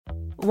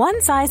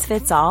One size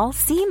fits all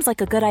seems like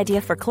a good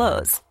idea for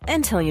clothes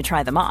until you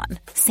try them on.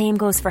 Same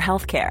goes for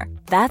healthcare.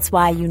 That's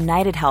why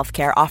United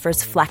Healthcare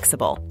offers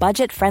flexible,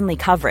 budget-friendly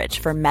coverage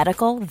for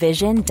medical,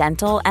 vision,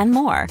 dental, and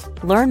more.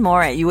 Learn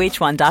more at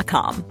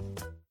uh1.com.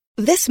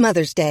 This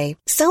Mother's Day,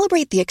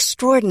 celebrate the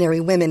extraordinary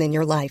women in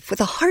your life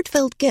with a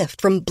heartfelt gift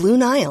from Blue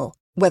Nile.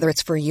 Whether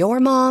it's for your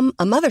mom,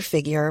 a mother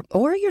figure,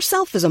 or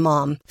yourself as a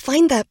mom,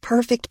 find that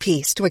perfect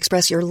piece to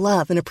express your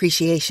love and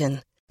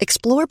appreciation.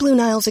 Explore Blue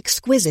Nile's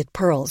exquisite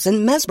pearls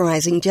and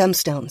mesmerizing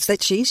gemstones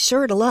that she's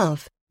sure to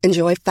love.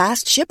 Enjoy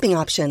fast shipping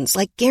options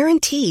like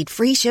guaranteed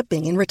free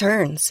shipping and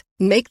returns.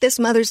 Make this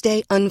Mother's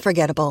Day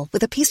unforgettable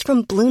with a piece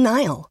from Blue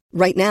Nile.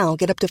 Right now,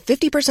 get up to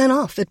 50%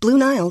 off at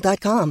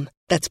BlueNile.com.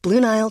 That's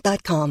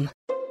BlueNile.com.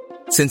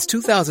 Since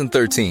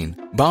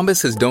 2013,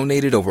 Bombas has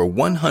donated over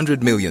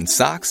 100 million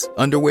socks,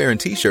 underwear, and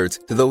T-shirts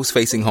to those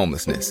facing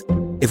homelessness.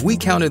 If we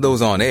counted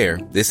those on air,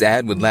 this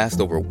ad would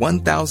last over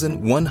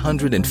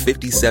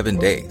 1,157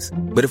 days.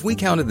 But if we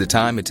counted the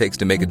time it takes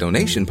to make a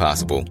donation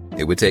possible,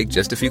 it would take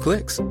just a few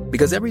clicks.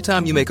 Because every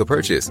time you make a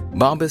purchase,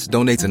 Bombas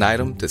donates an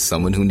item to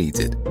someone who needs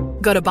it.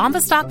 Go to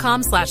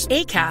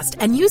bombas.com/ACAST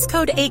and use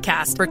code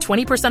ACAST for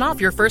 20% off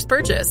your first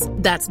purchase.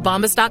 That's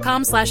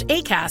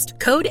bombas.com/ACAST,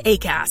 code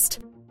ACAST.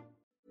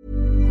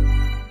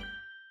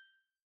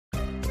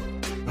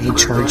 He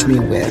charged me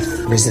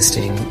with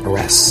resisting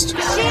arrest.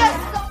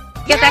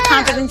 Get that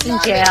confidence in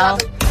jail.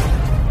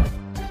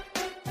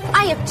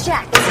 I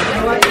object.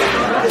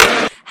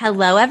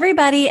 Hello,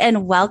 everybody,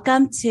 and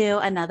welcome to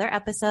another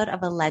episode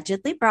of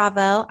Allegedly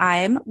Bravo.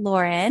 I'm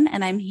Lauren,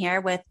 and I'm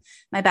here with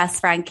my best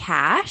friend,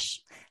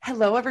 Cash.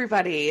 Hello,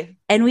 everybody.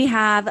 And we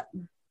have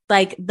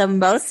like the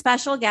most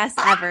special guest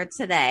ever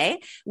today.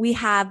 We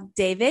have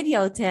David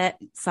Yosef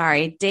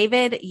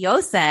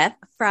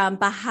from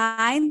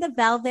Behind the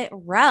Velvet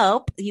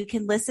Rope. You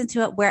can listen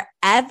to it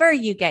wherever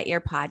you get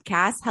your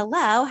podcast.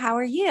 Hello, how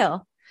are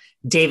you?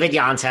 David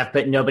Yontef,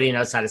 but nobody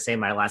knows how to say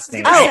my last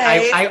name.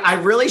 Okay. I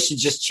really should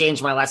just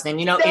change my last name.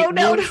 You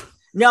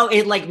know,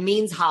 it like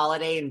means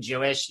holiday in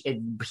Jewish,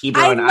 in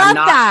Hebrew. I and love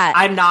that.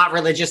 I'm not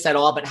religious at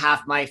all, but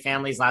half my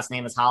family's last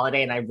name is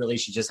Holiday, and I really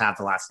should just have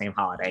the last name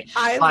Holiday.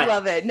 I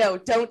love it. No,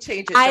 don't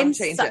change it. Don't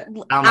change it.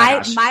 Oh my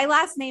gosh. My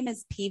last name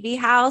is Peavy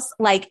House.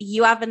 Like,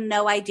 you have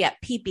no idea.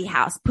 Pee-pee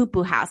house,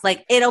 poo-poo house.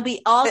 Like, it'll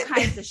be all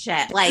kinds of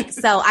shit. Like,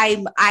 so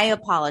I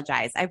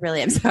apologize. I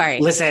really am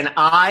sorry. Listen,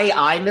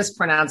 I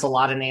mispronounce a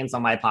lot of names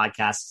on my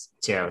podcasts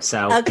too.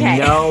 So okay.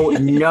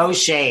 no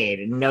shade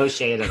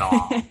at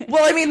all.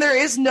 Well, I mean, there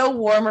is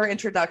no warmer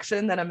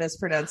introduction than a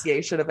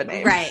mispronunciation of a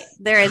name. Right.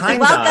 There is.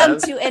 Welcome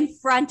to In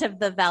Front of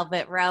the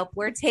Velvet Rope.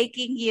 We're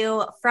taking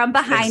you from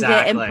behind it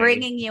and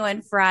bringing you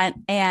in front.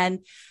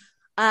 And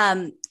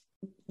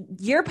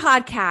your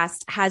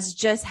podcast has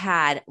just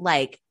had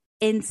like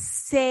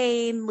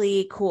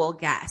insanely cool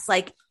guests.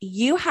 Like,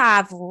 you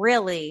have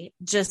really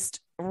just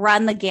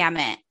run the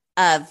gamut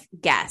of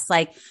guests.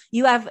 Like,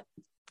 you have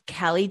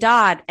Kelly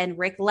Dodd and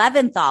Rick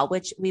Leventhal,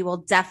 which we will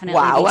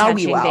definitely be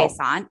touching base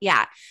on.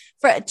 Yeah.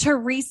 For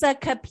Teresa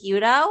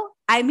Caputo,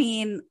 I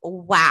mean,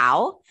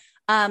 wow.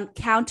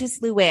 Countess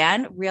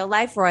Luann, real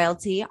life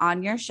royalty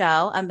on your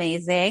show.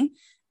 Amazing.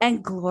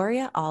 And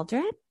Gloria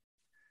Aldred.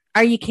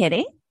 Are you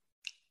kidding?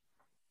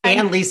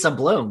 And Lisa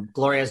Bloom,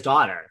 Gloria's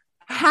daughter.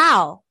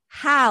 How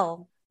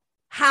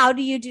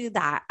do you do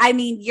that? I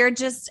mean, you're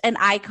just an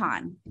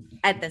icon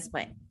at this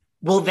point.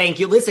 Well, thank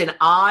you. Listen,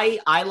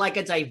 I like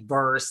a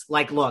diverse,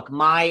 like, look,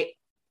 my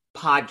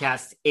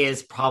podcast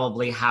is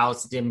probably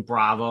housed in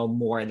Bravo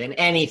more than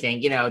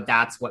anything. You know,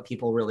 that's what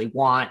people really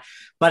want.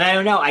 But I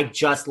don't know. I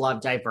just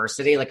love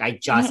diversity. Like, and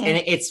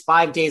it's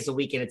 5 days a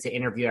week and it's an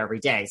interview every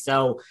day.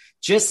 So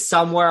just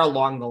somewhere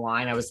along the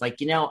line, I was like,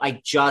 you know,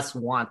 I just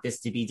want this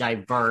to be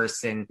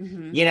diverse.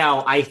 And, you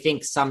know, I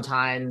think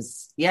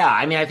sometimes,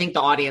 I think the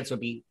audience would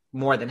be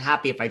more than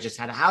happy if I just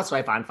had a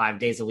housewife on 5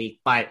 days a week.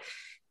 But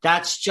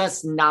that's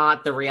just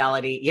not the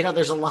reality. You know,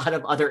 there's a lot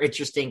of other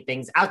interesting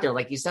things out there.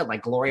 Like you said,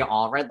 like Gloria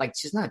Allred, like,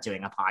 she's not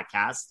doing a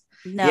podcast.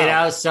 No. You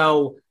know,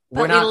 so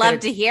we'd love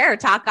to hear her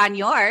talk on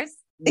yours.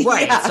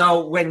 Right. Yeah.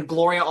 So when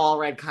Gloria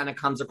Allred kind of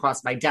comes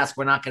across my desk,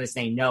 we're not going to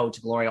say no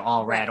to Gloria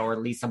Allred or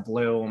Lisa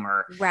Bloom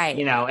or,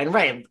 you know, and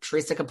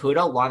Teresa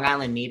Caputo, Long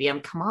Island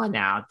Medium. Come on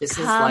now. This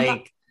is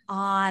like.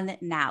 On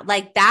now.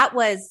 Like, that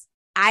was,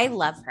 I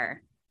love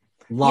her.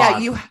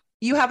 Yeah.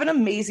 You have an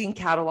amazing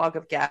catalog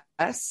of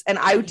guests. And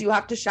I do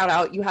have to shout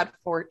out, you had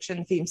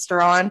Fortune Feimster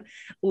on.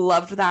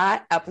 Loved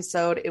that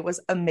episode. It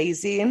was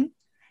amazing.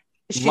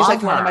 She's one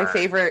of my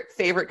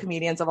favorite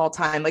comedians of all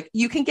time. Like,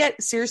 you can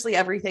get seriously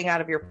everything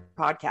out of your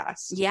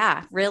podcast.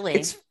 Yeah,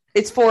 really.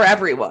 It's for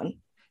everyone.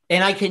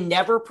 And I can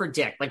never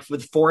predict, like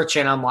with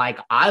Fortune, I'm like,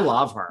 I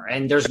love her.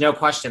 And there's no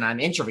question I'm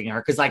interviewing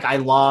her. Cause like, I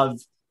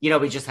love, you know,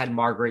 we just had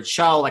Margaret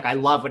Cho. Like, I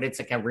love when it's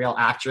like a real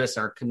actress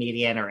or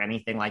comedian or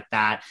anything like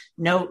that.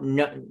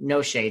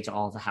 No shade to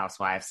all the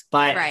housewives,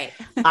 but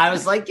I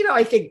was like, you know,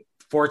 I think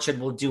Fortune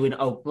will do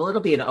it'll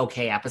be an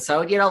okay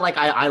episode. You know, like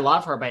I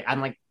love her, but I'm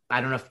like,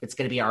 I don't know if it's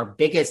going to be our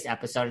biggest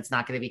episode. It's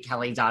not going to be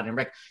Kelly Dodd and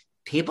Rick.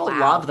 People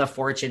love the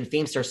Fortune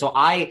Feimster. So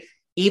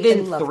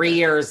even 3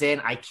 years in,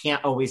 I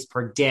can't always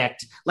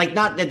predict, like,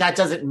 not that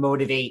doesn't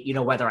motivate,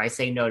 whether I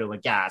say no to a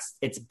guest.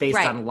 It's based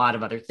on a lot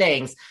of other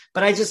things,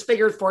 but I just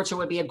figured Fortune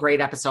would be a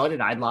great episode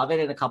and I'd love it.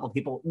 And a couple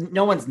people,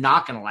 no one's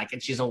not going to like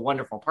it. She's a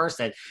wonderful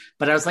person,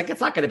 but I was like,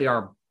 it's not going to be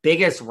our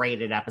biggest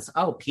rated episode.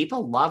 Oh,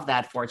 people love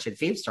that Fortune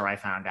Feimster, I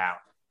found out.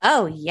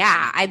 Oh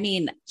yeah. I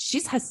mean,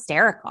 she's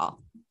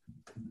hysterical.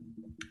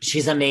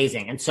 She's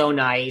amazing and so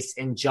nice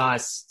and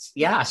just,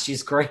 yeah,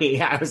 she's great.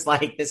 I was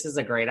like, this is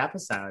a great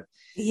episode.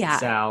 Yeah.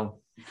 So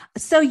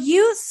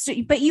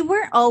but you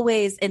weren't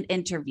always an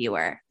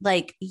interviewer.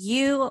 Like,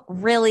 you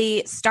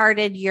really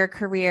started your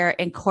career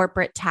in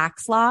corporate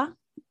tax law.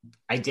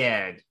 I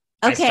did.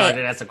 Okay. I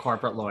started as a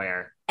corporate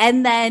lawyer.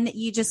 And then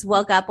you just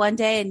woke up one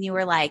day and you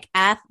were like,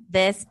 F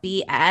this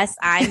BS.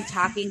 I'm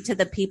talking to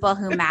the people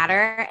who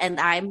matter and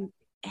I'm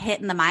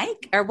hitting the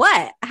mic, or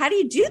what? How do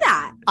you do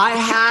that?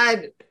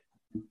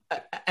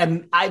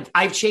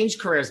 I've changed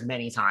careers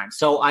many times.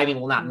 So, I mean,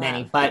 well, not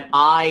many, but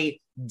I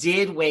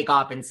did wake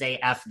up and say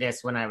F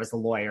this when I was a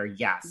lawyer.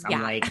 Yes.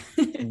 I'm like,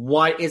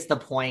 what is the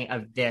point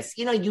of this?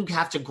 You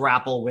have to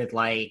grapple with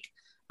like,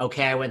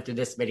 okay, I went through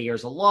this many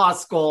years of law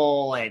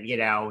school and,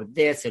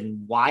 this,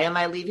 and why am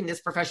I leaving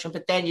this profession?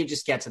 But then you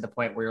just get to the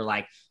point where you're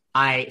like,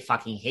 I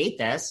fucking hate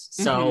this.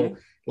 So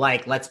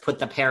like, let's put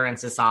the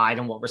parents aside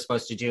and what we're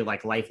supposed to do.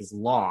 Like, life is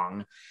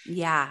long.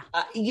 Yeah.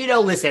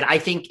 Listen, I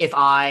think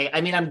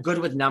I'm good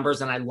with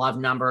numbers and I love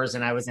numbers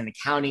and I was an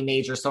accounting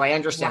major. So I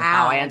understand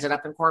how I ended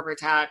up in corporate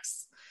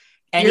tax.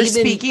 And you're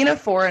speaking a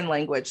foreign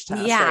language to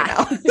us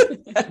right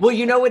now. Well,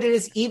 you know what it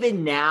is?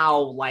 Even now,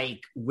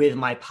 like with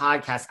my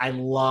podcast, I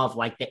love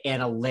like the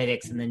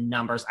analytics and the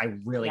numbers. I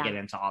really get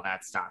into all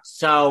that stuff.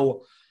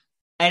 So,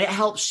 and it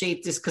helps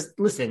shape this because,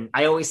 listen,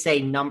 I always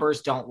say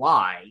numbers don't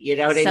lie. You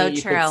know what I mean?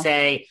 You could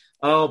say,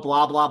 oh,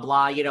 blah, blah,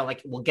 blah.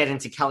 Like we'll get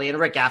into Kelly and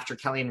Rick after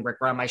Kelly and Rick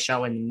were on my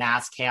show and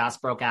mass chaos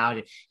broke out.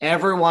 And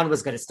everyone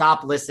was going to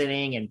stop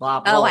listening and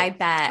blah, blah. Oh, I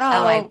bet.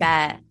 Oh, I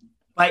bet.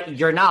 But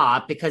you're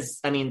not, because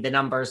the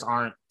numbers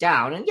aren't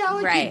down.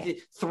 And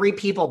 3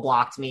 people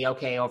blocked me.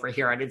 Okay, over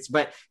here.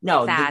 But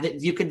no,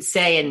 you could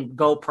say and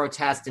go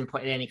protest and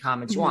put in any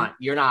comments you want.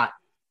 You're not.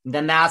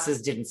 The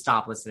masses didn't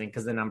stop listening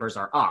because the numbers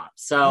are up.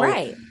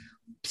 So,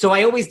 so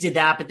I always did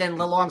that. But then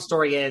the long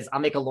story is, I'll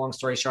make a long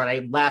story short.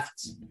 I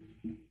left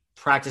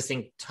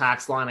practicing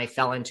tax law and I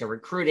fell into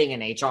recruiting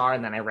and HR.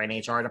 And then I ran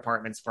HR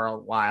departments for a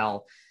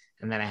while.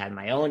 And then I had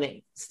my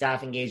own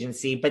staffing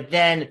agency. But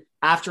then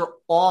after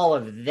all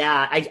of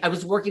that, I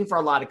was working for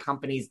a lot of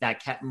companies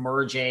that kept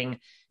merging.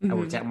 I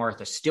worked at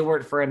Martha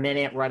Stewart for a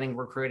minute running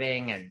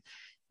recruiting. And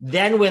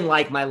then when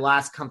like my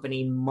last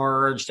company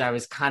merged, I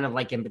was kind of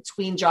like in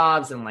between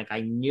jobs and like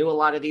I knew a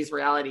lot of these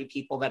reality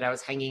people that I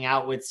was hanging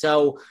out with.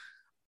 So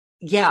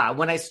yeah,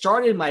 when I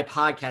started my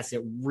podcast,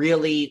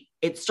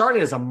 it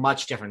started as a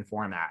much different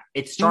format.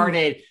 It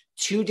started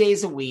 2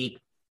 days a week,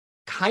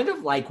 kind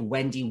of like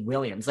Wendy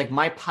Williams. Like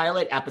my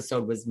pilot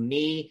episode was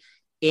me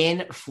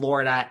in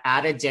Florida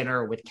at a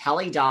dinner with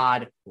Kelly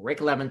Dodd, Rick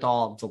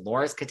Leventhal,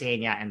 Dolores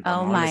Catania, and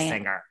Ramona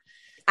Singer.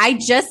 I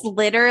just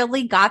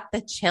literally got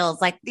the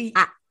chills. Like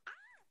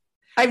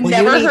I've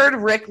never heard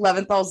Rick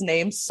Leventhal's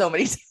name so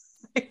many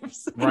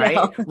times. Right?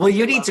 Well,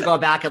 you need to go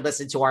back and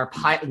listen to our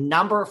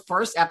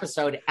first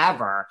episode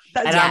ever.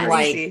 That's I'm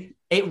crazy. like,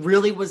 it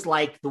really was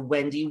like the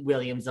Wendy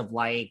Williams of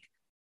like,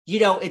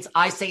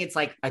 I say it's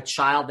like a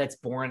child that's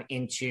born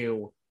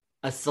into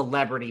a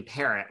celebrity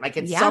parent. Like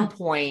at some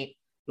point,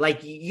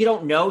 like you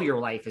don't know your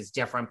life is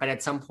different, but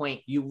at some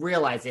point you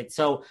realize it.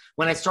 So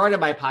when I started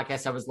my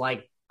podcast, I was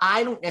like,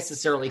 I don't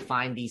necessarily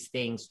find these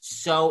things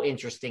so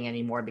interesting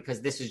anymore because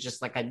this is just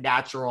like a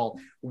natural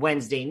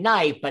Wednesday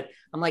night. But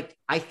I'm like,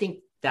 I think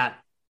that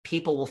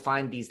people will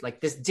find these, like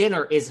this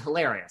dinner is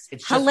hilarious.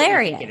 It's just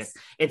hilarious.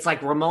 It's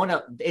like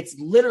Ramona. It's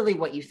literally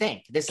what you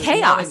think. This is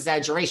no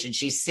exaggeration.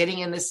 She's sitting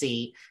in the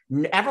seat.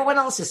 Everyone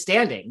else is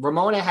standing.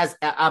 Ramona has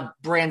a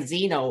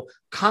Branzino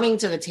coming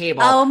to the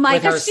table. Oh my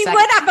gosh, she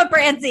would have a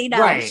Branzino.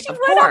 Right, she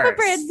would have a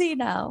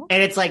Branzino.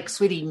 And it's like,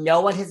 sweetie,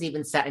 no one has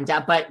even sat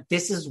down. But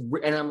this is,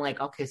 and I'm like,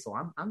 okay, so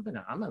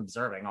I'm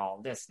observing all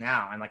of this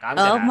now. And like,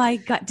 oh my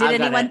God,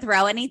 did anyone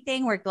throw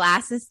anything? Were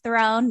glasses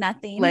thrown?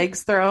 Nothing.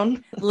 Legs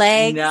thrown?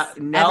 Legs.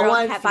 No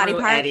one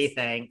threw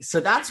anything. So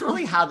that's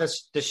really how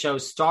the show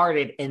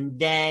started. And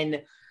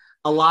then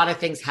a lot of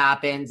things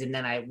happened. And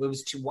then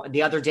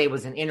the other day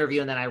was an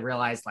interview. And then I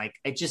realized like,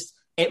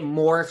 it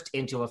morphed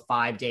into a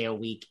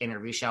 5-day-a-week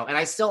interview show. And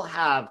I still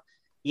have,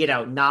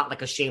 not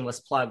like a shameless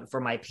plug for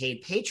my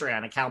paid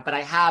Patreon account, but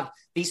I have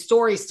these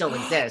stories still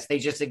exist. They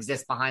just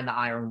exist behind the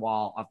iron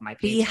wall of my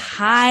Patreon.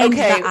 Behind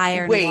the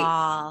iron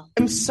wall.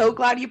 I'm so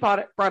glad you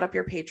brought up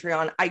your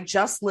Patreon. I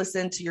just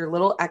listened to your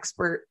little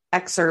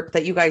excerpt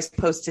that you guys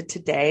posted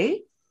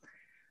today.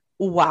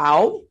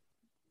 Wow.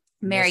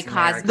 Mary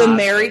Cosby. The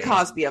Mary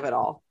Cosby of it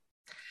all.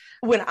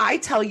 When I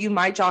tell you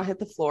my jaw hit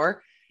the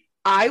floor,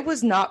 I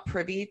was not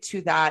privy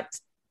to that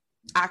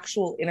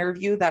actual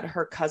interview that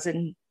her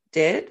cousin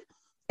did.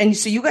 And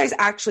so you guys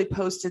actually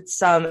posted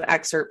some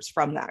excerpts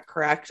from that,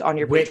 correct? On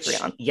your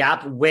Patreon.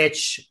 Yep.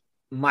 Which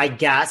my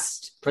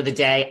guest for the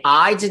day,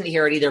 I didn't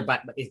hear it either,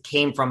 but it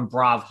came from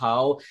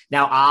Bravo.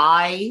 Now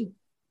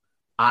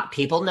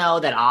people know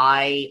that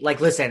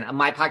listen,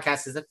 my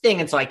podcast is a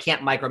thing. And so I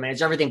can't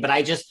micromanage everything, but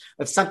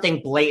if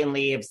something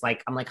blatantly, it's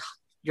like, I'm like,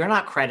 you're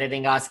not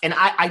crediting us. And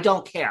I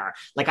don't care.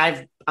 Like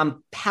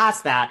I'm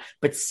past that,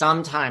 but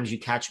sometimes you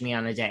catch me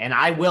on a day and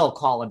I will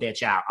call a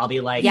bitch out. I'll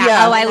be like,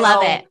 I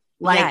love it.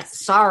 Like,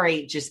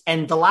 sorry,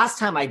 and the last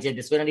time I did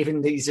this, we don't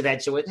even need to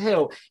mention with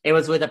who, it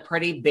was with a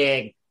pretty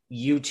big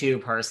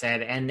YouTube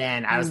person. And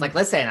then I was like,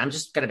 listen, I'm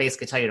just going to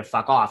basically tell you to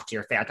fuck off to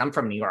your face. Like, I'm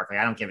from New York. Like,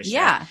 I don't give a shit.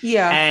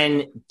 Yeah.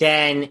 And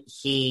then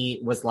he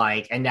was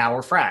like, and now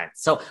we're friends.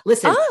 So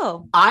listen,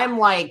 I'm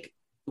like,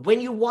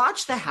 when you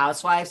watch The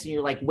Housewives and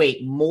you're like,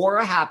 wait,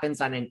 more happens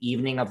on an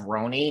evening of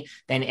Roni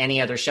than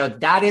any other show.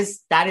 That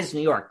is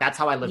New York. That's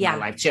how I live my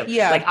life too.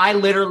 Yeah. Like I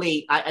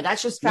literally,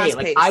 that's just me.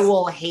 Like I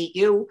will hate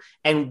you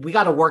and we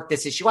got to work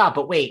this issue out.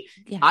 But wait,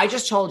 I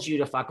just told you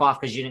to fuck off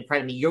because you didn't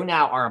credit me. You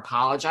now are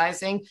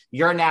apologizing.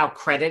 You're now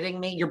crediting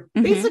me. You're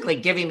basically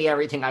giving me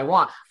everything I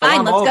want.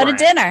 Fine, let's go to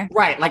dinner.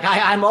 Right. Like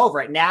I'm over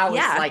it. Now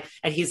it's like,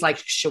 and he's like,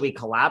 should we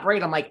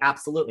collaborate? I'm like,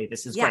 absolutely.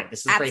 This is great.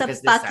 This is great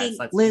business.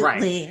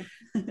 Right.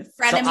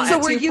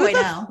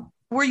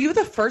 Were you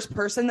the first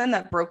person then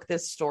that broke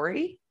this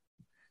story?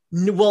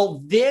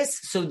 Well, this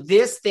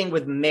thing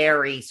with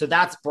Mary, so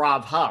that's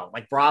Bravo.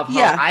 Like Bravo,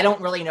 I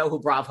don't really know who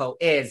Bravo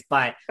is,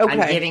 but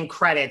I'm giving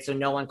credit so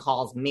no one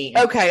calls me.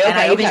 And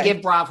I even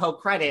give Bravo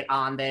credit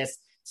on this.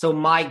 So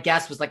my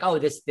guest was like, "Oh,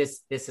 this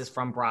is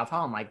from Bravo."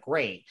 I'm like,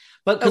 "Great,"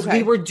 but because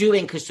we were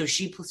doing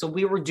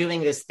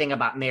this thing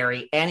about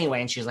Mary anyway,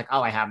 and she was like,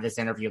 "Oh, I have this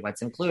interview.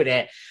 Let's include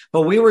it."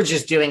 But we were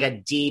just doing a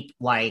deep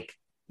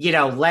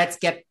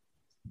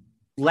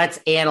let's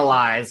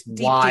analyze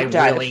why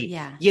really,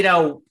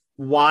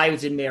 why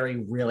did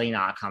Mary really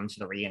not come to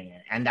the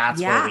reunion? And that's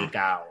where we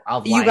go.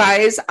 You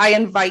guys, I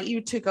invite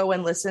you to go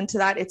and listen to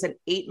that. It's an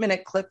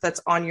 8-minute clip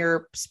that's on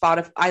your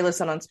Spotify. I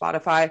listen on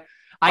Spotify.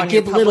 I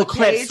give little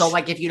clips. So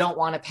like, if you don't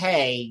want to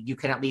pay, you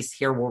can at least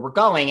hear where we're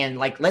going. And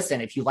like,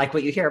 listen, if you like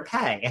what you hear,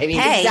 pay. I mean,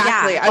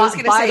 exactly. I was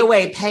going to say, by the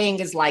way,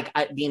 paying is like,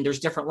 I mean, there's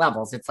different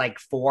levels. It's like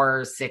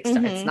 4, 6,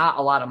 it's not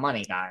a lot of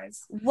money,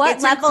 guys.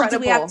 What level do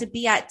we have to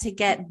be at to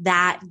get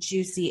that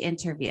juicy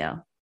interview?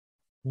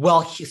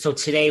 Well, so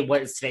today,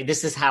 what is today?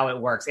 This is how it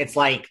works. It's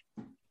like,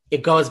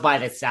 it goes by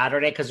the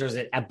Saturday because there's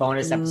a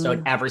bonus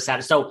episode every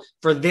Saturday. So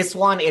for this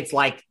one, it's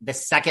like the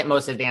second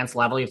most advanced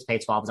level. You have to pay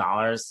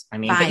 $12. I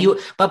mean,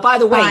 but by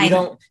the way,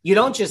 you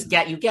don't just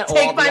get Take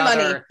all my the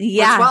money. other for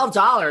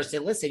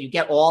 $12. Listen, you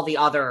get all the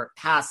other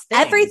past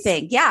things.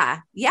 Everything. Yeah.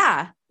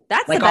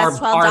 That's like the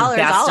best $12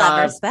 I'll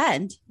ever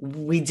spend.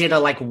 We did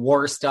a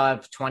worst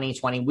of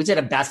 2020. We did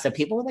a best of.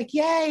 People were like,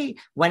 yay.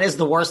 When is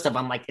the worst of?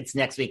 I'm like, it's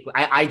next week.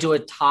 I do a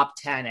top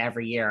 10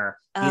 every year.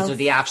 These are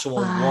the actual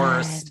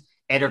worst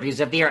interviews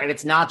of the year. And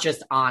it's not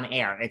just on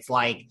air. It's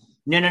like,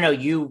 no,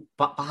 you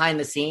behind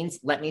the scenes,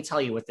 let me tell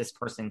you what this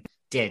person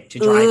did to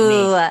drive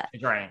me to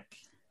drink.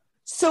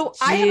 So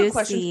juicy. I have a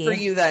question for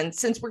you then.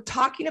 Since we're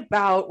talking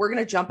about, we're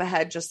going to jump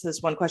ahead just to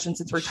this one question,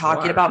 since we're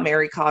talking about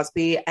Mary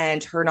Cosby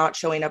and her not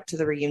showing up to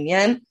the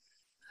reunion.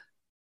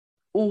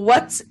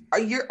 Are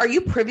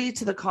you privy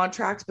to the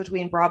contracts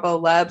between Bravo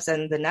Lebs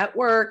and the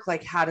network?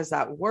 Like, how does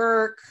that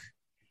work?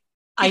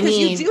 Because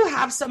you do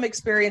have some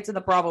experience in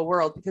the Bravo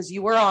world because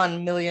you were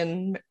on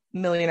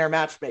Millionaire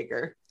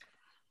Matchmaker.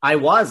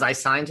 I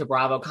signed a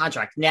Bravo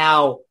contract.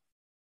 Now,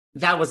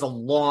 that was a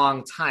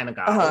long time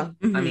ago.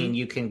 I mean,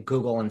 you can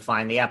Google and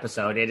find the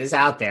episode. It is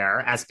out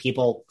there, as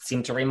people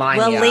seem to remind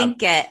me. We'll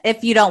link it.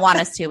 If you don't want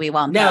us to, we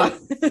won't. No,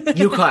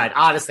 you could.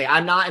 Honestly,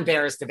 I'm not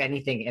embarrassed of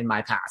anything in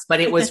my past, but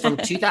it was from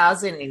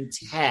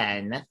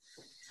 2010.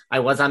 I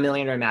was on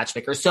Millionaire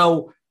Matchmaker.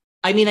 So,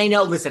 I mean, I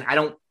know, listen,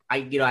 I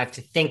have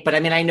to think, but I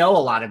mean, I know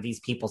a lot of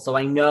these people. So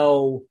I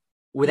know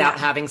without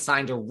having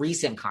signed a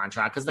recent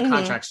contract, because the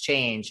contracts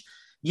change,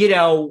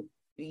 I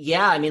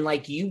mean,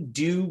 like, you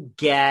do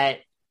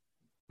get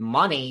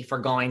money for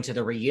going to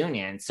the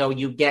reunion. So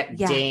you get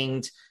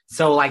dinged.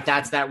 So like,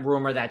 that's that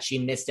rumor that she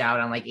missed out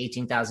on like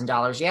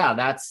 $18,000. Yeah,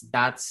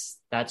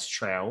 that's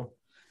true.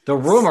 The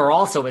rumor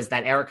also is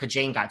that Erica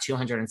Jane got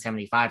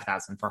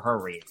 $275,000 for her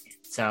reunion.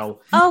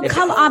 So,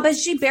 come on, but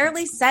she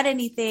barely said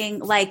anything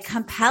like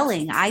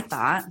compelling, I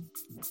thought.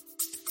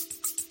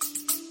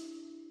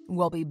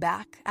 We'll be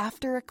back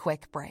after a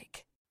quick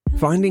break.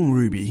 Finding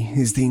Ruby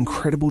is the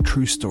incredible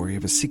true story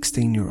of a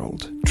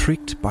 16-year-old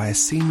tricked by a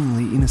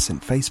seemingly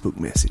innocent Facebook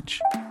message.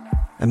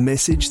 A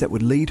message that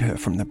would lead her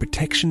from the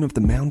protection of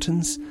the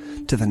mountains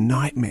to the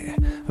nightmare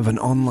of an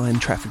online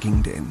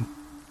trafficking den.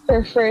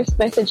 Her first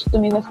message to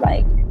me was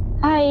like,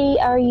 "Hi,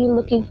 are you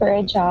looking for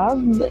a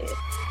job?"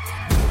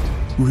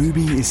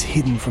 Ruby is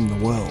hidden from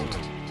the world,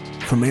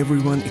 from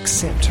everyone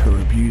except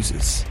her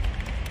abusers.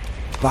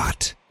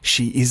 But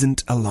she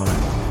isn't alone.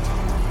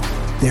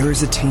 There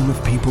is a team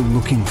of people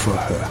looking for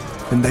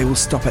her, and they will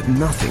stop at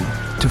nothing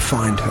to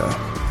find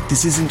her.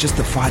 This isn't just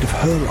the fight of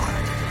her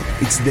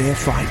life, it's their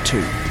fight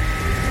too.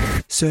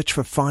 Search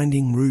for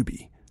Finding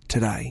Ruby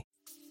today.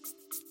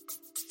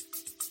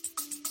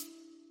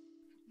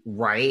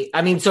 Right.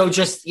 I mean, so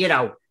just,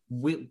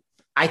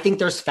 I think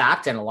there's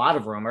fact in a lot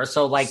of rumors.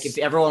 So like if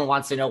everyone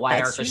wants to know why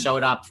Erica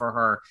showed up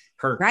for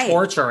her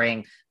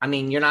torturing, I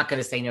mean, you're not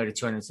going to say no to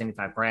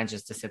 275 grand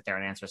just to sit there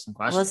and answer some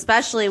questions. Well,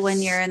 especially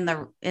when you're in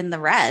the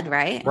red,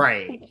 right?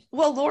 Right.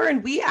 Well,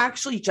 Lauren, we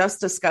actually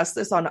just discussed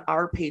this on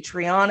our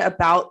Patreon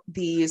about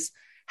these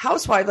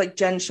housewives like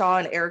Jen Shah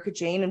and Erica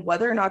Jane and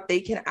whether or not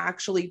they can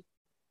actually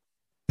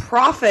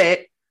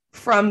profit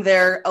from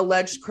their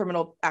alleged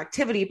criminal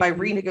activity by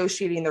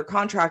renegotiating their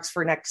contracts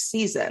for next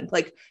season.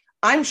 Like,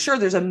 I'm sure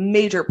there's a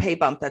major pay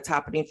bump that's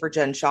happening for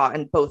Jen Shah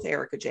and both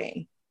Erica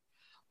Jane.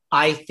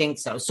 I think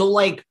so. So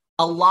like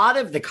a lot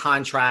of the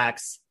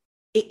contracts,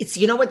 it's,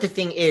 what the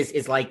thing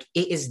is like,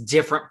 it is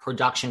different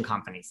production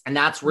companies. And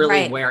that's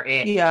really where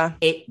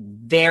it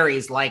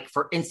varies. Like,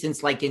 for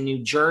instance, like in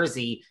New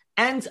Jersey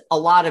and a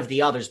lot of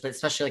the others, but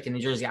especially like in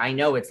New Jersey, I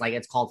know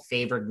it's called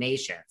favored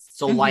nations.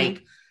 So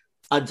like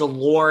a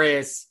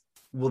Dolores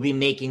will be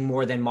making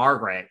more than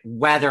Margaret,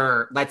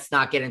 whether, let's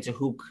not get into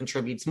who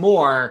contributes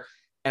more.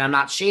 And I'm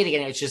not shading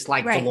it. It's just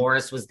like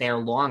Dolores was there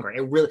longer.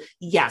 It really,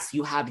 yes,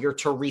 you have your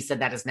Teresa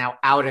that is now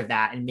out of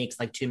that and makes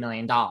like $2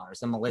 million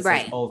and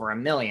Melissa's over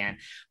 $1 million.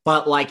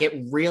 But like,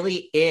 it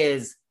really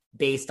is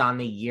based on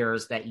the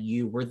years that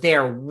you were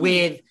there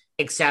with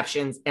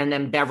exceptions. And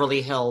then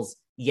Beverly Hills,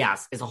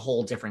 yes, is a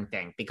whole different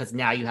thing because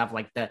now you have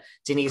like the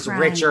Denise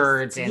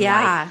Richards and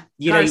like,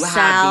 you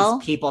have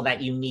these people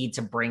that you need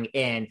to bring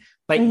in.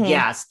 But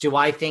yes, do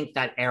I think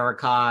that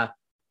Erica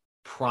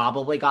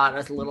probably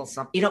got a little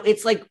something?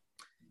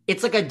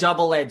 It's like a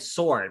double-edged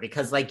sword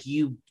because like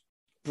you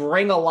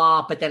bring a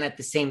lot, but then at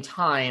the same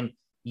time,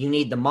 you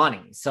need the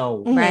money.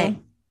 So,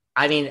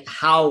 I mean,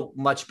 how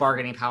much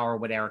bargaining power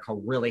would Erica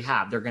really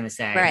have? They're going to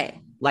say,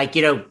 like,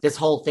 this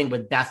whole thing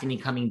with Bethany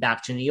coming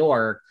back to New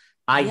York.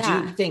 I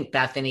do think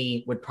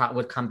Bethany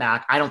would come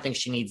back. I don't think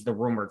she needs the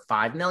rumored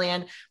 $5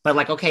 million, but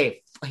like,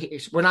 okay,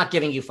 we're not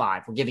giving you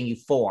 5, we're giving you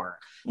 4.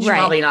 She's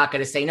probably not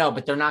going to say no,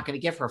 but they're not going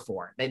to give her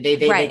 4.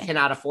 They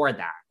cannot afford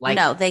that. Like,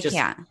 no, they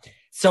can't.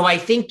 So I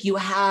think you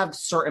have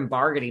certain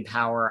bargaining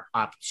power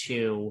up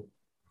to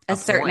a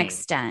certain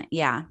extent.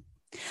 Yeah.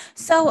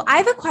 So I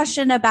have a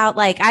question about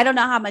like, I don't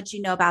know how much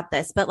you know about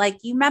this, but like,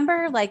 you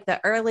remember like the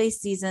early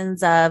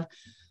seasons of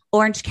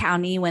Orange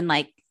County when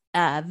like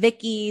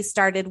Vicky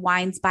started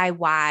Wines by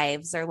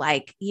Wives or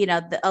like,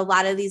 a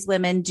lot of these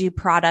women do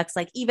products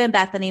like even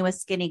Bethany with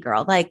Skinny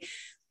Girl, like,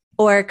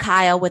 or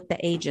Kyle with the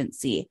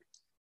agency.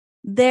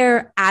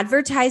 They're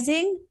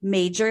advertising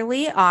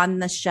majorly on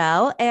the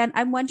show. And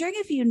I'm wondering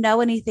if you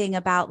know anything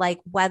about like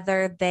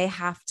whether they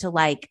have to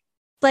like,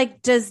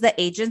 does the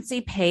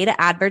agency pay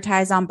to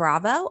advertise on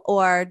Bravo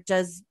or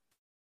does,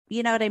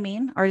 you know what I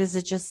mean? Or does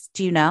it just,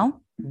 do you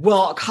know?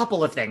 Well, a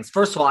couple of things.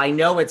 First of all, I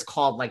know it's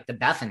called like the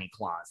Bethany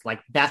clause,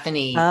 like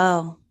Bethany.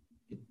 Oh.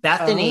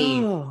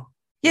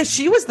 Yeah.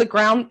 She was the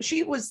ground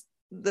zero.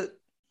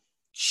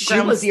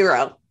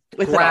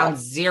 Ground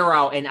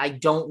zero. And I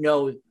don't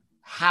know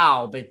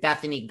how, but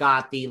Bethany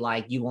got the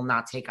like, you will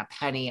not take a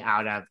penny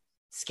out of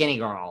Skinny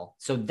Girl.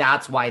 So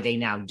that's why they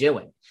now do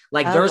it.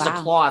 Like there's a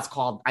clause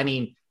called, I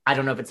mean, I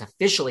don't know if it's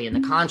officially in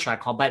the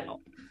contract called, but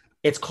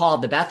it's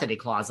called the Bethany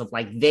clause of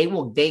like,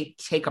 they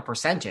take a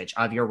percentage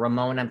of your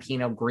Ramona,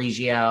 Pinot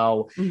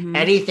Grigio,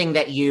 anything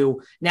that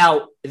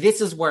now this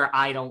is where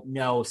I don't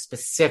know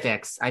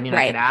specifics. I mean,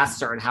 I could ask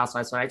certain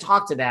housewives when I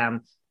talk to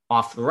them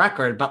off the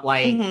record, but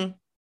like,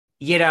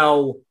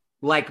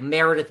 like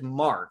Meredith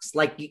Marks,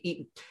 like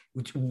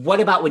what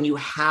about when you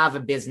have a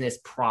business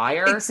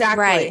prior?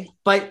 Exactly. Right.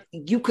 But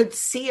you could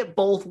see it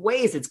both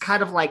ways. It's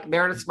kind of like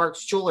Meredith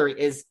Marks jewelry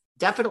is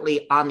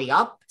definitely on the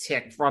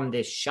uptick from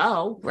this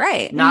show.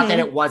 Right. Not that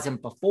it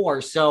wasn't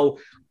before. So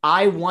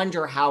I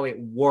wonder how it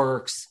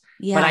works.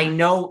 Yeah. But I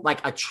know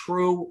like a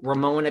true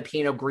Ramona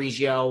Pinot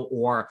Grigio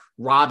or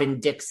Robin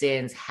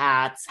Dixon's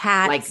hats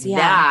like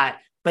that.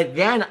 But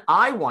then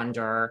I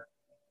wonder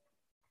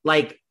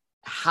like,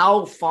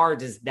 how far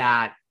does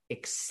that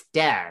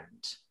extend?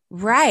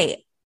 Right.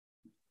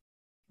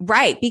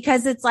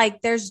 Because it's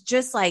like, there's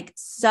just like,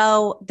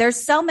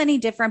 there's so many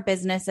different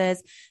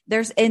businesses.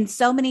 There's in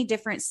so many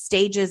different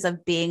stages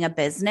of being a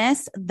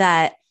business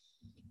that,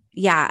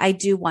 I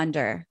do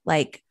wonder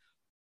like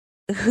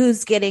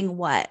who's getting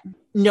what.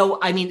 No,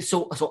 I mean,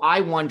 so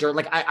I wonder,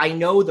 like, I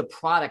know the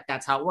product,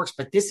 that's how it works,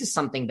 but this is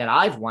something that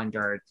I've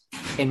wondered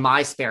in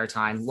my spare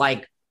time.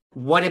 Like,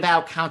 what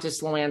about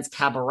Countess Luann's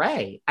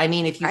Cabaret? I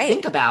mean, if you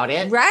think about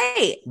it,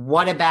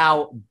 what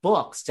about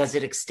books? Does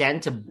it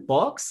extend to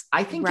books?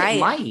 I think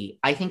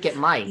it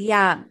might.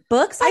 Yeah.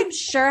 Books, I'm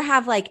sure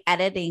have like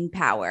editing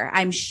power.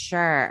 I'm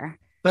sure.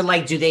 But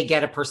like, do they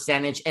get a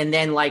percentage? And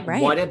then like,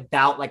 what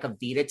about like a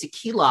Vita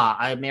Tequila?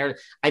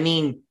 I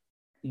mean,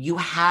 you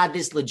had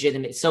this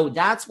legitimate. So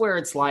that's where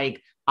it's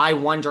like, I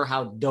wonder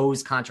how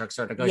those contracts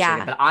are negotiated.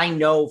 Yeah. But I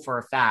know for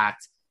a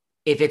fact,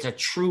 if it's a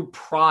true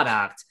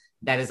product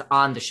that is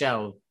on the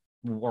show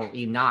or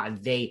even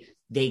not, they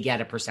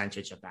get a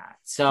percentage of that.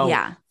 So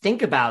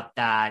think about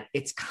that.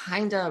 It's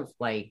kind of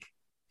like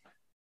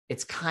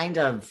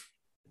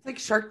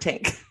Shark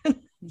Tank.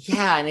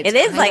 Yeah, and it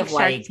is like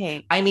Shark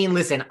Tank. I mean,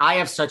 listen, I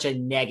have such a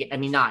negative, I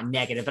mean, not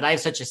negative, but I have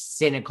such a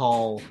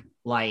cynical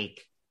like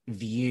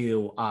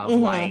view of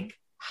like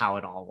how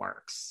it all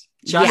works.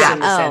 Just in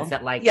the sense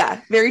that like,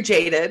 very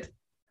jaded.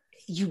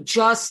 You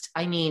just,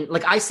 I mean,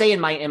 like I say in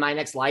my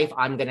next life,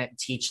 I'm going to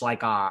teach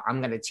like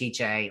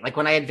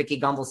when I had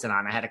Vicky Gumbelson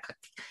on, I had to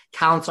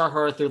counsel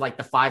her through like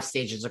the 5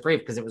 stages of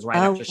grief because it was right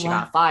after she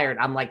got fired.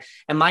 I'm like,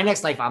 in my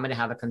next life, I'm going to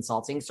have a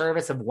consulting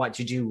service of what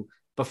to do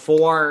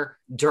before,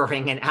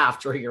 during, and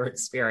after your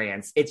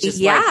experience. It's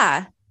just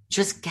like,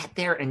 just get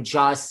there and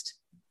just,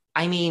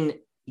 I mean,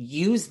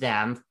 use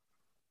them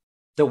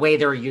the way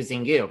they're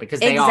using you because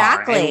they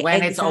are. And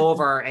when it's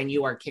over and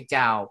you are kicked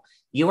out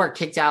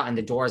and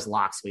the door's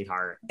locked,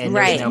 sweetheart. And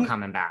there's no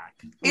coming back.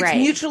 It's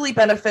mutually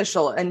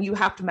beneficial and you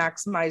have to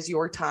maximize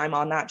your time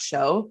on that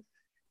show.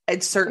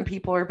 And certain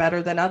people are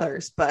better than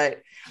others.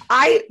 But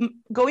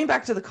going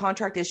back to the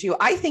contract issue,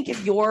 I think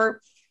if you're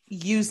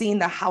using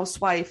the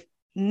housewife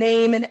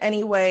name in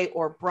any way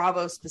or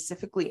Bravo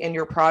specifically in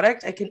your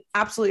product, I can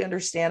absolutely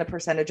understand a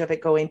percentage of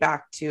it going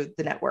back to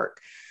the network.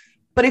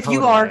 But if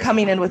you are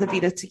coming in with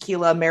Avita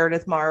Tequila,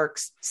 Meredith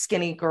Marks,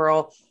 Skinny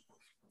Girl,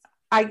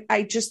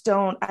 I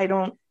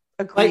don't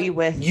agree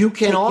with you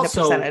can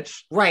also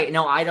percentage. Right.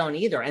 No, I don't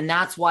either. And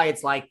that's why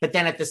it's like, but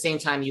then at the same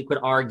time, you could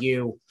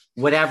argue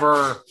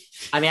whatever,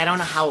 I mean, I don't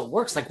know how it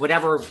works. Like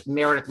whatever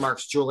Meredith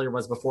Marks jewelry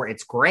was before,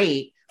 it's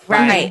great.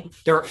 Right.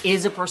 There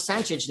is a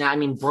percentage now. I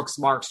mean, Brooks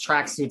Marks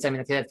tracksuits. I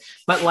mean,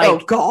 but like, oh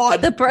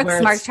God, the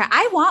Brooks Marks track.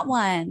 I want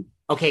one.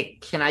 Okay.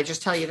 Can I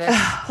just tell you this?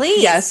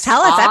 Please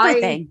tell us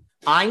everything.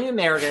 I knew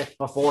Meredith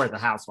before the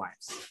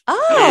Housewives.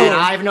 Oh. And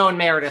I've known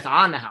Meredith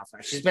on the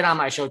Housewives. She's been on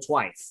my show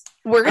twice.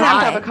 We're going to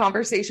have a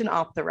conversation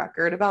off the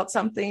record about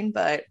something,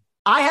 but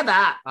I have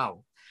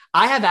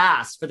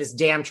asked for this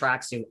damn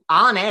tracksuit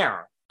on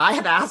air. I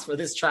have asked for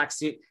this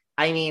tracksuit.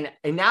 I mean,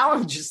 and now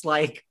I'm just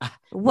like,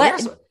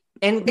 what?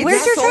 And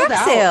where's your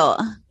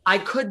tracksuit? I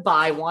could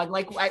buy one.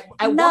 Like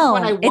at one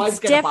point I was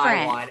going to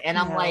buy one. And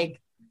I'm like,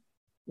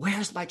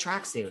 where's my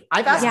tracksuit?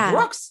 I've asked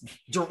Brooks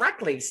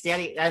directly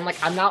standing. I'm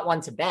like, I'm not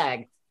one to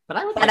beg, but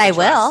I would like a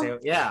tracksuit.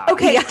 Yeah.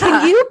 Okay. Yeah.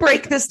 Can you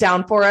break this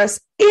down for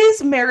us?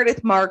 Is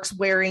Meredith Marks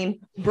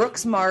wearing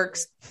Brooks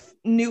Marks'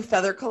 new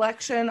feather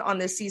collection on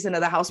this season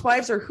of The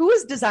Housewives, or who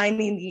is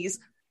designing these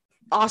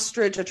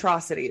ostrich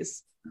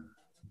atrocities?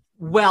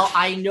 Well,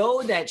 I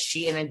know that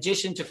she, in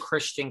addition to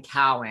Christian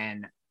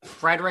Cowan,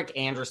 Frederick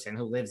Anderson,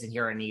 who lives in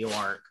here in New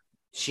York,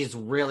 she's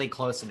really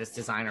close to this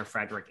designer,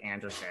 Frederick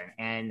Anderson.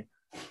 And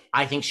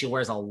I think she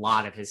wears a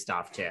lot of his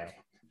stuff too.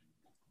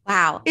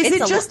 Wow. Is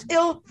it just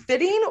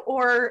ill-fitting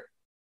or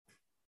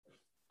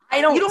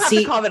you don't have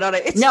to comment on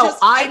it. It's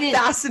I'm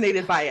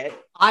fascinated by it.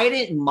 I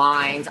didn't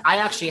mind. I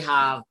actually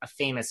have a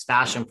famous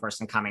fashion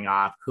person coming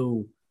up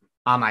who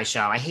on my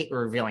show, I hate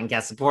revealing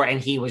guest support. And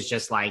he was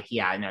just like,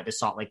 yeah, no, the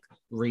Salt Lake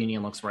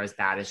reunion looks as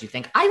bad as you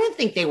think. I didn't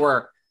think they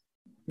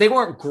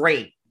weren't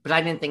great, but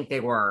I didn't think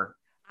they were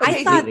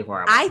completely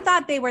horrible. I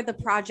thought they were the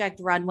Project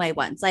Runway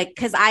ones. Like,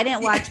 cause I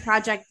didn't watch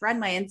Project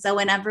Runway. And so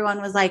when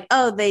everyone was like,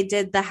 oh, they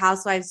did the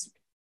Housewives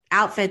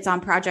outfits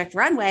on Project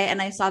Runway,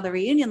 and I saw the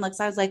reunion looks,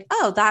 I was like,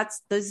 oh,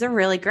 those are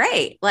really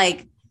great.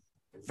 Like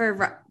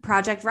for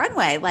Project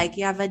Runway, like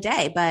you have a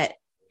day, but.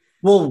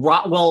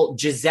 Well,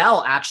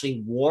 Giselle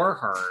actually wore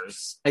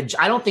hers.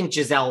 I don't think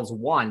Giselle's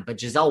won, but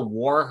Giselle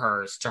wore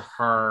hers to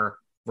her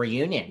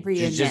reunion.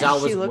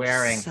 Giselle was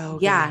wearing. So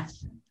yeah.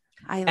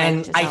 I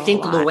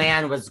think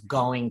Luann was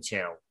going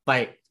to,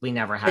 but we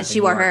never had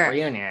she wore her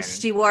reunion.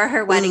 She wore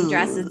her wedding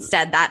dress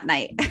instead that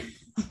night.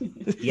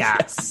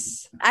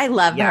 Yes. I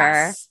love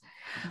her.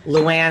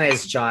 Luann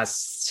is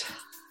just,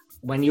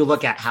 when you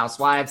look at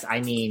Housewives,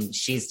 I mean,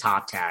 she's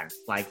top 10.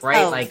 Like,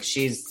 right? Like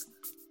she's.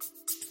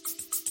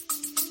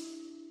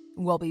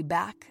 We'll be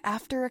back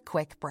after a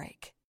quick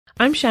break.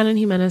 I'm Shannon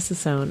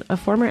Jimenez-Sasson, a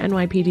former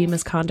NYPD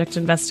misconduct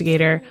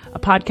investigator, a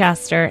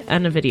podcaster,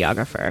 and a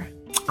videographer.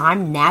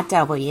 I'm Nat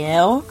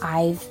W.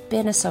 I've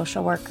been a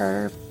social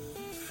worker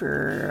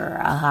for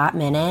a hot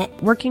minute.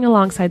 Working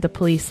alongside the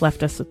police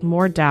left us with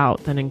more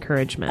doubt than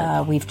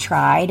encouragement. We've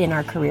tried in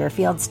our career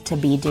fields to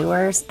be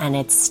doers, and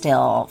it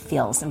still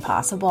feels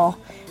impossible.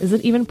 Is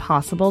it even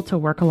possible to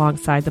work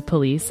alongside the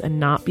police and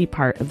not be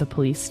part of the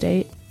police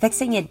state?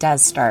 Fixing it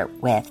does start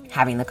with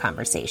having the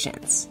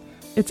conversations.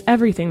 It's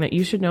everything that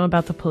you should know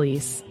about the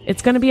police.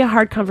 It's going to be a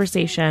hard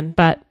conversation,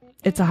 but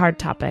it's a hard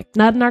topic.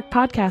 Not an Arc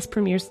podcast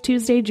premieres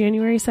Tuesday,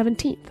 January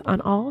 17th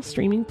on all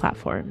streaming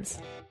platforms.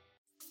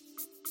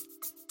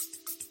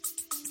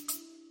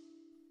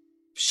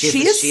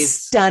 She's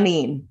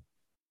stunning,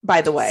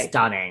 by the way.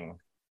 Stunning.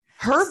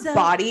 Her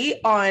body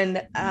on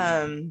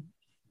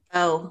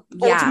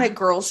Ultimate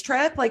Girls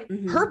Trip, like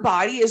her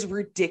body is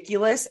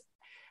ridiculous.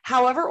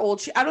 However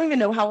old I don't even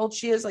know how old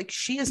she is. Like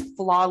she is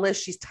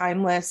flawless. She's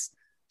timeless.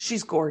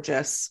 She's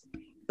gorgeous.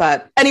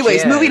 But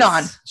anyways, moving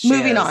on.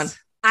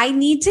 I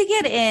need to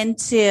get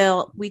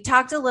into, we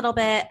talked a little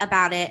bit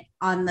about it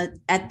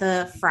at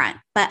the front,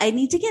 but I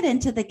need to get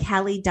into the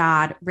Kelly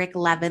Dodd, Rick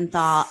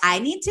Leventhal. I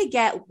need to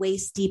get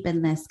waist deep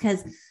in this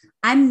because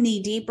I'm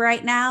knee deep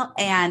right now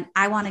and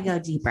I want to go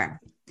deeper.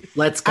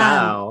 Let's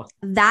go.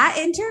 That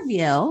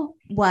interview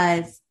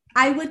was,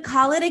 I would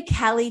call it a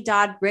Kelly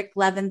Dodd, Rick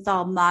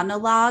Leventhal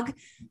monologue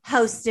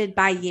hosted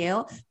by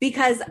you,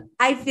 because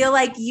I feel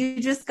like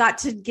you just got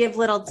to give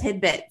little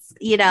tidbits,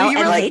 you know, you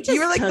were like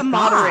the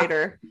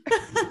moderator.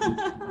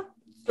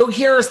 So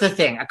here's the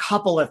thing, a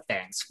couple of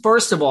things.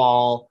 First of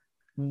all,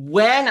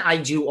 when I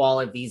do all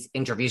of these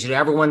interviews,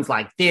 everyone's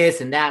like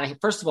this and that.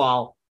 First of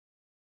all,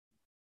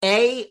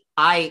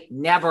 I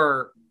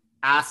never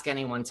ask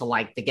anyone to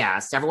like the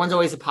guest. Everyone's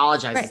always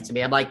apologizing to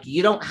me. I'm like,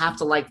 you don't have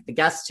to like the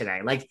guest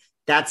today. Like,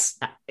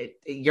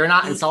 you're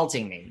not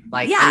insulting me.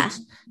 Like, I'm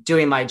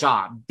doing my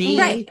job.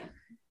 It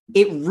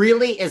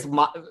really is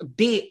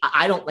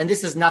I don't, and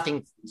this is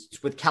nothing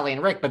with Kelly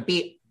and Rick, but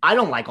I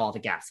don't like all the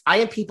guests. I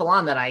have people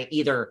on that I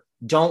either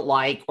don't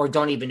like or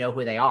don't even know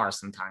who they are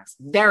sometimes.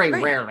 Very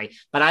rarely.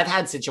 But I've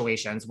had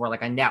situations where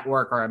like a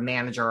network or a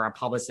manager or a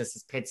publicist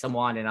has picked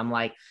someone and I'm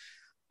like,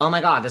 oh my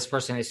God, this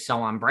person is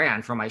so on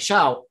brand for my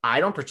show.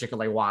 I don't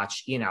particularly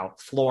watch,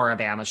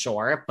 Floribama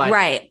Shore,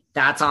 but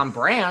that's on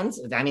brand.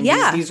 I mean,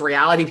 these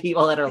reality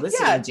people that are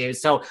listening to.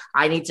 So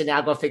I need to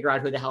now go figure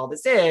out who the hell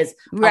this is.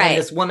 Right.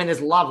 This woman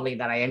is lovely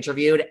that I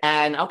interviewed.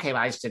 And okay, but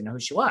I just didn't know who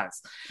she was.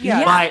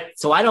 Yeah. But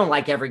so I don't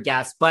like every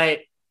guest, but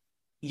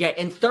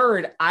and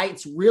third,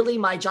 it's really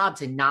my job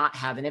to not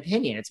have an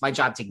opinion. It's my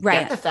job to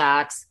get the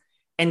facts.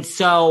 And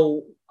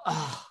so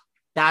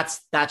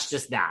that's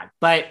just that.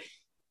 But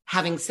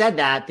having said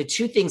that, the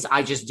two things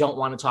I just don't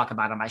want to talk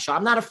about on my show,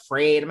 I'm not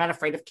afraid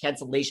of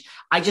cancellation.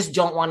 I just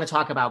don't want to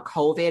talk about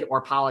COVID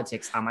or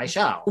politics on my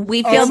show.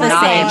 We feel the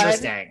not same.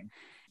 Interesting.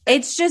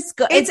 It's just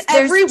it's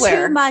there's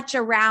everywhere. too much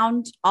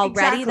around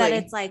already that Exactly.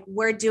 it's like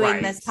we're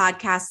doing this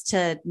podcast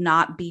to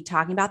not be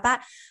talking about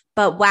that.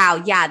 But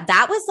wow,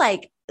 that was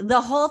like the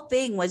whole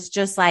thing was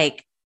just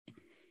like,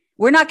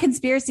 we're not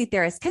conspiracy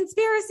theorists.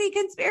 Conspiracy.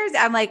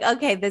 I'm like,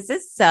 okay, this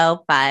is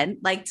so fun,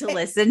 like to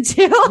listen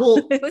to.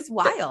 Well, it was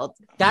wild.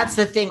 That's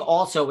the thing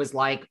also is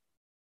like,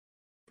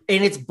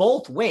 and it's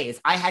both ways.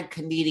 I had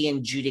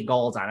comedian Judy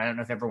Gold on. I don't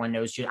know if everyone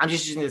knows Judy. I'm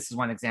just using this as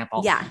one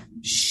example. Yeah.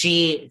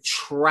 She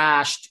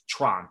trashed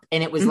Trump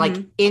and it was like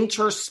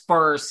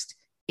interspersed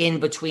in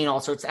between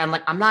all sorts. I'm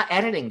like, I'm not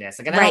editing this.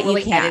 Like, I don't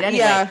really edit anyway.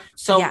 Yeah.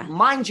 So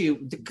mind you,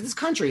 this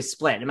country is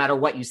split no matter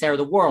what you say or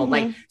the world.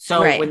 Like,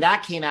 so when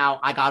that came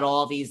out, I got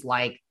all these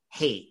like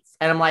hates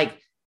and I'm like,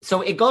 so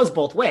it goes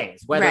both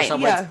ways, whether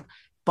someone's,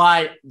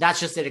 but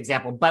that's just an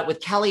example. But with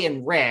Kelly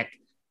and Rick,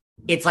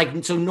 it's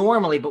like, so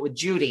normally, but with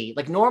Judy,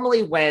 like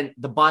normally when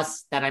the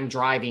bus that I'm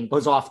driving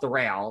goes off the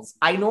rails,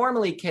 I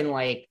normally can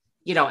like,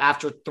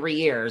 after 3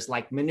 years,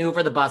 like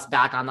maneuver the bus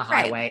back on the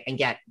highway and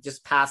get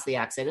just past the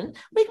exit. And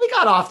we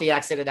got off the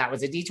exit and that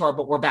was a detour,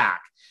 but we're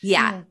back.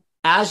 Yeah.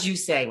 As you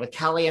say, with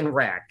Kelly and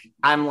Rick,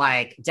 I'm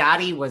like,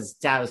 Daddy was,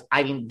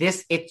 I mean,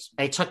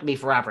 it took me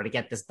forever to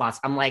get this bus.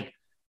 I'm like,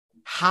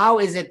 how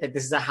is it that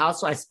this is a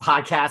Housewives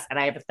podcast and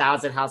I have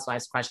 1,000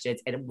 Housewives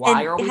questions? And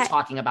why are we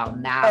talking about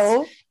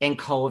masks and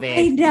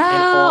COVID and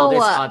all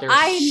this other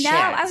shit?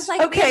 I was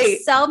like, okay, we have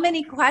so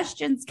many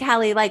questions,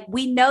 Kelly. Like,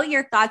 we know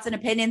your thoughts and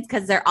opinions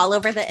because they're all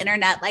over the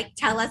internet. Like,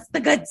 tell us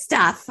the good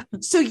stuff.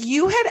 So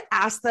you had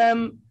asked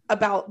them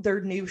about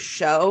their new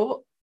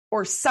show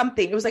or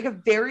something. It was like a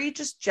very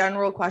just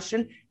general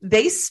question.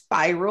 They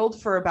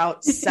spiraled for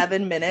about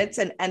 7 minutes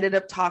and ended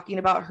up talking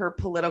about her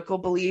political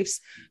beliefs,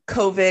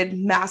 COVID,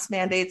 mask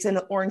mandates in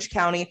Orange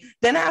County,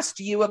 then asked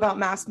you about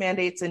mask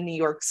mandates in New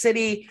York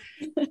City.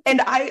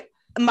 And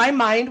my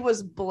mind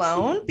was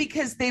blown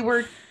because they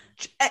were,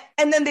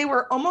 and then they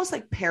were almost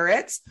like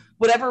parrots.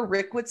 Whatever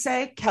Rick would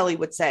say, Kelly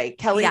would say.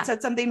 Kelly had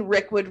said something,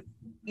 Rick would,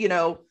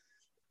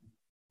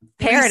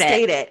 parrot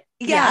it.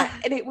 Yeah.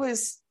 And it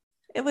was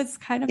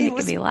kind of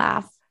making me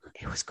laugh.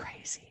 It was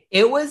crazy.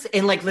 It was,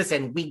 and like,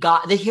 listen,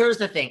 here's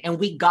the thing, and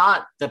we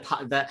got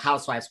the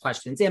Housewives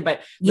questions in,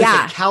 but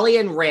listen, Kelly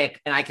and Rick,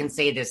 and I can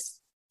say this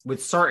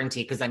with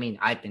certainty, because I mean,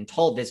 I've been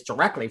told this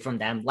directly from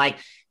them, like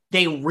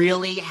they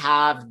really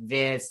have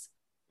this,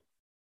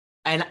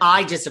 and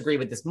I disagree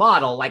with this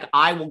model. Like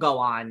I will go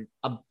on,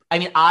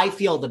 I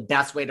feel the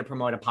best way to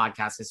promote a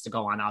podcast is to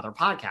go on other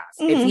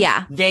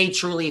podcasts. They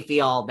truly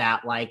feel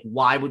that like,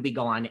 why would we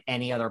go on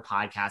any other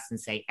podcast and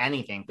say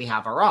anything? We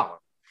have our own.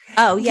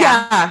 Oh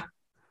yeah.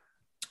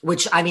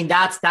 Which, I mean,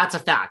 that's a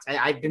fact.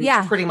 I've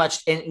been pretty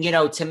much, and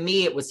to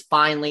me, it was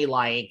finally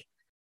like,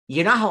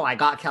 how I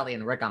got Kelly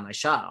and Rick on my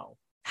show?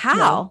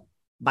 How?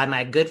 By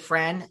my good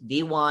friend,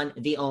 the one,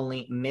 the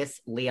only Miss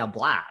Leah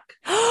Black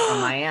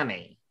from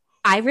Miami.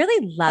 I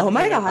really love Oh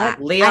my Leah God. Black.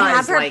 Leah I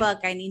have is her like, book.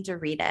 I need to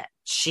read it.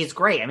 She's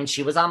great. I mean,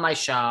 she was on my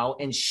show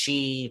and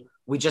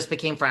we just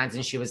became friends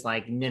and she was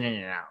like,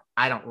 no.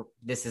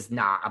 This is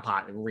not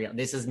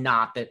this is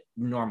not the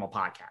normal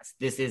podcast.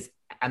 This is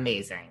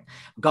amazing.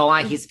 Go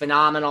on. He's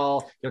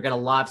phenomenal. You're going to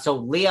love. So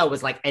Leah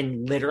was like,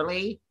 and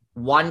literally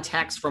one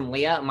text from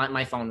Leah,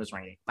 my phone was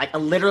ringing. Like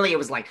literally it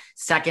was like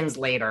seconds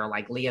later,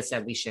 like Leah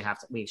said, we should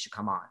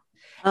come on.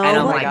 Oh, and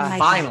I'm my like, God.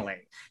 finally.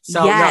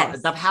 So Yes.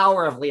 no, the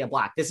power of Leah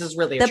Black. This is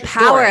really The true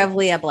power story. of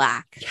Leah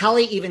Black.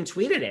 Kelly even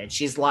tweeted it.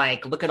 She's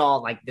like, look at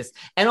all like this.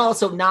 And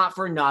also, not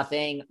for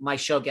nothing, my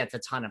show gets a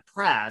ton of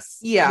press.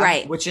 Yeah.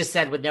 Right. Which is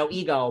said with no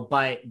ego,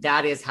 but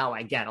that is how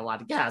I get a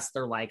lot of guests.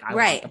 They're like, I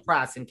want the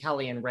press. And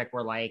Kelly and Rick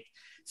were like,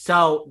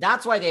 so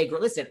that's why they agree.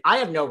 Listen, I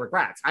have no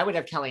regrets. I would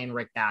have Kelly and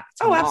Rick back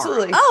tomorrow. Oh,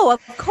 absolutely. Oh,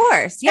 of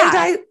course.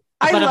 Yeah.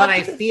 And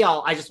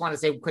I just want to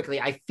say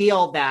quickly, I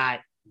feel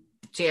that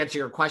to answer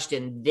your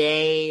question,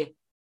 they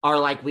are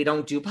like, we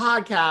don't do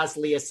podcasts.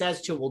 Leah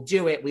says to, we'll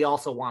do it. We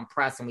also want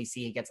press, and we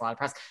see he gets a lot of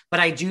press. But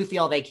I do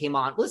feel they came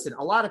on. Listen,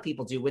 a lot of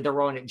people do with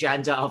their own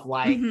agenda of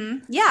like,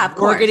 yeah, of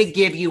course. We're going to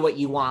give you what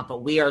you want,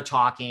 but we are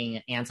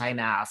talking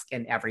anti-mask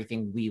and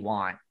everything we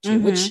want to,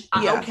 which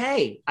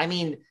okay. I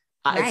mean,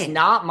 it's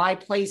not my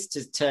place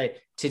to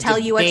tell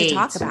you what to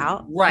talk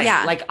about. Right.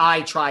 Yeah. Like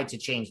I tried to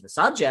change the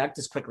subject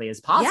as quickly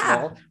as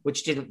possible,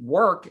 which didn't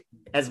work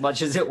as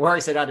much as it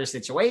works in other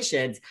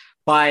situations.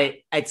 But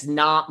it's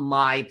not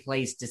my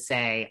place to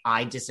say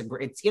I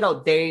disagree. It's,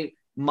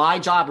 my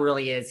job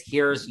really is,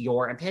 here's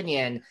your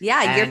opinion.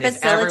 Yeah, you're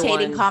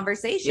facilitating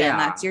conversation. Yeah.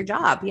 That's your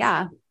job.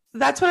 Yeah.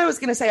 That's what I was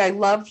going to say. I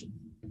loved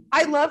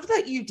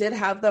that you did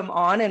have them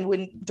on.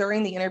 And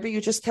during the interview,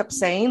 you just kept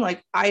saying,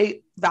 like,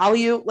 I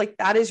value, like,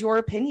 that is your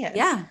opinion.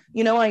 Yeah.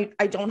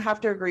 I don't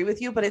have to agree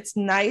with you, but it's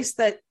nice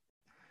that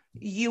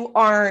you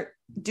aren't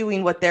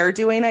doing what they're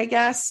doing, I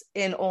guess,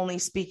 in only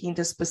speaking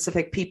to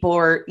specific people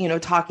or,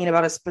 talking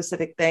about a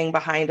specific thing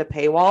behind a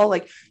paywall.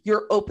 Like,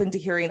 you're open to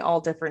hearing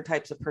all different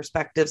types of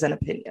perspectives and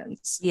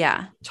opinions.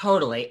 Yeah,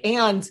 totally.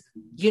 And,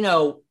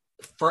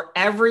 for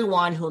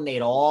everyone who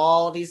made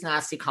all these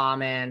nasty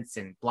comments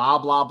and blah,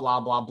 blah, blah,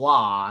 blah,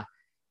 blah,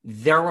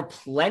 there were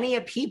plenty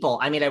of people.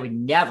 I mean, I would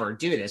never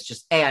do this.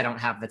 Just A, I don't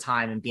have the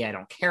time, and B, I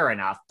don't care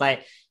enough.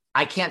 But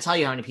I can't tell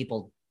you how many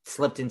people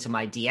slipped into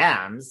my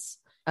DMs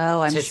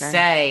to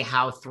say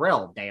how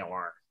thrilled they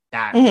are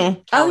that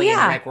Kelly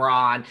and Rick were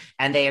on,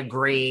 and they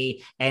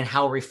agree, and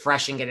how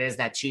refreshing it is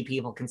that two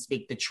people can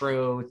speak the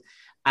truth.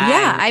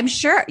 I'm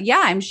sure.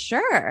 Yeah, I'm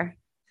sure.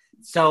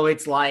 So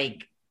it's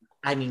like,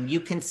 I mean, you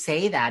can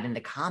say that in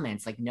the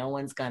comments, like no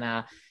one's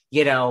gonna,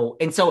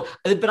 and so,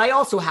 but I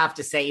also have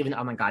to say,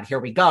 oh my God, here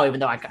we go. Even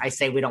though I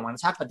say we don't want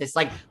to talk about this,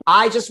 like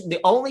the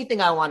only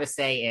thing I want to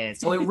say is,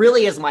 so it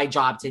really is my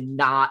job to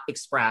not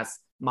express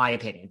my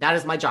opinion. That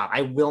is my job.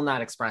 I will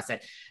not express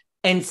it.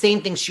 And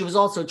same thing, she was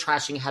also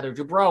trashing Heather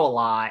Dubrow a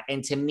lot.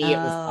 And to me, it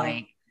was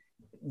like,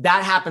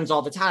 that happens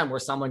all the time where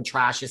someone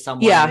trashes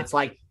someone. Yeah. And it's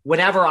like,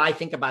 whatever I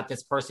think about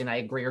this person, I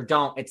agree or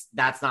don't,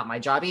 that's not my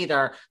job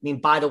either. I mean,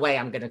 by the way,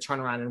 I'm going to turn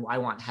around and I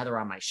want Heather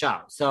on my show.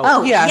 So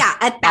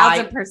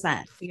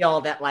 1,000%.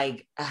 Feel that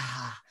like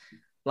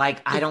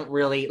I don't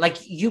really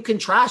you can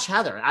trash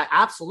Heather.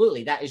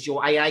 Absolutely. That is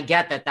I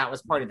get that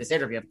was part of this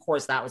interview. Of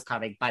course that was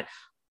coming, but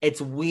it's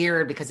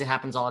weird because it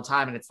happens all the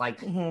time. And it's like,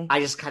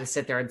 I just kind of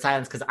sit there in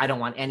silence because I don't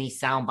want any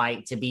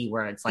soundbite to be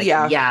where it's like,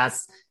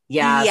 yes,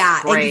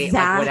 great, exactly.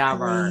 like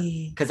whatever.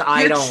 Because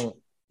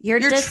You're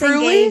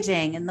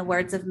disengaging, truly, in the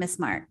words of Miss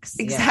Marks.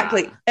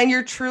 Exactly. Yeah. And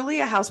you're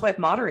truly a housewife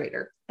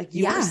moderator. Like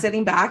you are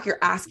sitting back, you're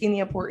asking the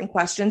important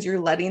questions,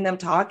 you're letting them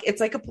talk. It's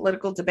like a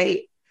political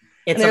debate.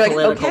 It's a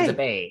political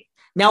debate.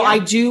 Now, I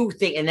do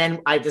think, and then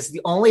this is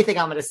the only thing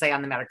I'm going to say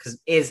on the matter,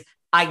 is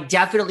I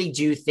definitely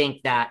do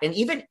think that, and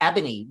even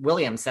Ebony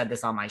Williams said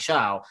this on my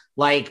show,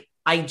 like,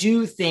 I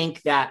do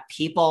think that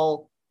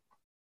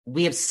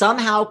we have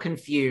somehow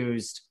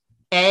confused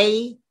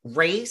A,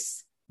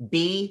 race,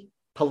 B,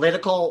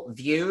 political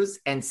views,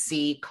 and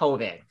C,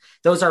 COVID.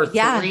 Those are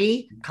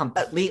three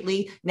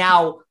completely.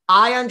 Now,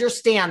 I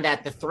understand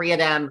that the three of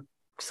them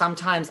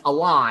sometimes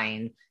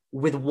align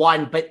with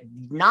one, but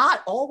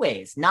not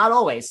always.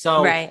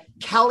 So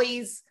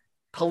Kelly's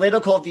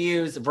political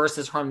views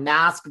versus her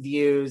mask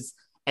views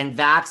and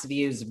vax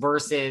views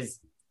versus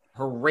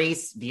her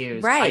race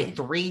views. Right.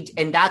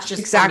 And that's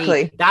just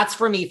exactly. That's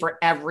for me for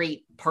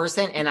every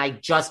person. And I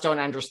just don't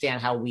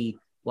understand how we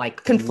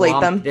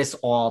conflate them this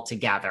all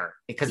together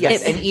because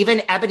and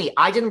even Ebony,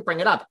 I didn't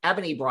bring it up.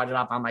 Ebony brought it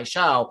up on my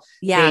show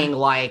being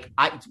like,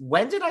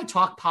 when did I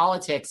talk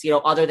politics,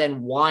 other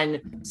than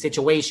one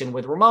situation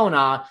with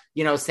Ramona,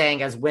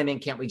 saying as women,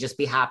 can't we just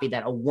be happy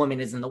that a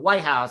woman is in the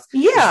White House?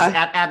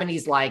 Yeah.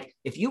 Ebony's like,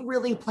 if you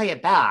really play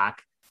it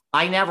back,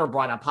 I never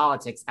brought up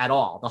politics at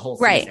all the whole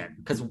season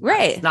because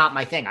it's not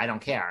my thing. I don't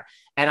care.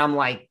 And I'm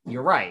like,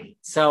 you're right.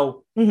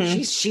 So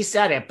she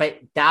said it, but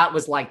that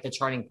was like the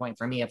turning point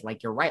for me of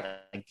like, you're right.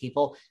 Like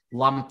people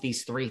lump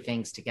these three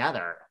things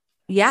together.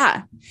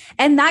 Yeah.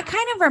 And that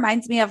kind of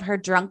reminds me of her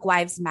Drunk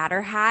Wives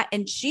Matter hat.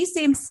 And she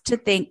seems to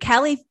think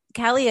Kelly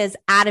is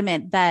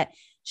adamant that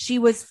she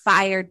was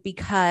fired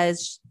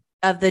because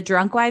of the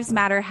Drunk Wives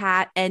Matter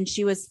hat. And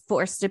she was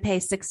forced to pay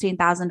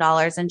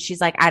 $16,000. And she's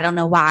like, I don't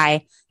know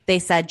why they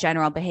said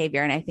general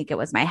behavior. And I think it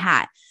was my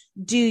hat.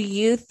 Do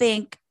you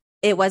think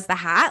it was the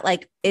hat?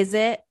 Like, is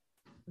it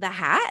the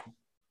hat?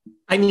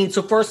 I mean,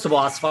 so first of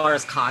all, as far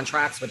as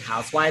contracts with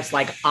housewives,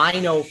 like I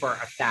know for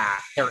a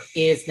fact there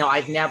is,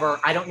 I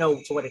don't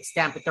know to what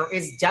extent, but there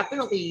is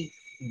definitely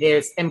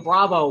this, and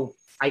Bravo,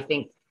 I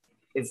think,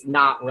 is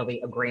not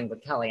really agreeing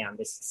with Kelly on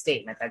this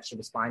statement that she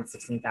was fined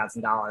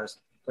 $16,000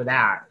 for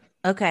that.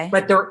 Okay.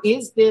 But there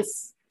is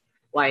this,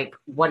 like,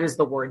 what is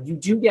the word? You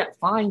do get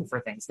fined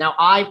for things. Now,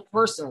 I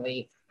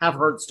personally have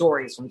heard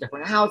stories from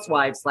different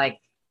housewives, like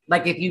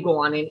if you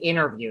go on an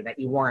interview that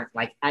you weren't,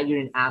 like, you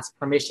didn't ask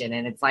permission,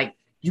 and it's like,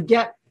 you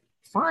get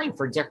fined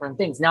for different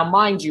things. Now,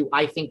 mind you,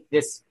 I think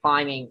this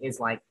fining is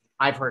like,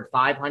 I've heard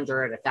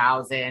 500,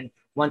 1,000.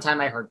 One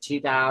time I heard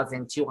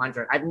 2,000,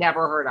 200. I've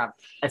never heard of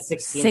a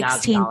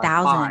 $16,000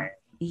 fine.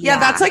 Yeah,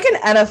 that's like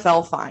an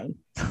NFL fine.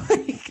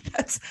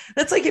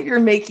 That's like if you're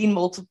making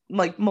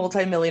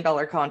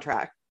multi-million-dollar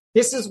contract.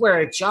 This is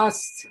where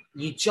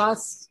you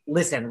just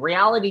listen.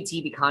 Reality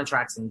TV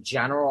contracts in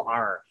general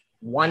are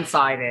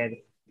one-sided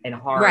and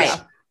harsh.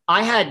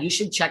 Right. You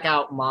should check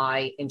out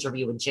my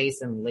interview with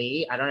Jason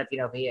Lee. I don't know if you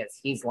know who he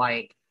is.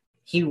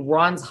 He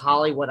runs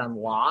Hollywood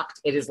Unlocked.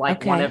 It is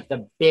like one of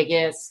the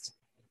biggest,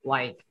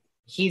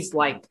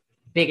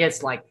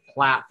 biggest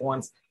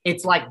platforms.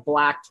 It's like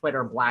Black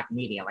Twitter, Black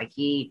media. Like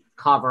he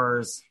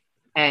covers,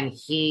 and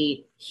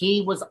he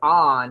was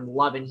on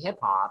Love and Hip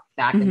Hop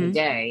back in the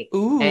day.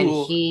 Ooh. And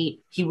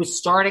he was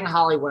starting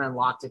Hollywood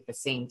Unlocked at the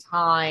same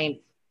time.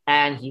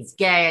 And he's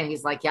gay, and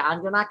he's like, yeah,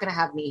 you're not going to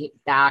have me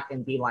back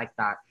and be like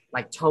that,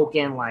 like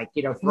token, throw a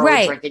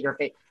drink in your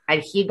face.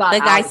 And he got the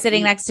guy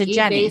sitting next to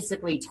Jenny. He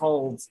basically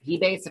told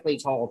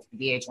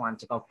VH1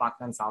 to go fuck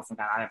themselves and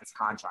got out of his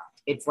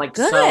contract. It's like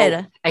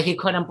good. And he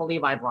couldn't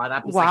believe I brought it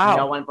up. He's like,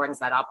 no one brings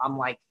that up. I'm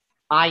like,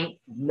 I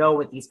know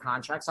what these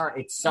contracts are.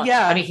 It's so,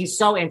 I mean, he's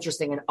so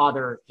interesting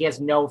he has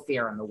no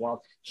fear in the world.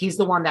 He's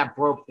the one that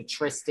broke the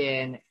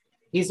Tristan.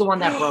 He's the one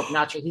that broke,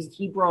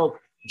 he broke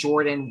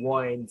Jordan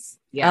Woods.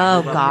 Yeah.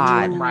 Oh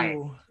God. Right.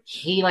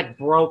 He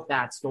broke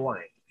that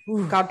story.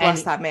 God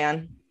bless that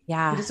man.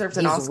 Yeah. He deserves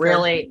an Oscar.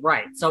 Really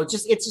right. So it's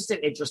just an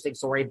interesting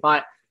story,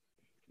 but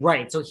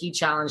right. So he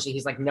challenged it.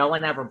 He's like, no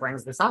one ever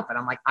brings this up. And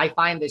I'm like, I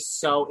find this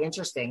so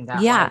interesting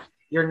that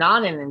you're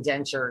not an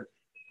indentured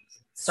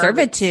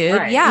servitude.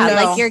 Right.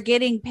 Yeah. No. You're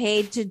getting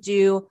paid to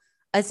do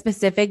a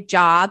specific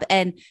job,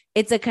 and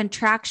it's a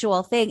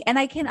contractual thing. And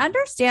I can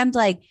understand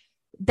that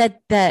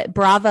the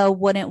Bravo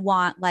wouldn't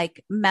want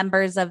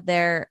members of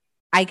their,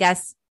 I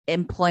guess,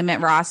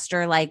 employment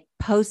roster,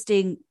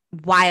 posting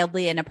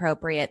wildly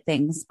inappropriate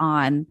things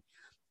on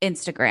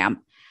Instagram.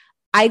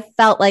 I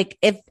felt like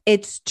if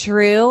it's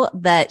true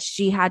that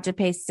she had to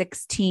pay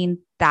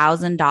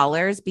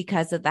 $16,000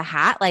 because of the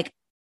hat,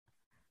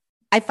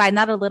 I find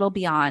that a little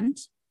beyond,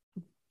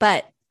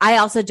 but I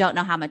also don't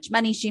know how much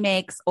money she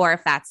makes or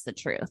if that's the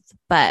truth.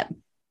 But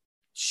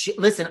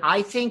listen,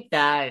 I think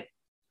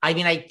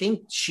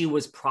she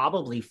was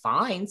probably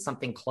fined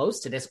something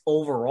close to this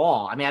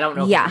overall. I mean, I don't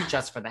know if it was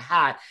just for the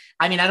hat.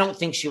 I mean, I don't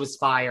think she was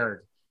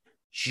fired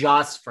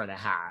just for the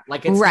hat.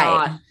 It's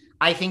not,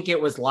 I think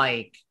it was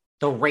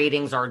the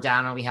ratings are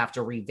down and we have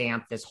to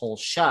revamp this whole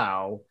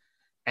show.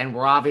 And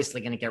we're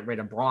obviously going to get rid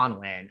of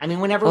Bronwyn. I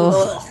mean,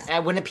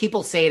 when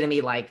people say to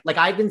me,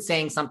 I've been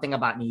saying something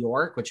about New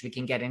York, which we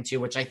can get into,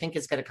 which I think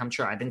is going to come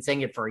true. I've been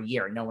saying it for a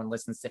year. No one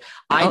listens to it.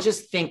 I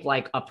just think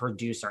a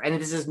producer,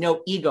 and this is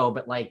no ego,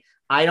 but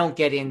I don't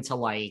get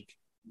into I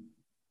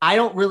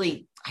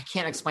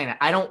can't explain it.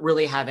 I don't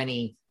really have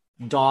any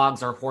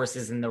dogs or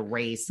horses in the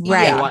race, who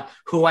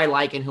I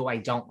like and who I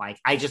don't like.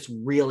 I just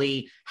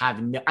really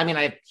have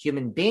I have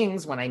human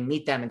beings when I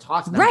meet them and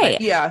talk to them. Right.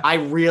 Yeah. I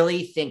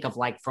really think of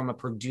from a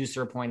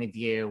producer point of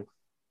view,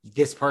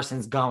 this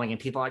person's going,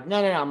 and people are like,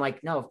 no. I'm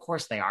like, no, of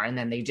course they are. And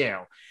then they do.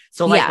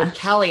 So with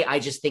Kelly, I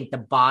just think the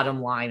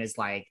bottom line is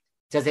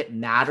does it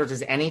matter?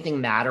 Does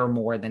anything matter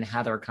more than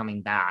Heather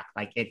coming back?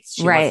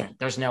 Wasn't.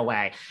 There's no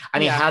way. I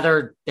mean,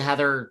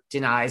 Heather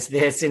denies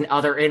this in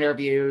other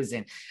interviews.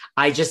 And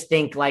I just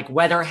think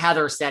whether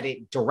Heather said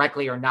it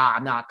directly or not,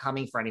 I'm not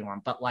coming for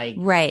anyone, but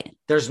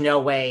there's no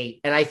way.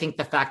 And I think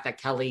the fact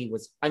that Kelly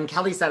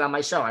said on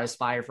my show, I was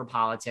fired for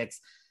politics.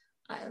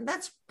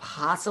 That's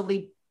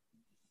possibly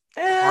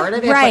part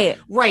of it.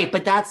 Right.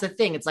 But that's the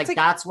thing. It's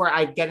that's where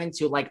I get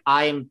into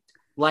I'm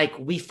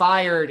we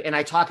fired, and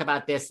I talk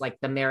about this,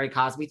 the Mary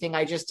Cosby thing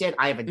I just did.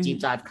 I have a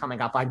deep dive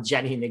coming up on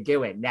Jenny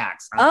McGeown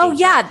next. Oh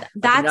yeah.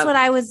 That's what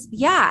I was.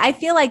 Yeah. I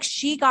feel like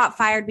she got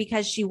fired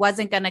because she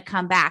wasn't going to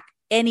come back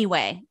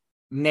anyway.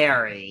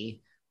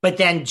 Mary. But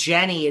then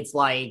Jenny, it's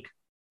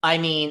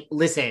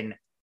listen,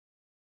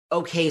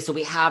 okay, so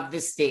we have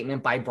this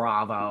statement by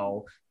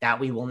Bravo that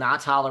we will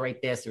not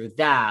tolerate this or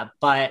that,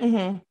 but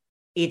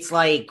it's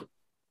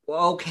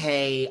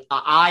okay,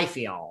 I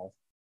feel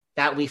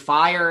that we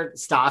fired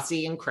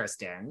Stassi and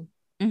Kristen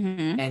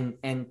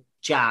and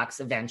Jax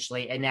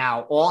eventually, and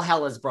now all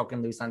hell is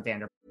broken loose on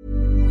Vanderpump.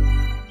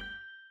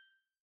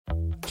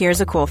 Here's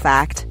a cool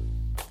fact.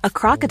 A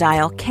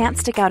crocodile can't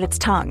stick out its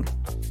tongue.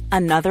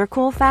 Another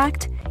cool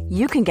fact,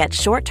 you can get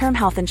short-term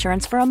health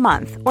insurance for a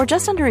month or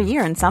just under a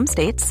year in some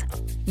states.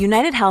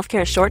 United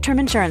Healthcare short-term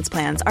insurance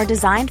plans are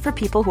designed for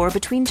people who are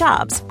between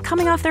jobs,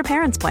 coming off their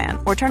parents' plan,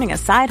 or turning a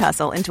side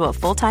hustle into a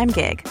full-time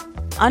gig.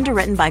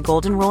 Underwritten by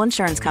Golden Rule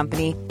Insurance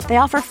Company, they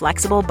offer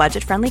flexible,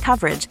 budget-friendly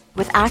coverage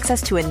with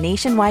access to a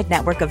nationwide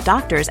network of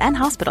doctors and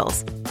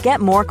hospitals. Get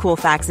more cool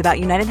facts about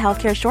United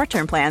Healthcare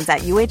short-term plans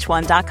at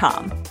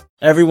uh1.com.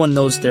 Everyone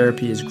knows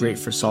therapy is great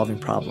for solving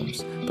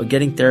problems, but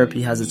getting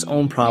therapy has its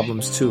own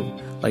problems too,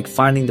 like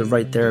finding the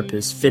right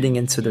therapist, fitting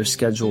into their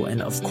schedule,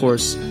 and of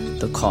course,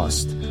 the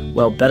cost.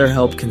 Well,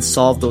 BetterHelp can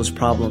solve those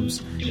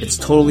problems. It's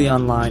totally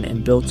online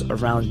and built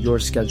around your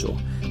schedule.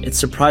 It's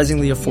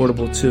surprisingly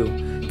affordable too.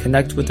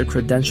 Connect with a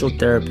credentialed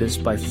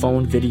therapist by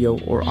phone, video,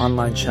 or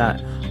online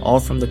chat, all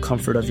from the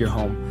comfort of your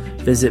home.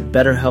 Visit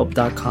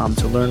BetterHelp.com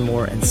to learn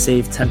more and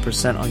save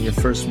 10% on your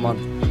first month.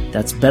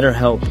 That's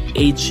BetterHelp,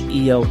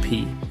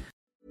 H-E-L-P.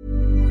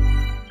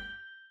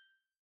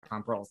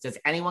 Rules. Does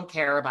anyone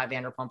care about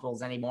Vanderpump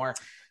Rules anymore?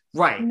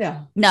 Right.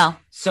 No.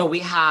 So we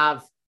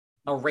have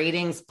a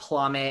ratings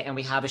plummet and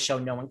we have a show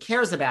no one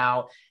cares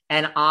about.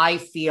 And I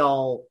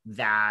feel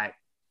that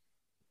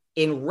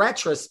in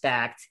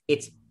retrospect,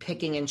 it's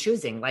picking and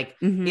choosing. Like,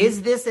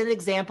 is this an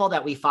example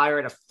that we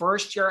fired a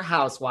first-year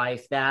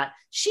housewife that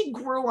she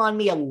grew on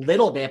me a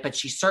little bit, but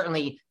she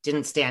certainly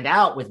didn't stand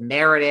out with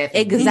Meredith?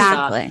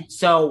 Exactly. Lisa.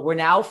 So we're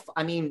now,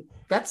 I mean,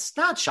 that's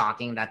not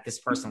shocking that this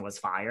person was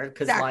fired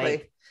because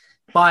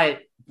but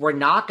we're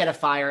not going to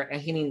fire. I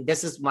mean,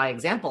 this is my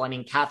example. I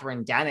mean,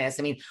 Catherine Dennis,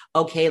 I mean,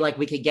 okay, like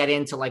we could get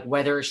into like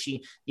whether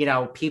she, you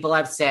know, people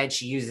have said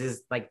she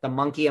uses like the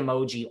monkey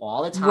emoji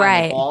all the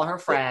time with all her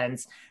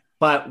friends,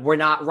 but we're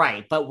not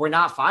but we're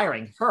not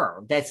firing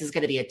her. This is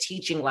going to be a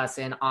teaching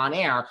lesson on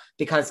air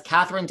because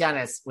Catherine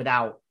Dennis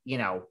without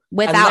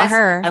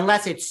her,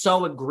 unless it's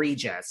so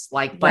egregious,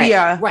 like,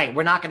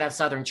 we're not going to have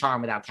Southern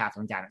Charm without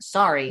Catherine Dennis.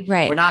 Sorry.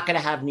 We're not going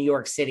to have New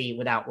York City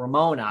without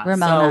Ramona.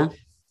 So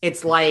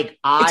it's like,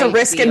 it's a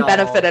risk and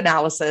benefit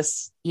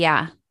analysis.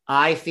 Yeah.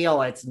 I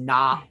feel it's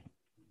not.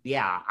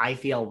 Yeah. I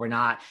feel we're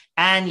not.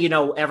 And, you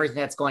know, everything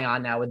that's going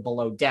on now with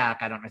Below Deck.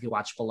 I don't know if you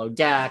watch Below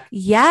Deck.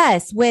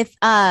 Yes. With,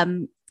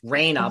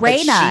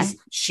 Raina.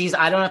 She's,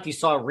 I don't know if you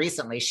saw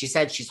recently, she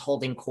said she's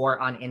holding court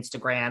on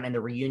Instagram and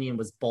the reunion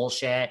was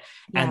bullshit.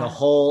 Yeah. And the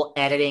whole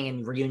editing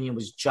and reunion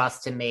was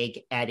just to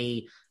make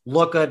Eddie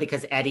look good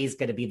because Eddie's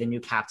going to be the new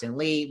Captain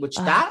Lee, which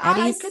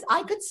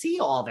I could see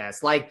all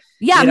this. Like,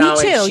 yeah, you know,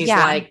 me too. And she's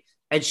like,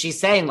 and she's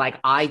saying like,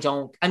 I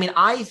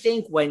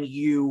think when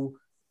you,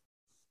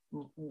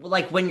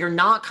 like when you're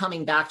not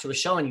coming back to a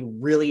show and you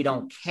really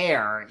don't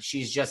care,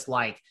 she's just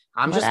like,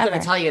 I'm just going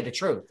to tell you the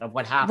truth of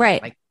what happened.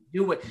 Right. Like,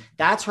 do it.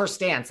 That's her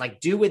stance. Like,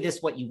 do with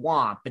this what you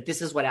want, but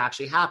this is what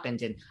actually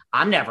happened. And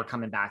I'm never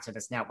coming back to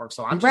this network.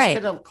 So I'm just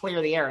going to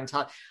clear the air and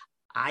tell.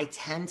 I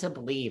tend to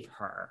believe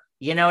her.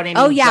 You know what I mean?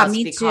 Oh yeah, just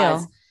me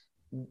too.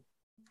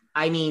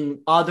 I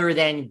mean, other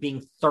than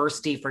being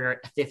thirsty for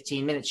your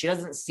 15 minutes, she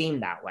doesn't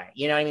seem that way.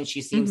 You know what I mean?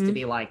 She seems to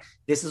be like,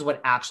 this is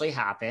what actually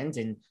happened.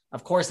 And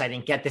of course I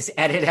didn't get this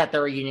edit at the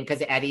reunion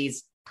because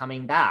Eddie's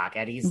coming back.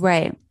 Eddie's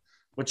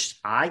which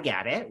I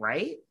get it.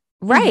 Right.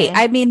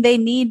 I mean,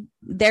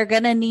 they're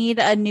going to need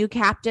a new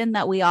captain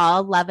that we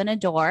all love and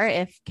adore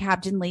if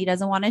Captain Lee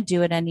doesn't want to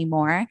do it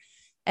anymore.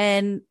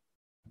 And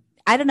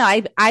I don't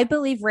know. I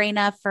believe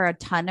Raina for a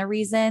ton of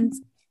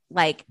reasons.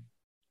 Like,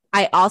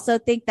 I also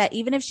think that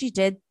even if she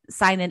did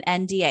sign an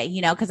NDA,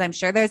 you know, because I'm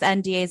sure there's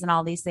NDAs and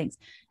all these things,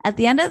 at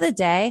the end of the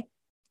day,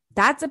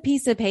 that's a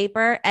piece of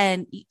paper.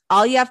 And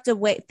all you have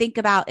to think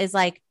about is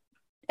like,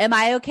 am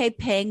I okay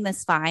paying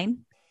this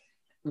fine?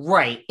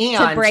 Right.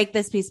 And to break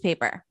this piece of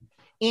paper.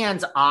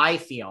 And I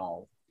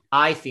feel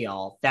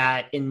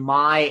that in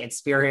my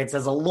experience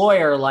as a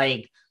lawyer,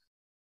 like,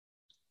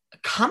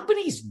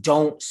 companies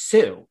don't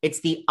sue. It's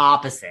the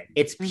opposite.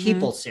 It's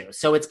people sue.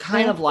 So it's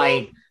kind of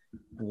like,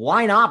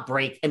 why not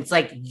break? It's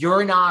like,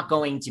 you're not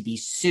going to be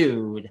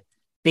sued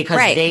because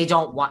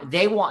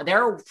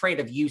they're afraid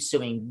of you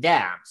suing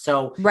them.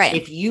 So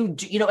if you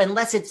do, you know,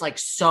 unless it's like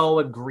so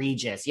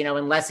egregious, you know,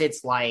 unless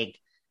it's like,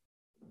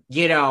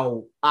 you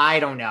know,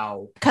 I don't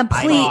know.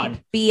 Complete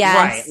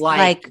BS,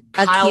 like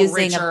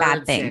accusing of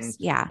bad things.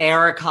 Yeah.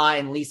 Erica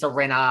and Lisa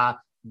Rinna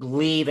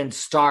leave and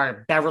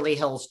start Beverly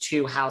Hills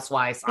 2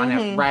 Housewives on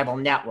a rival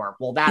network.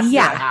 Well, that's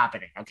not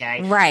happening.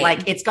 Okay. Right.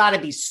 Like, it's got to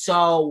be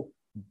so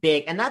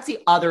big. And that's the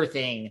other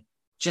thing,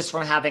 just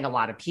from having a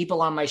lot of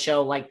people on my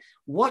show, like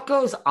what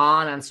goes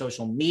on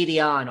social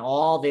media and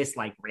all this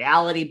like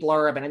reality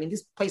blurb. And I mean,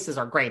 these places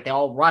are great. They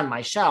all run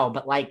my show,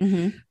 but like,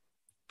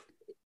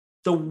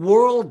 the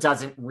world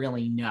doesn't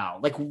really know.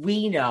 Like,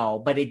 we know,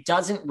 but it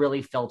doesn't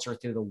really filter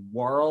through the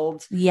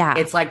world. Yeah.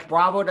 It's like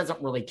Bravo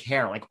doesn't really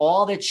care. Like,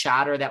 all the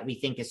chatter that we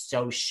think is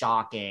so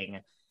shocking,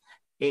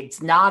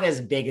 it's not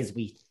as big as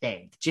we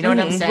think. Do you know what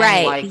I'm saying?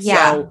 Right. Like,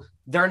 so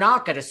they're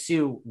not going to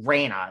sue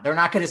Raina. They're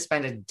not going to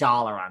spend $1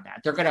 on that.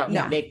 They're going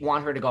to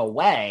want her to go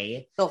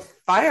away. They'll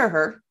fire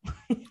her.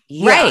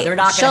 They're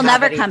not. She'll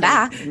never come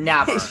back.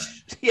 Never.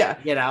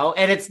 You know,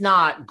 and it's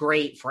not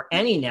great for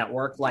any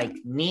network like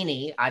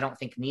Nene. I don't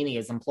think Nene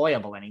is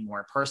employable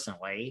anymore,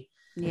 personally.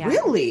 Yeah.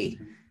 Really?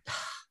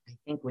 I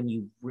think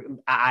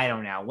I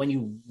don't know, when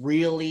you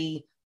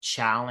really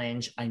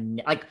challenge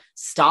like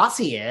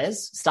Stassi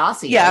is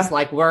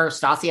like,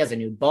 Stassi has a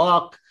new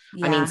book.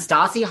 Yeah. I mean,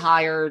 Stassi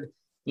hired,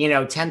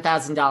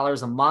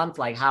 $10,000 a month,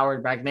 like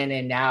Howard Bregman.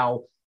 And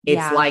now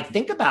it's like,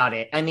 think about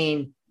it. I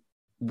mean,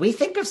 we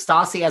think of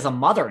Stassi as a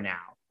mother now.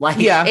 Like,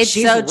 it's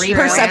she's so true.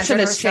 Perception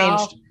has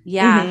herself. changed.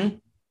 Yeah. Mm-hmm.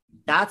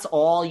 That's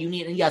all you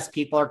need. And yes,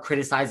 people are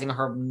criticizing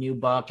her new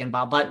book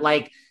but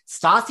like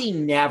Stassi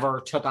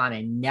never took on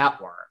a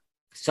network.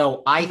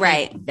 So I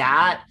think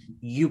that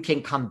you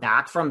can come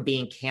back from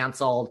being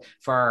canceled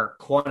for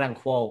quote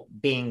unquote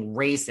being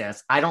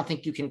racist. I don't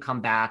think you can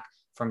come back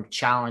from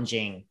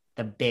challenging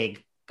the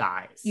big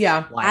guys.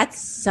 Yeah. That's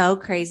so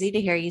crazy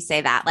to hear you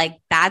say that. Like,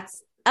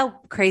 that's a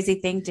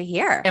crazy thing to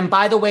hear. And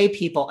by the way,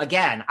 people,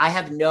 again,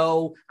 I'm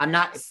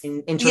not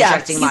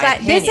interjecting my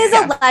opinion. This is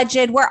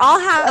alleged. We're all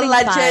having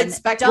fun.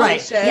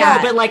 Speculation. Right.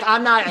 Yeah, but like,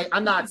 I'm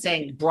not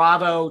saying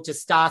bravo to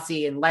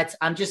Stassi and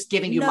I'm just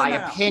giving you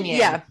my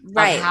opinion of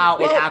how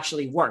it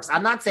actually works.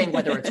 I'm not saying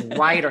whether it's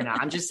right or not.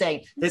 I'm just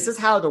saying this is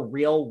how the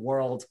real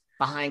world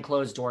behind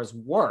closed doors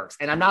works.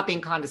 And I'm not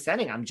being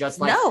condescending. I'm just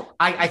like,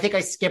 I think I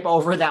skip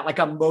over that like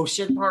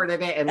emotion part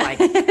of it and like,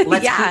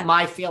 let's keep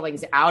my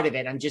feelings out of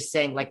it. I'm just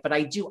saying like, but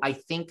I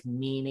think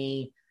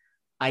Nene,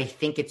 I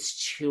think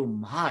it's too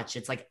much.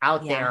 It's like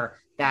out there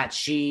that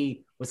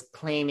she was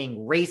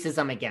claiming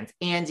racism against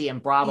Andy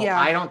and Bravo. Yeah.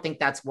 I don't think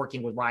that's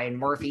working with Ryan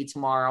Murphy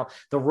tomorrow.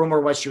 The rumor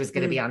was she was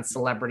going to be on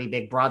Celebrity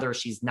Big Brother.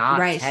 She's not.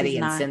 Teddy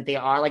and Cynthia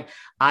are. Like,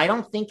 I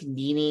don't think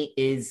Nene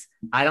is,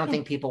 I don't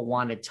think people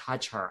want to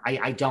touch her.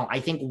 I don't. I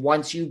think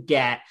once you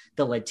get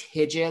the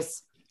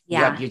litigious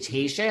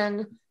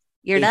reputation,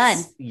 you're done.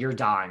 You're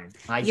done.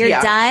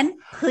 You're done.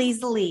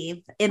 Please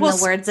leave, in the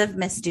words of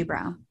Miss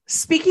Dubrow.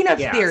 Speaking of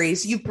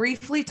theories, you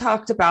briefly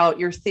talked about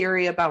your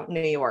theory about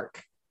New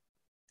York.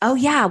 Oh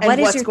yeah. What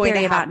is your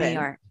theory about New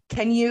York?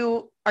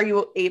 Are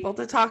you able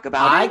to talk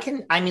about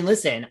it? I mean,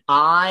 listen,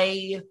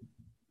 I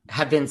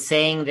have been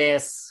saying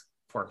this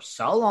for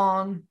so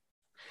long.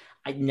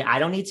 I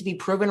don't need to be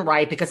proven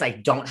right because I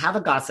don't have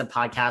a gossip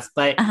podcast,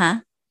 but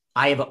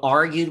I have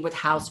argued with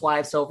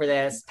housewives over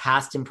this,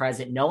 past and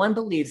present. No one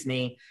believes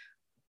me.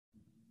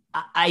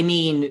 I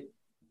mean,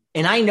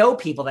 and I know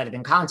people that have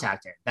been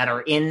contacted that are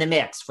in the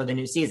mix for the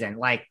new season.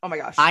 Like, oh my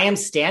gosh, I am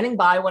standing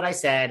by what I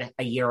said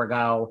a year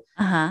ago.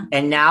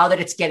 And now that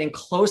it's getting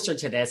closer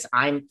to this,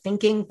 I'm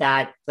thinking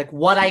that like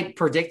what I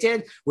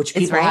predicted, which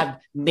people have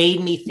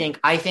made me think,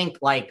 I think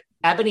like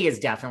Ebony is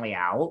definitely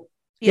out.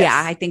 Yes.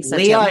 Yeah, I think so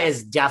Leah too.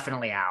 is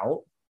definitely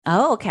out.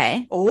 Oh,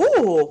 okay.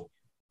 Oh,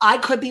 I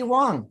could be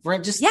wrong.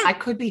 I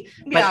could be.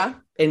 But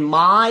in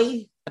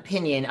my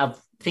opinion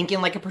of thinking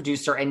like a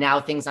producer, and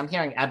now things I'm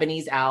hearing,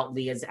 Ebony's out,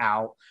 Leah's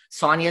out,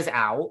 Sonya's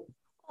out.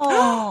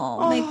 Oh,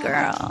 my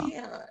girl.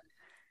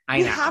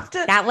 I know. Have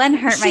to. That one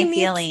hurt my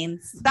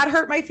feelings. That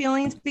hurt my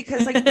feelings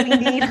because like we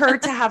need her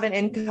to have an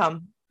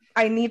income.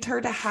 I need her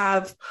to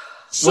have.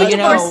 She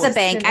divorced the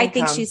bank. I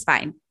think she's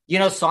fine.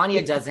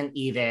 Sonya doesn't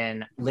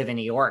even live in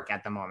New York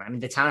at the moment. I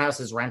mean, the townhouse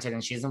is rented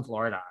and she's in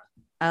Florida.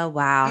 Oh,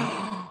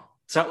 wow.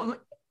 So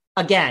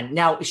again,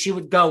 now she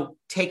would go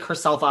take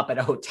herself up at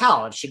a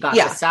hotel if she got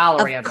the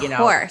salary of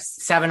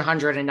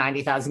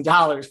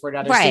 $790,000 for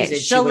another season.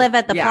 She'll live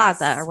at the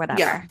plaza or whatever.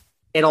 Yeah.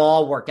 It'll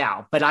all work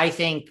out. But I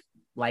think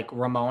like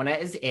Ramona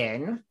is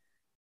in.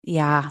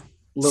 Yeah.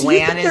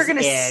 Luann is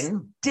gonna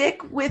in.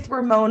 Stick with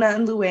Ramona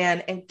and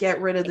Luann and get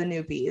rid of the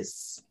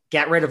newbies.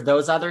 Get rid of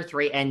those other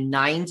three, and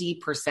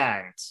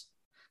 90%,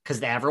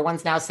 because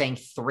everyone's now saying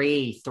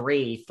three.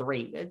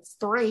 It's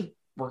three.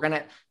 We're going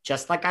to,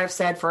 just like I've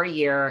said for a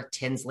year,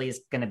 Tinsley's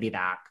going to be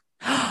back.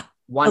 100%.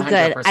 Oh,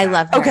 good. I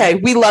love her. Okay,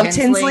 we love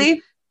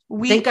Tinsley.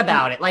 Think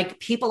about it. Like,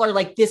 people are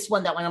like, this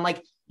one, that one. I'm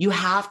like, you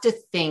have to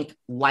think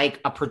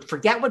like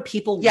forget what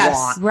people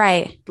want.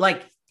 Right.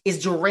 Like,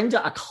 is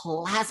Dorinda a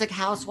classic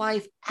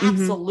housewife?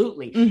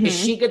 Absolutely. Mm-hmm. Is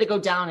she going to go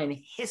down in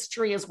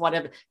history as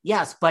whatever?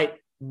 Yes, but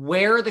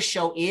where the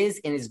show is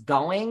and is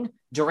going,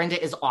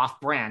 Dorinda is off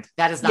brand.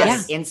 That is not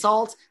an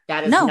insult.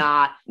 That is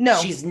not.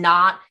 She's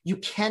not. You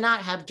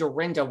cannot have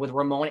Dorinda with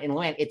Ramona and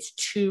Luann. It's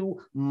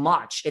too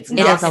much. It's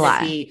not going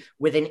to be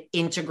with an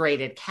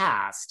integrated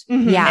cast.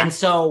 Mm-hmm. Yeah. And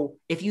so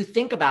if you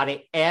think about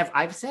it,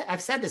 I've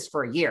said this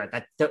for a year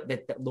that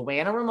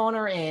Luann and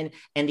Ramona are in,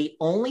 and the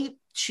only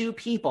two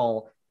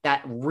people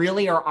that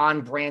really are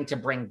on brand to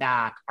bring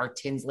back are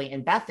Tinsley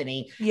and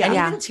Bethany. Yeah. And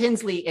even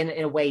Tinsley in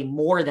a way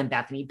more than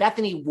Bethany.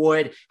 Bethany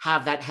would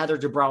have that Heather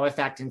Dubrow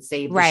effect and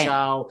save the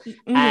show.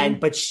 Mm-hmm.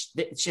 But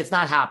it's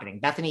not happening.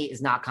 Bethany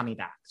is not coming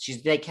back.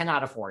 They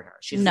cannot afford her.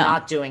 She's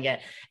not doing it.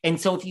 And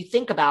so if you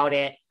think about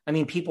it, I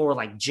mean, people were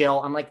like,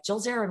 Jill. I'm like,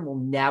 Jill Zarin will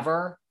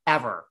never,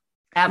 ever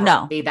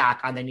be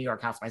back on the New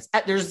York Housewives.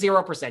 There's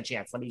 0%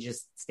 chance. Let me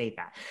just state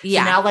that.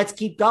 Yeah. So now let's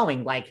keep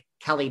going. Like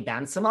Kelly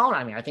Ben Simone.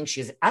 I mean, I think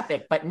she's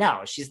epic, but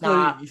no, she's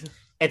not.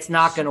 It's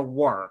not going to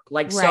work.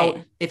 Like,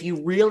 so if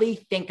you really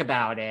think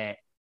about it,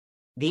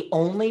 the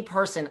only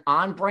person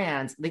on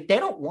brands, they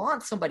don't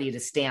want somebody to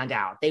stand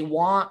out. They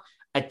want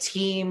a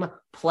team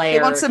player.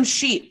 They want some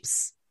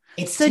sheeps.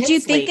 So do you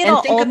think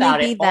it'll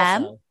only be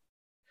them? Also,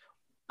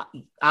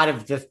 out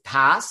of the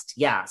past,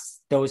 yes.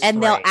 Those and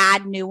three. They'll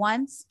add new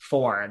ones?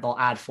 4. They'll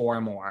add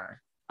 4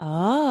 more.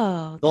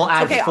 Oh, they'll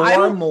add okay,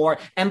 4 more.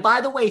 And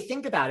by the way,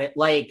 think about it.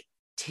 Like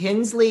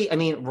Tinsley, I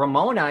mean,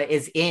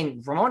 Ramona's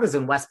in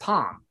West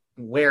Palm,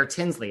 where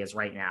Tinsley is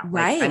right now.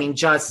 Right. Like, I mean,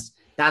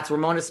 that's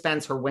Ramona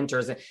spends her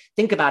winters.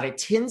 Think about it.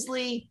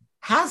 Tinsley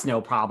has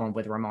no problem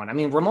with Ramona. I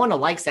mean, Ramona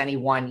likes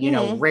anyone, you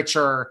know,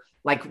 richer.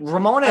 Like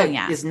Ramona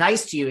is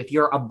nice to you if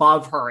you're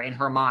above her in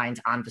her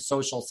mind on the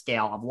social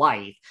scale of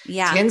life.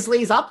 Yeah.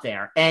 Tinsley's up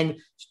there. And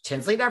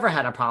Tinsley never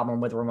had a problem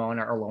with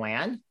Ramona or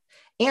Luann.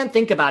 And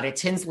think about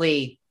it.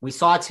 We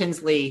saw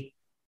Tinsley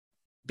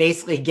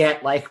basically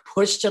get like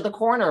pushed to the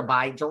corner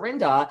by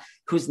Dorinda,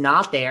 who's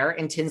not there.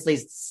 And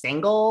Tinsley's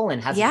single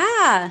and has.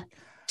 Yeah.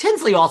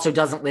 Tinsley also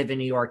doesn't live in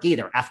New York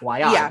either, FYI.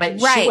 Yeah,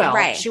 but she will.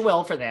 Right. She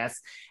will for this.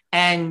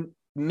 And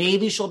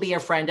maybe she'll be a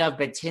friend of,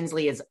 but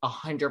Tinsley is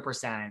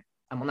 100%.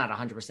 Well, not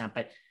 100%,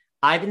 but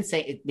I've been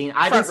saying,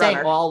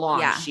 all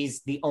along,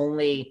 she's the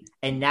only,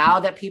 and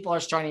now that people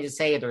are starting to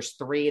say there's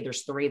three,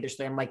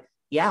 I'm like,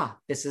 yeah,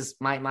 this is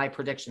my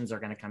predictions are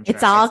going to come true.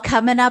 It's all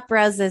coming up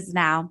roses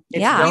now.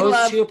 It's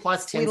those 2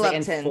 plus Tinsley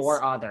and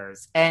 4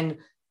 others. And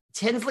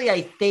Tinsley,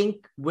 I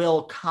think,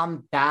 will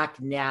come back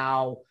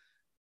now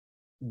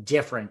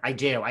different. I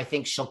do. I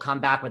think she'll come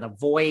back with a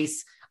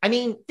voice. I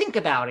mean, think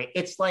about it.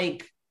 It's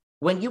like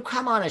when you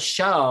come on a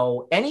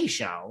show, any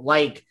show,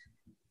 like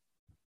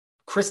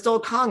Crystal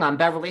Kong on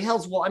Beverly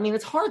Hills. Well, I mean,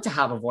 it's hard to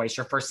have a voice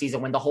your first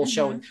season when the whole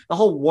show, the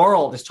whole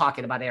world is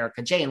talking about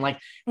Erica Jane. Like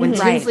when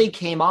Tinsley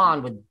came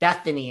on with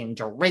Bethany and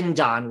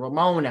Dorinda and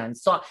Ramona. And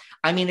so,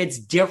 I mean, it's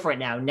different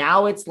now.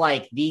 Now it's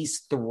like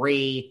these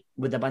 3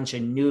 with a bunch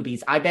of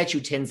newbies. I bet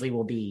you Tinsley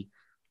will be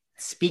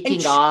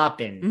speaking up.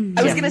 And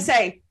I was going to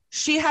say,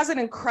 she has an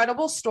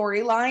incredible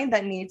storyline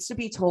that needs to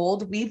be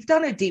told. We've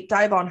done a deep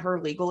dive on her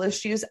legal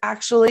issues,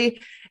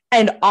 actually.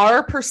 And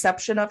our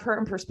perception of her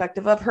and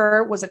perspective of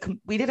her was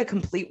we did a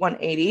complete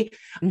 180.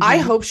 I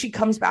hope she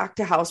comes back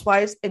to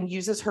Housewives and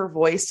uses her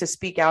voice to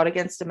speak out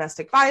against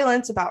domestic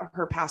violence, about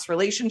her past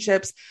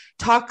relationships,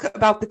 talk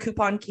about the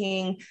Coupon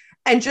King,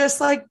 and just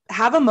like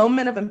have a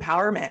moment of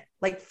empowerment,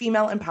 like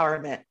female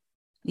empowerment.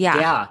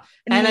 Yeah.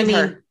 And I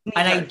mean,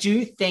 I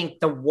do think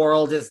the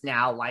world is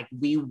now like,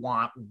 we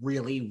want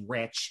really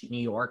rich New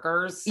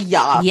Yorkers.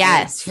 Yeah.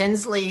 Yes.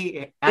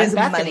 Tinsley and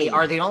Bethany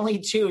are the only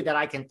 2 that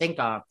I can think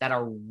of that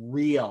are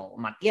real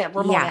money. Yeah.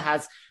 Ramona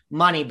has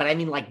money, but I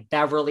mean like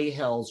Beverly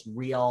Hills,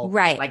 real.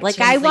 Right. Like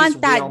I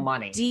want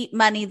that deep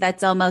money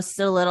that's almost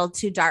a little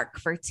too dark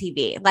for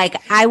TV. Like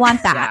I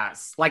want that.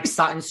 Yes. Like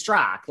Sutton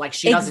Strack. Like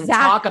she doesn't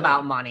talk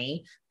about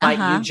money, but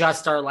you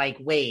just are like,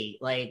 wait,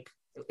 like,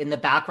 in the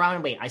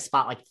background, I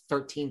spot like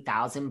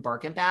 13,000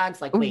 Birkin bags.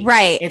 Like,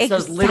 wait, it's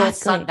those little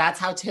that's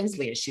how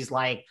Tinsley is. She's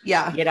like,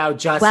 you know,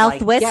 just wealth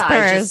like,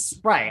 whispers.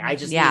 I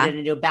just needed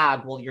a new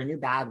bag. Well, your new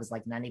bag was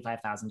like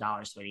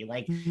 $95,000, sweetie.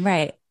 Like,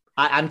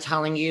 I'm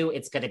telling you,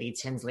 it's going to be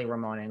Tinsley,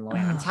 Ramona, and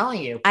Luann. I'm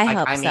telling you.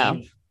 I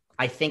mean,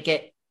 I think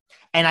it,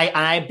 and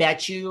I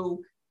bet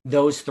you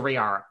those 3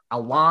 are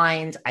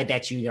aligned. I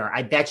bet you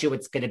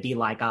it's going to be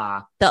like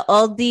the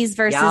oldies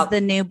versus the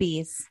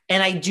newbies.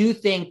 And I do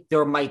think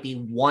there might be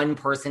one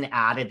person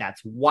added that's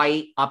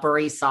white, Upper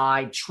East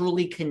Side,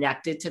 truly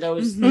connected to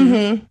those.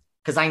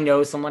 Because I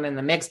know someone in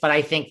the mix, but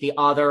I think the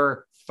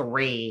other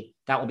 3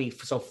 that will be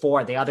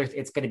 4. The other,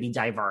 it's going to be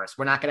diverse.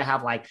 We're not going to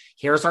have like,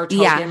 here's our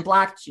token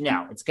black.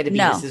 No, it's going to be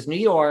this is New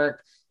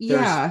York.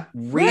 There's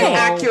real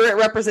accurate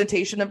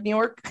representation of New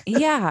York.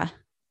 Yeah.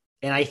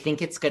 And I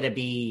think it's going to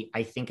be,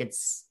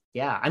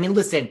 I mean,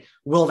 listen,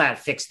 will that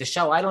fix the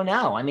show? I don't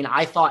know. I mean,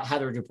 I thought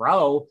Heather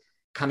Dubrow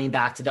coming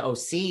back to the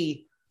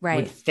OC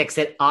would fix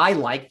it. I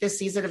like this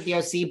season of the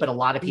OC, but a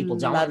lot of people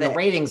don't. And the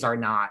ratings are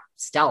not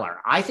stellar.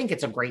 I think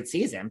it's a great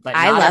season, but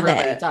not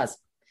everybody does.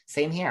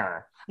 Same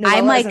here. No,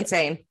 I'm like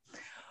insane.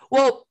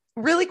 Well,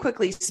 really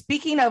quickly,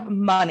 speaking of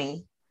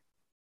money.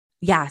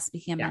 Yeah,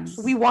 speaking of money.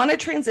 We want to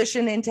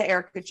transition into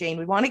Erica Jane.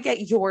 We want to get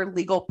your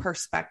legal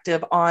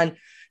perspective on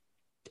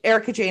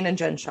Erica Jane and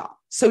Jen Shah.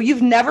 So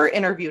you've never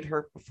interviewed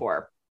her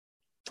before,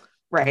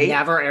 right?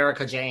 Never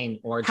Erica Jane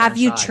or Jen Have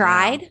you Shah,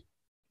 tried? No.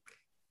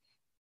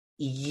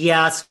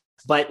 Yes,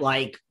 but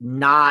like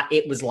not,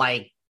 it was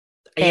like,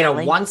 you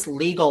know, once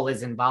legal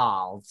is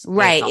involved.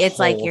 Right. It's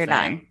like you're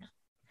done.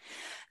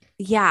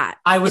 Yeah.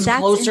 I was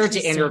closer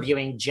to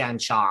interviewing Jen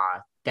Shah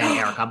than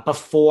Erica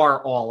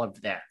before all of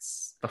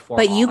this.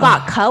 But you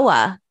got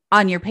Koa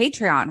on your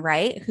Patreon,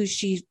 right? Who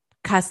she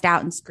cussed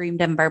out and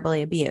screamed and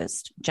verbally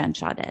abused. Jen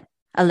Shah did.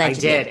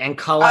 Allegedly. I did. And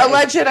Koa.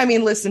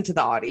 Listen to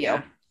the audio.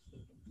 Yeah.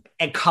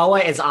 And Koa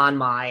is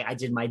on I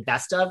did my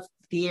best of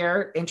the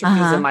year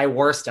interviews and my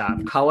worst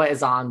of. Koa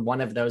is on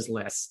one of those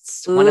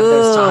lists, one of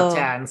those top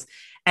 10s.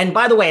 And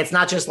by the way, it's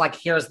not just like,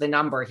 here's the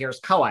number, here's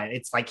Koa.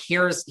 It's like,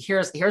 here's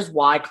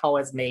why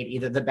Koa's made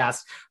either the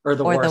best or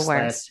the worst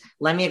list.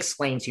 Let me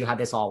explain to you how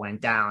this all went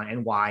down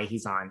and why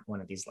he's on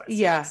one of these lists.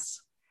 Yes.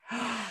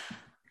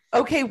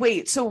 Okay,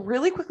 wait. So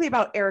really quickly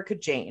about Erica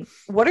Jane.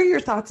 What are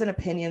your thoughts and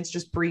opinions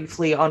just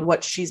briefly on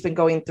what she's been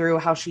going through,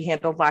 how she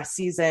handled last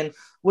season?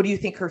 What do you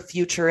think her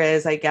future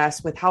is, I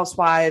guess, with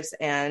Housewives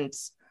and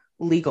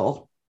legally?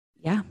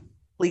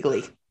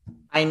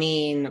 I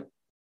mean,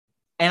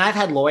 And I've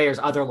had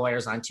other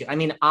lawyers on too. I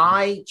mean,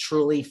 I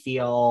truly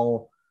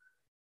feel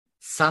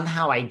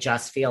somehow I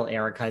just feel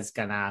Erica's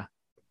gonna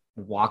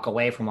walk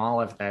away from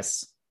all of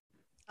this.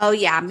 Oh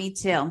yeah, me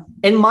too.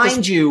 And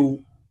mind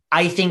you,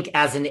 I think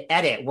as an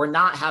edit, we're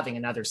not having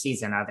another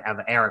season of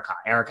Erica.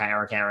 Oh,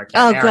 Erica.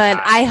 good.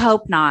 I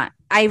hope not.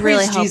 I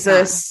really hope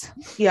Jesus.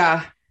 Not.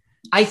 Yeah.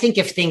 I think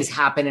if things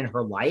happen in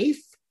her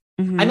life,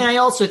 I mean, I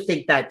also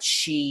think that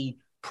she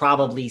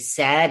probably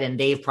said,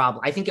 and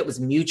I think it was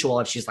mutual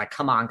if she's like,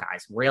 come on,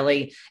 guys,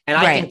 really? And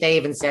I think they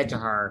even said to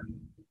her,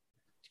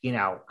 you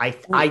know,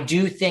 I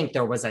do think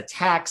there was a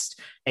text,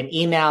 an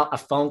email, a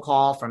phone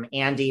call from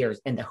Andy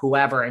and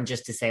whoever, and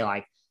just to say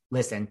like,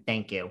 listen,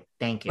 thank you.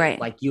 Right.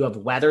 Like you have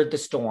weathered the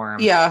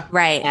storm. Yeah.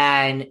 Right.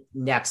 And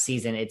next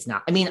season, it's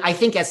not. I mean, I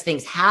think as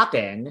things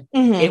happen,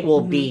 it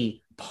will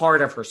be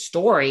part of her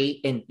story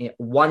in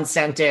one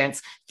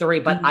sentence, 3.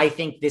 But I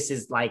think this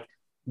is like,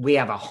 we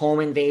have a home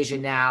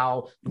invasion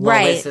now.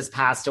 Lois has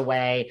passed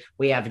away.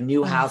 We have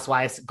new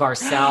housewives,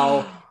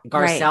 Garcelle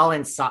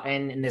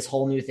and this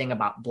whole new thing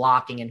about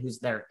blocking and who's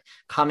there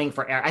coming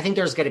for air. I think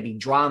there's going to be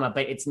drama,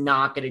 but it's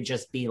not going to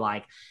just be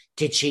like,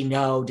 did she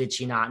know? Did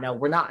she not know?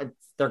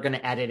 They're going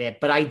to edit it.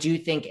 But I do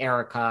think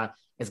Erica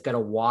is going to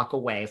walk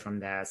away from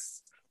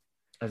this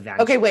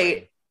eventually. Okay,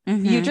 wait.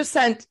 You just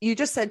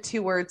said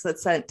 2 words that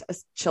sent a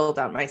chill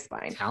down my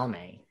spine. Tell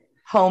me.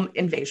 Home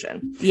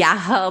invasion. Yeah,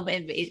 home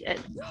invasion.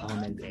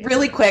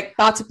 Really quick,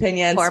 thoughts,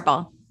 opinions.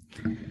 Horrible.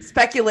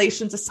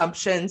 Speculations,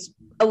 assumptions,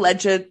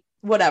 alleged,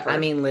 whatever. I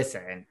mean,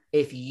 listen,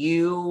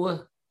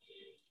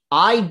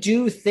 I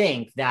do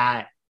think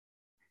that,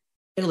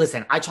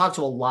 listen, I talked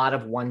to a lot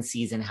of 1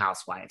 season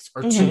housewives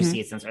or 2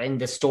 seasons,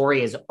 and the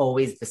story is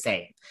always the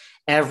same.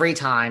 Every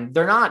time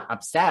they're not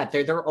upset,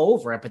 they're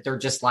over it, but they're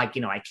just like,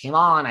 you know, I came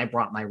on, I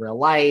brought my real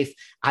life.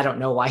 I don't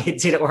know why it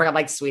didn't work. I'm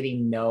like, sweetie,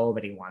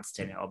 nobody wants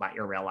to know about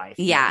your real life.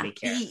 Yeah. Nobody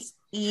cares.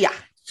 Yeah.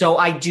 So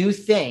I do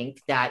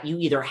think that you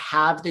either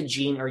have the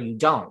gene or you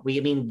don't. We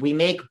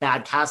make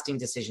bad casting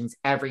decisions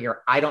every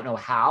year. I don't know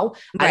how.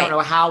 Right. I don't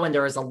know how when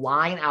there is a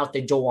line out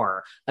the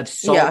door of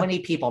so many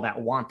people that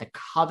want the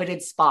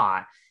coveted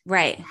spot.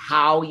 Right.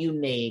 How you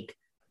make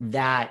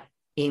that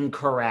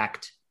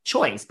incorrect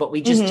choice, but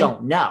we just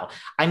don't know.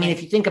 I mean,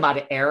 if you think about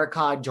it,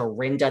 Erica,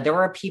 Dorinda, there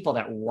are people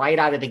that right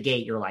out of the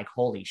gate, you're like,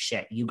 holy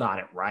shit, you got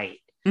it right.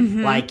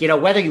 Like, you know,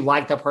 whether you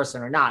like the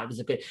person or not, it was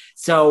a good.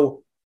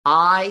 So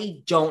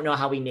I don't know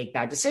how we make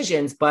bad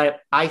decisions, but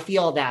I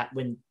feel that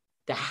when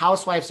the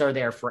housewives are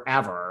there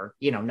forever,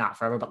 you know, not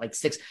forever, but like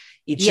 6,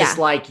 it's just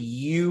like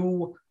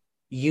you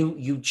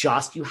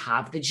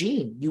have the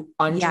gene, you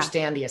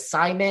understand the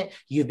assignment,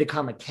 you've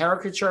become a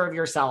caricature of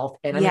yourself.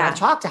 And I mean, I've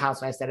talked to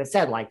housewives that have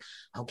said like,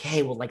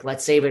 okay, well, like,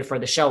 let's save it for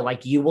the show.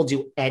 Like you will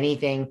do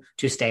anything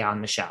to stay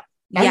on the show,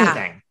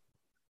 anything.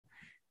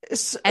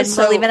 And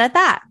we'll leave it at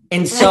that.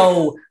 And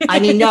so, I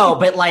mean, no,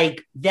 but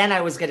like, then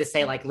I was going to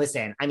say like,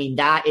 listen, I mean,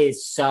 that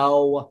is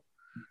so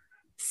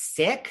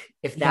sick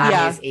if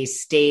that is a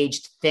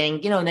staged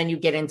thing, you know, and then you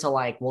get into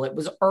like, well, it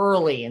was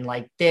early and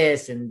like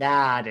this and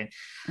that. And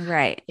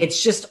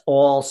it's just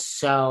all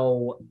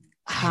so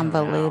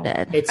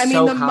convoluted. It's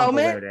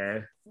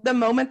convoluted. The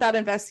moment that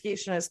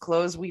investigation is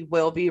closed, we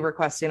will be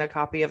requesting a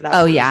copy of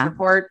that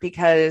report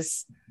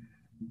because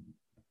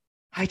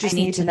I just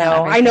need to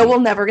know. I know we'll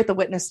never get the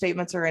witness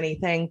statements or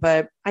anything,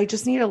 but I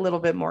just need a little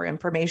bit more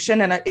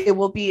information. And it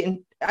will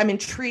be, I'm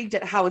intrigued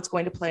at how it's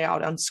going to play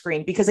out on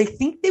screen because I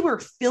think they were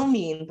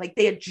filming, like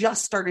they had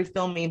just started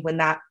filming when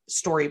that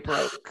story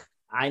broke.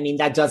 I mean,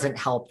 that doesn't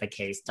help the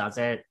case, does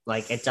it?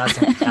 Like, it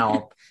doesn't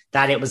help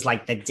that it was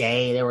like the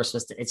day they were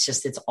supposed to,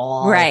 it's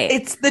all. Right.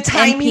 It's the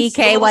timing. And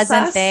PK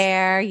wasn't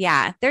there.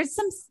 Yeah. There's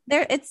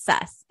it's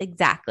sus.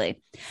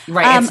 Exactly.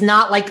 Right. It's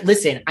not like,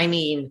 listen, I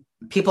mean,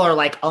 people are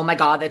like, oh my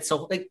God, that's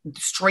so like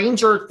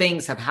stranger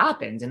things have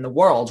happened in the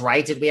world,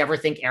 right? Did we ever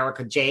think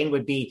Erica Jane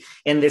would be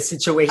in this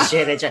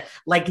situation? It's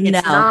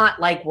not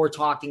like we're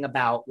talking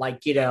about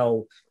like, you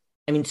know,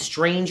 I mean,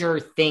 stranger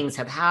things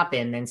have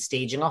happened than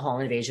staging a home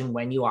invasion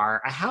when you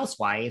are a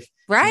housewife.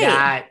 Right.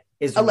 That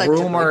is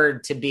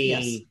rumored to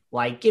be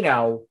like, you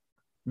know,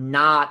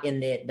 not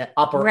in the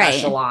upper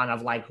echelon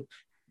of like,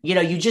 you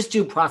know, you just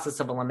do process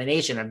of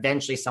elimination.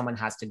 Eventually someone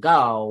has to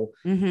go.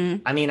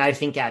 I mean, I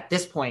think at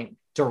this point,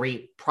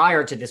 Dorit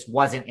prior to this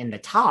wasn't in the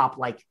top,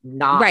 like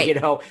not, you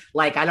know,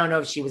 like, I don't know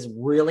if she was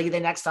really the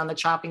next on the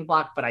chopping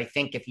block, but I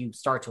think if you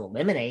start to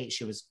eliminate,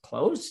 she was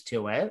close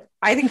to it.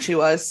 I think she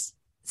was.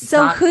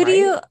 So who do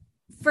you,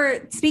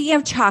 for speaking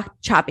of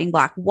chopping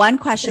block, one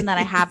question that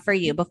I have for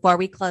you before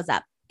we close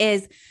up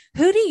is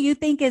who do you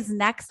think is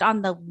next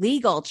on the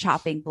legal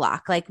chopping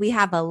block? Like we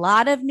have a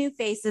lot of new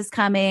faces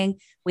coming.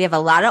 We have a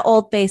lot of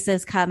old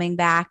faces coming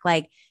back.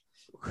 Like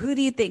who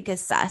do you think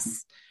is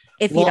sus?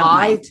 If you don't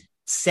mind.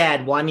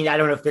 Said, well, I mean, I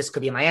don't know if this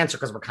could be my answer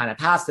because we're kind of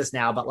past this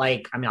now, but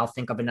like, I mean, I'll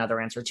think of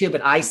another answer too.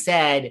 But I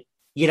said,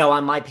 you know,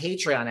 on my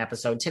Patreon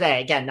episode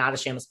today, again, not a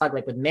shameless plug,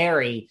 like with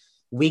Mary,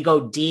 we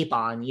go deep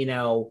on, you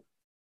know,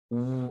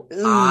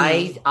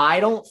 I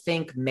don't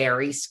think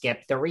Mary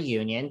skipped the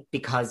reunion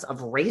because of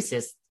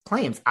racist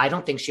claims. I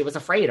don't think she was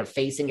afraid of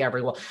facing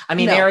everyone. I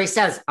mean, No. Mary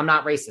says, I'm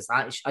not racist.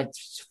 I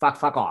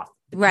fuck off.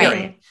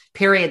 Right.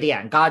 Period. The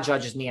end. God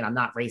judges me and I'm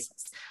not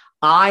racist.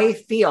 I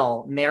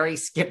feel Mary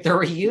skipped the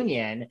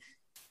reunion,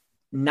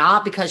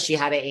 not because she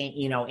had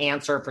a,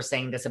 answer for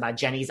saying this about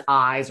Jenny's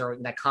eyes or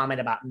that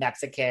comment about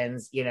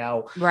Mexicans,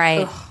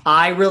 Right.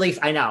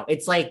 I know.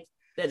 It's like,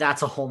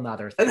 that's a whole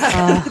nother thing.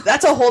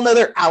 That's a whole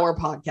nother hour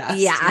podcast.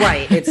 Yeah.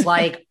 Right. It's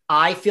like,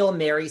 I feel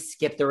Mary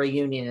skipped the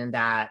reunion in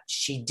that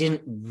she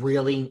didn't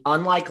really,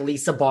 unlike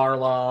Lisa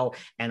Barlow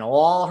and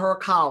all her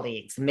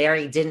colleagues,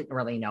 Mary didn't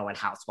really know what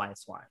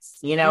Housewives was.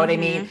 You know what I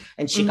mean?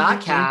 And she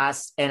got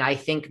cast. And I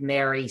think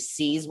Mary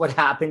sees what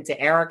happened to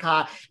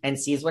Erica and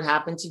sees what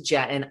happened to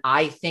Jet. And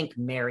I think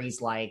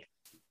Mary's like,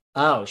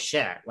 oh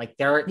shit, like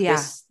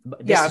this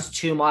is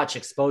too much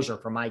exposure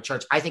for my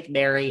church. I think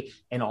Mary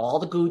and all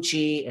the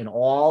Gucci and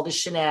all the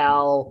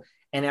Chanel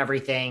and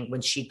everything,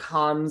 when she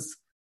comes,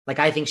 like,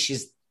 I think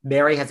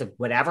Mary has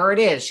whatever it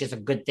is, she has a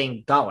good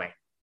thing going.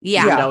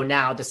 Yeah. Even though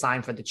now the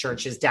sign for the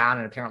church is down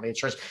and apparently the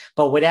church,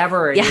 but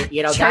whatever,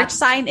 church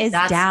sign is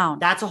down.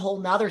 That's a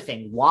whole nother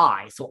thing.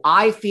 Why? So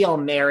I feel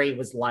Mary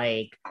was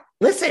like,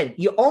 listen,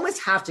 you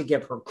almost have to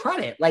give her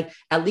credit. Like,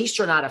 at least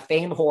you're not a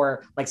fame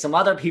whore like some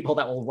other people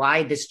that will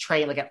ride this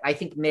train. Like, I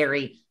think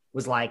Mary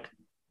was like,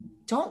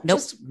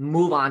 just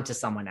move on to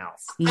someone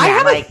else. I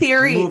have a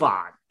theory. Move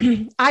on.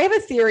 I have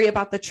a theory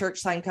about the church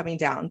sign coming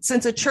down.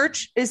 Since a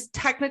church is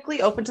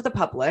technically open to the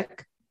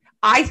public,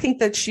 I think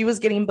that she was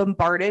getting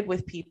bombarded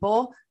with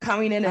people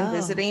coming in and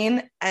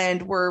visiting,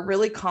 and were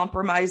really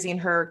compromising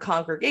her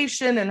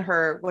congregation and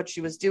what she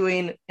was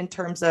doing in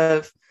terms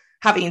of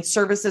having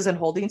services and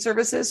holding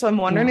services. So I'm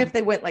wondering if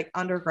they went like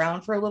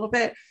underground for a little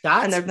bit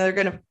and then they're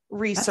going to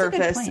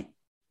resurface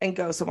and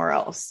go somewhere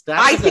else.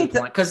 I think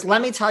that, because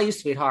let me tell you,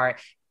 sweetheart,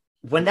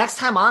 when next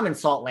time I'm in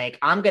Salt Lake,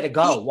 I'm going to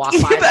go walk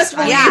by.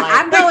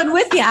 I'm going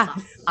with you.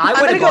 I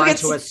would have gone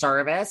to a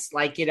service.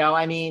 Like,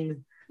 I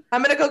mean,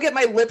 I'm going to go get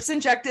my lips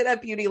injected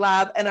at Beauty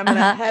Lab, and I'm going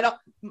to head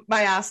up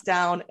my ass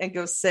down and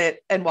go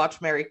sit and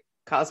watch Mary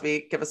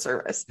Cosby give a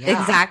service. Yeah.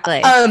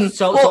 Exactly.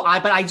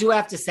 But I do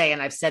have to say,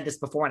 and I've said this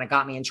before, and it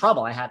got me in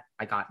trouble. I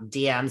got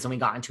DMs and we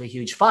got into a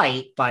huge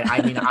fight. But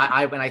I mean,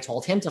 when I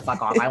told him to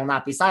fuck off, I will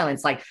not be silent.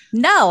 It's like,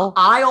 no.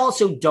 I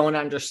also don't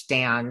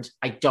understand.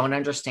 I don't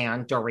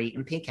understand Dorit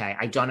and PK.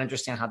 I don't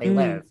understand how they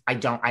live. I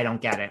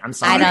don't get it. I'm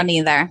sorry. I don't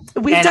either.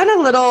 We've done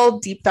a little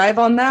deep dive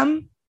on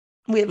them.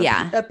 We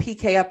have a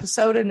PK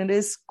episode, and it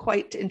is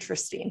quite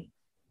interesting.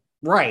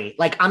 Right.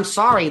 Like, I'm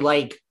sorry.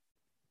 Like,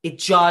 it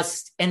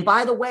just, and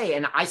by the way,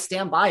 and I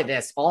stand by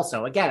this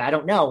also, again, I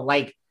don't know,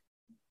 like,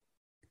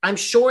 I'm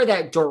sure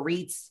that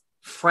Dorit's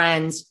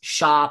friends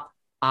shop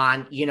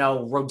on,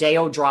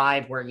 Rodeo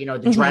Drive where,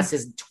 the dress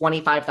is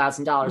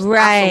 $25,000.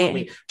 Right.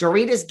 Absolutely.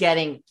 Dorit is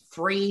getting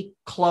free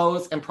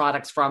clothes and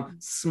products from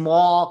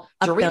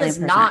Dorit is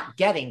not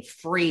getting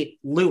free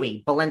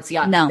Louis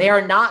Balenciaga. No. They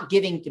are not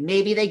giving,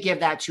 maybe they give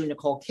that to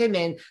Nicole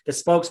Kidman, the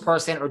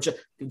spokesperson, or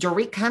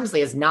Dorit Kemsley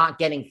is not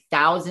getting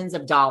thousands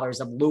of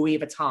dollars of Louis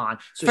Vuitton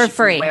for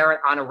free. Can wear it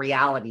on a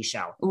reality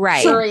show.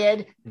 Right.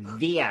 Period.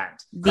 The end.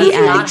 That's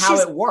not how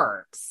it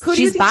works. Who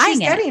do you think she's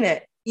getting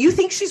it? You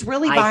think she's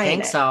really buying it? I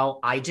think so.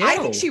 I do. I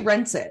think she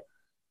rents it.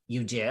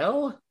 You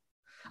do?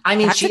 I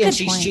mean,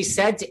 she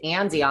said to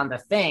Andy on the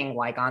thing,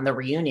 like on the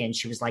reunion,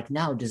 she was like,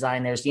 no,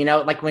 designers,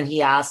 like when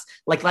he asked,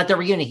 like at the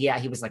reunion,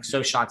 he was like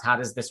so shocked. How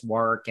does this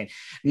work? And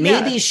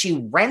maybe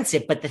she rents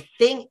it. But the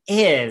thing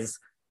is,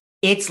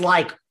 it's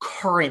like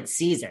current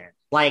season.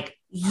 Like,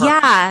 it's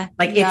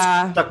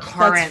the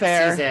current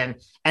season.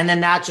 And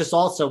then that just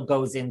also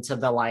goes into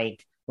the,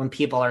 like, when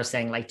people are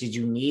saying, like, did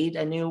you need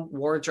a new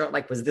wardrobe?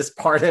 Like, was this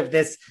part of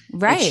this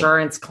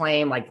insurance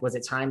claim? Like, was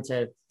it time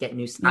to get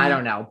new? I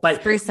don't know. But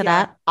spruce it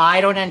up.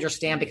 I don't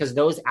understand, because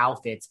those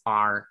outfits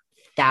are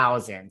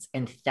thousands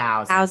and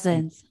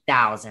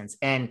thousands.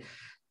 And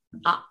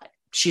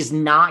she's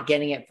not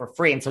getting it for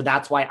free. And so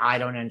that's why I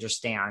don't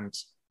understand.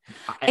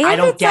 I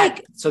don't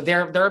get so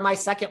they're my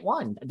second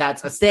one.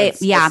 That's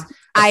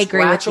I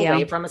agree with you.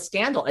 Away from a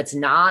scandal. It's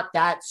not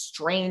that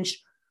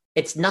strange.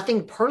 It's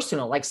nothing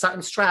personal. Like, Sutton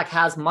Strack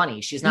has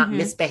money. She's not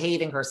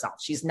misbehaving herself.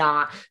 She's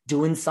not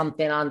doing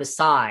something on the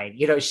side.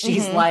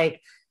 She's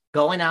like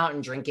going out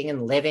and drinking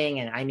and living.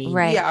 And I mean,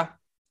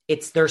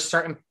 there's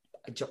certain,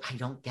 I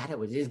don't get it.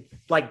 It is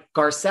like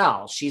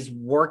Garcelle. She's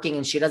working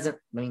and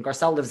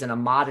Garcelle lives in a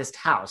modest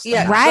house.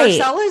 Yeah. Right.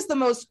 Garcelle is the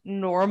most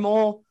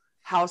normal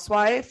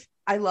housewife.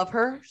 I love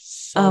her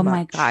so much.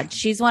 My God.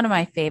 She's one of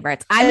my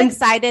favorites. I'm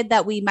excited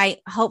that we might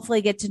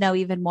hopefully get to know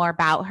even more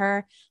about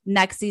her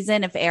next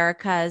season if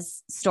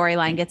Erica's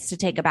storyline gets to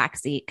take a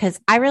backseat, because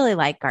I really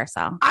like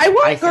Garcelle. I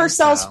want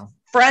Garcelle's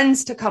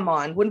friends to come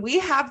on. When we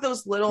have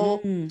those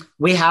little...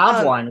 We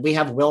have one. We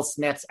have Will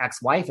Smith's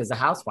ex-wife as a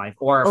housewife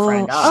or a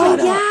friend of. Oh,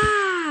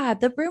 yeah.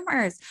 The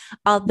rumors.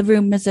 All the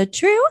rumors are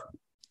true.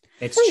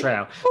 It's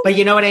true. But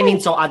you know what I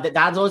mean? So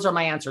those are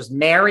my answers.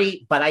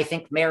 Mary, but I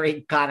think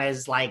Mary kind of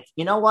is like,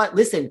 you know what?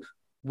 Listen,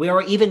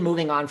 we're even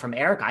moving on from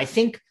Erica. I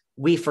think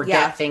we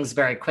forget things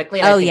very quickly.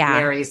 And I think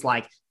Mary's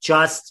like,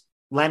 just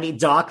let me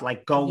duck,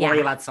 like go worry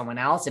Yeah. about someone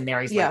else. And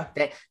Mary's Yeah.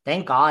 like,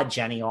 thank God,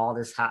 Jenny, all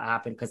this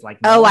happened because like,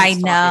 Oh, I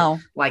one's talking. know.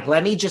 Like,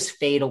 let me just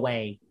fade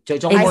away.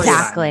 Don't worry about me.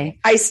 Exactly.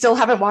 I still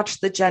haven't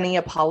watched the Jenny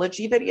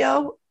apology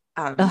video.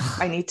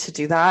 I need to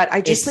do that.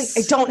 I just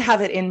I don't have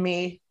it in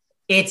me.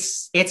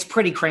 It's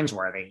pretty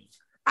cringeworthy.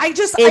 I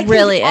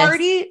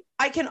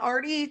can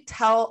already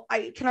tell.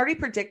 I can already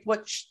predict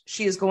what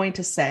she is going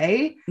to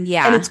say.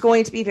 Yeah. And it's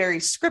going to be very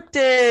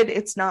scripted.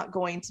 It's not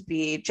going to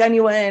be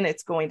genuine.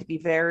 It's going to be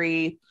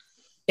very.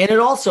 And it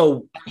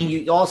also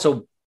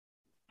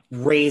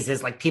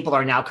raises, like, people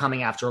are now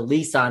coming after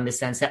Lisa in the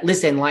sense that,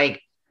 listen,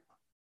 like,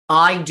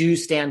 I do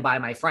stand by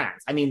my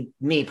friends. I mean,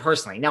 me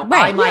personally. Now,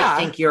 I might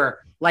think you're,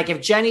 like,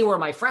 if Jenny were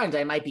my friend,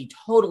 I might be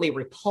totally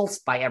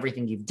repulsed by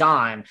everything you've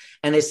done.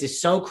 And this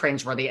is so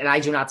cringeworthy. And I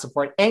do not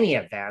support any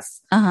of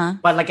this. Uh-huh.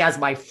 But, like, as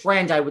my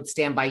friend, I would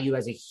stand by you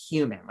as a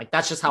human. Like,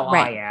 that's just how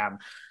I am.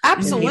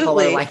 Absolutely. And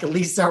people are like,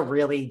 Lisa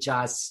really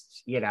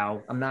just, you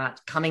know, I'm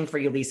not coming for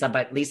you, Lisa,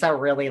 but Lisa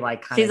really,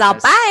 like, kind of. She's all,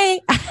 bye.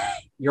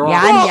 You're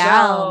on the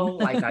show.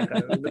 Like,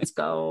 let's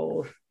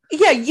go.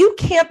 Yeah, you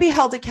can't be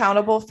held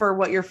accountable for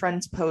what your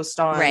friends post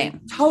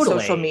on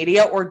social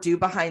media or do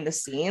behind the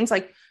scenes.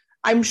 Like,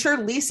 I'm sure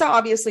Lisa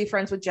obviously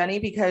friends with Jenny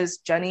because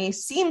Jenny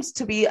seems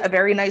to be a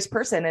very nice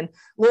person. And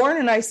Lauren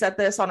and I said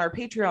this on our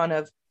Patreon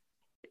of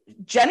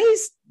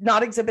Jenny's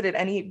not exhibited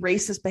any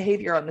racist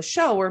behavior on the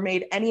show or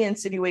made any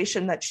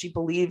insinuation that she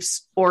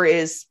believes or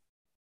is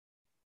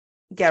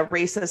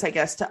racist, I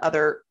guess, to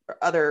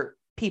other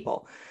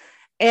people.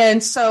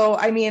 And so,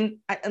 I mean,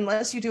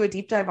 unless you do a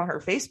deep dive on her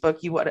Facebook,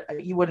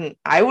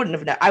 I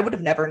would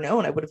have never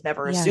known. I would have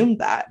never assumed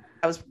that.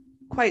 I was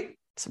quite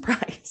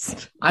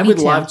surprised. I would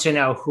love to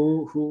know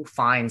who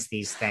finds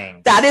these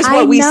things. That is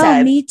what we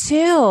said. Me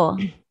too.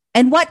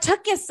 And what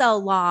took you so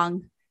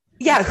long?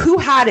 Yeah, who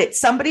had it?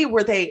 Somebody,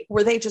 were they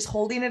just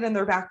holding it in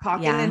their back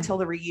pocket until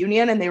the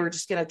reunion and they were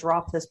just going to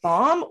drop this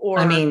bomb? Or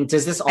I mean,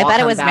 does this all I bet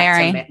come it was back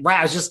Mary. to right?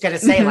 I was just going to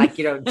say, like,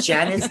 you know,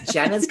 Jen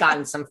has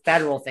gotten some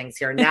federal things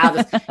here now.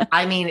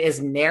 I mean,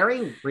 is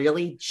Mary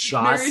really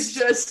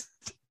just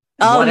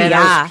one of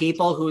those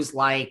people who's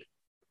like,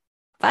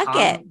 fuck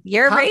it,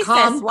 you're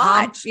racist.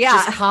 Watch,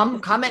 just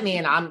come at me,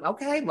 and I'm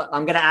okay. I'm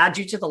going to add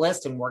you to the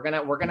list, and we're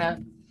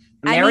gonna.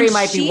 Mary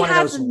might be one of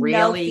those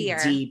really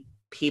deep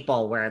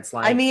people where it's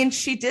like, I mean,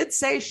 she did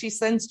say she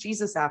sends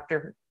Jesus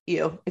after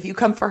you. If you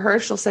come for her,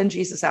 she'll send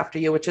Jesus after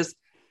you, which is,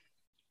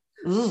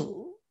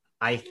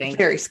 I think,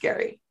 very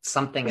scary.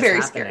 Something is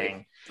very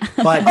happening.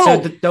 Scary. But so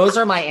those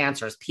are my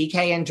answers: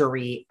 PK and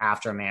Dorit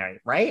after Mary.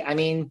 Right? I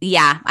mean,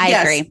 yeah, I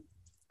agree.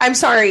 I'm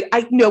sorry.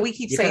 I know we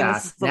keep saying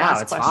this is the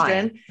last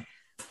question. Fine.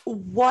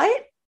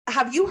 What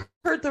have you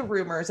heard the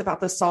rumors about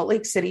the Salt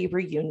Lake City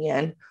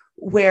reunion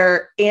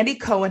where Andy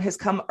Cohen has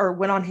come or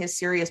went on his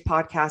Sirius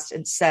podcast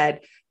and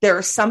said there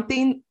is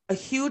a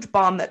huge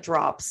bomb that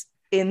drops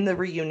in the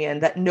reunion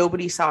that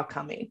nobody saw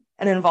coming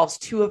and it involves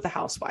two of the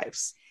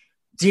housewives?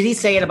 Did he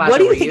say it about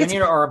the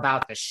reunion or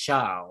about the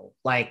show?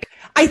 Like,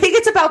 I think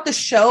it's about the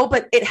show,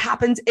 but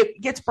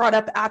it gets brought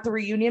up at the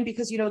reunion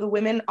because, you know, the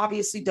women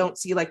obviously don't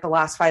see like the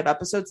last 5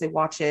 episodes. They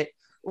watch it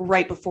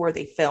right before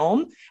they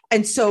film.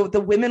 And so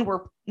the women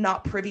were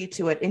not privy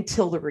to it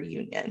until the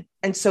reunion.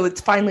 And so it's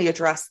finally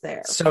addressed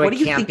there. So it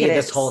can't be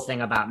this whole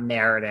thing about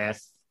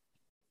Meredith,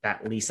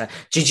 that Lisa.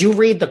 Did you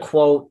read the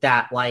quote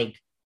that like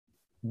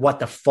what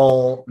the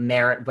full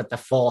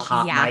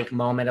hot mic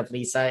moment of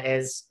Lisa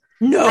is?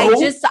 No.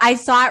 I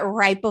saw it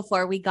right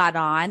before we got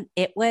on.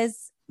 It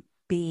was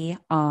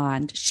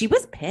beyond. She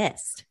was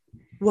pissed.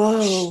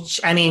 Whoa.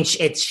 I mean,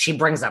 she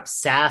brings up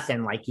Seth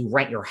and like you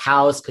rent your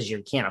house because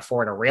you can't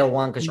afford a real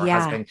one because your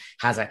husband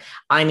has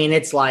I mean,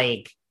 it's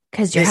like.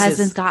 Because your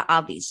husband's got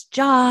all these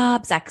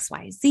jobs,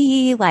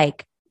 XYZ,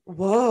 like.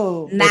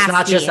 Whoa. Nasty. It's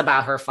not just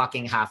about her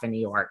fucking half in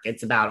New York.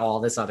 It's about all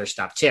this other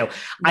stuff too. Right.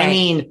 I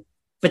mean,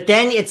 but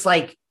then it's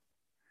like,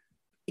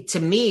 to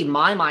me,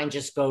 my mind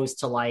just goes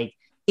to like,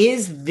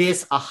 is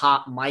this a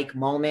hot mic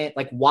moment?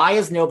 Like, why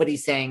is nobody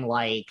saying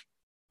like,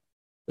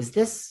 is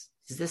this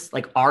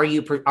like,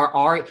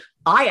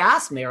 I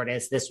asked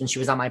Meredith this when she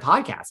was on my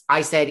podcast.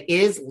 I said,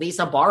 is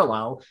Lisa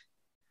Barlow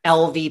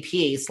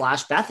LVP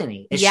 /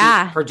 Bethany? Is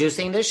she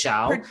producing this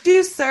show?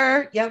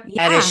 Producer. Yep.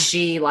 And is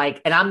she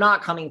like, and I'm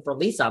not coming for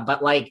Lisa,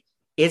 but like,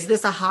 is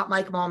this a hot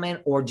mic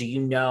moment? Or do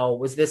you know,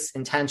 was this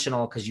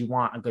intentional because you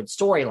want a good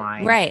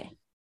storyline? Right.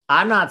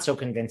 I'm not so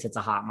convinced it's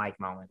a hot mic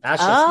moment.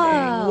 That's just me.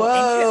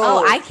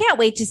 Whoa. I can't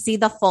wait to see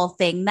the full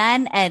thing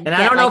then. And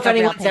I don't know if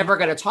anyone's ever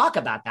going to talk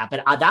about that,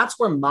 but that's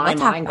where my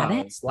mind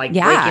goes. Like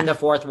breaking the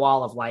fourth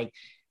wall of like,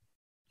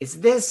 is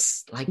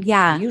this like,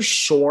 are you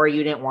sure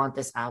you didn't want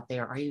this out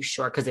there? Are you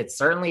sure? Because it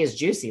certainly is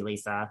juicy,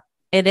 Lisa.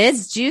 It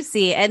is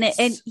juicy. And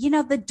you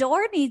know, the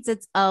door needs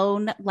its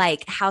own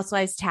like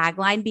Housewives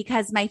tagline,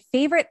 because my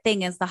favorite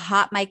thing is the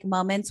hot mic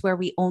moments where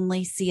we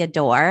only see a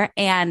door.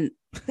 And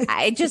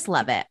I just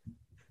love it.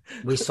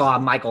 We saw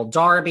Michael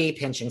Darby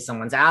pinching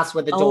someone's ass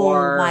with the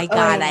door. Oh my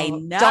God, I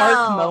know.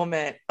 Dark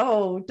moment.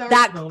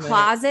 That moment.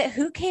 closet.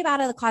 Who came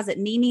out of the closet?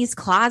 Nini's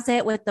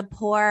closet with the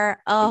poor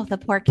cameraman.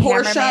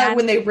 Portia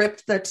when they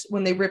ripped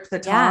the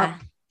top. Yeah.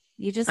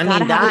 You just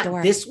gotta have a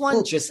door. This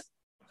one just,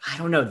 I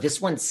don't know. This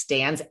one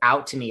stands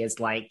out to me as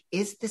like,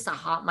 is this a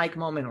hot mic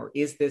moment or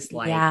is this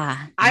like? Yeah,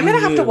 I'm gonna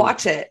have to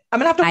watch it. I'm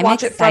gonna have to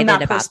watch it from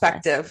that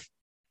perspective.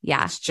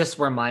 Yeah, it's just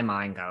where my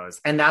mind goes,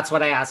 and that's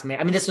what I asked.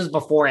 I mean, this was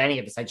before any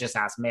of this. I just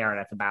asked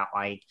Meredith about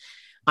like,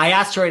 I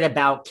asked her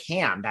about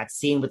Cam, that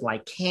scene with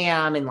like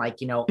Cam and like,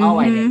 oh,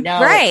 I didn't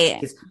know.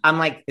 Right. I'm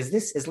like,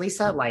 is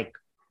Lisa like,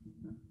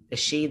 is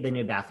she the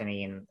new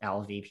Bethany in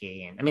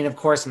LVP? And I mean, of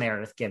course,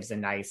 Meredith gives a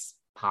nice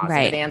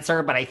positive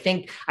answer, but I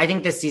think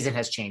this season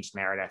has changed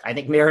Meredith. I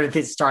think Meredith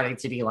is starting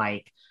to be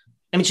like,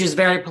 I mean, she was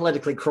very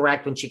politically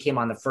correct when she came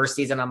on the first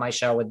season on my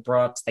show with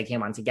Brooks. They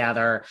came on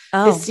together.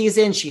 This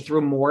season, she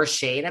threw more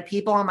shade at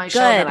people on my show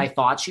than I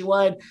thought she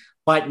would,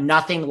 but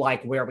nothing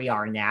like where we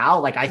are now.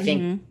 Like, I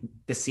think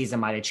this season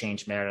might have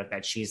changed Meredith,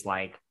 that she's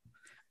like,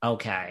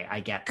 okay, I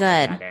get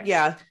it.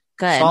 Yeah.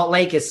 Good. Salt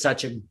Lake is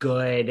such a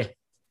good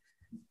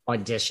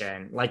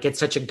audition. Like, it's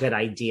such a good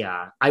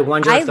idea. I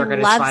wonder if they're going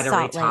to try to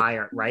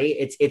retire, right?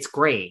 It's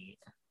great.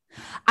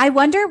 I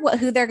wonder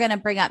who they're going to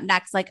bring up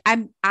next. Like,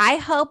 I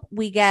hope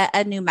we get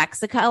a New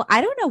Mexico.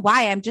 I don't know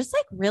why. I'm just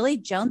like really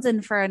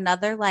jonesing for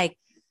another like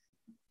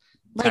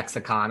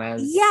Texacanas.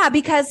 Yeah,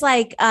 because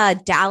like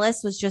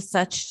Dallas was just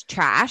such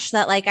trash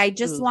that like I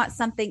just want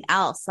something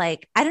else.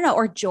 Like, I don't know,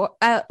 or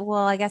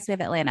well, I guess we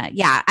have Atlanta.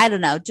 Yeah, I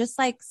don't know, just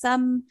like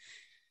some.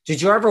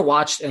 Did you ever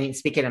watch? I mean,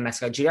 speaking of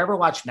Mexico, did you ever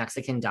watch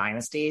Mexican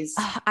Dynasties?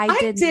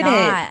 I didn't.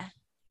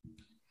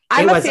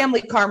 I'm a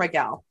Family Karma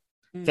gal.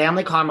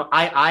 Family Karma.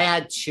 I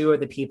had two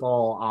of the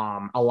people,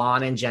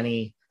 Alana and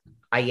Jenny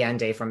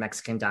Allende from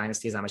Mexican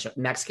Dynasties on my show.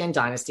 Mexican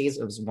Dynasties,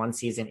 it was one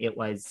season. It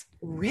was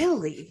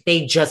really,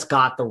 they just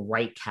got the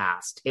right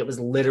cast. It was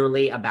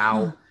literally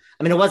about,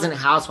 I mean, it wasn't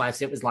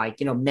housewives. It was like,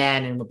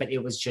 men, but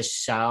it was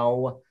just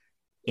so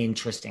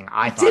interesting.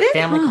 I thought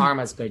Family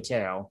Karma is good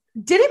too.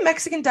 Didn't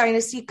Mexican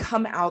Dynasty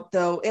come out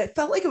though? It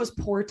felt like it was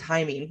poor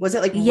timing. Was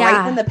it like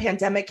right when the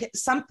pandemic hit?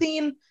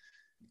 Something,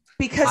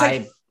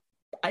 because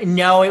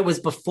no, it was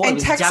before. And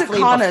it was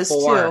Texacanas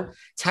too.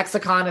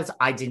 Texacanas,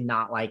 I did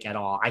not like at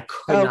all. I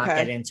could not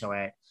get into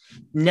it.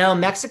 No,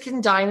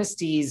 Mexican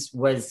Dynasties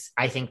was,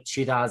 I think,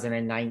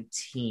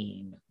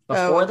 2019,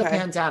 before the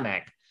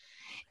pandemic.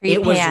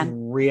 It was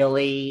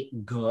really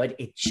good.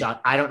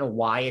 I don't know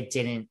why it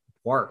didn't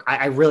work.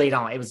 I really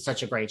don't. It was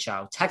such a great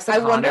show.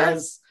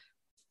 Texacanas,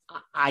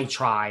 I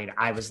tried.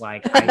 I was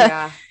like,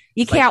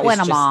 you can't win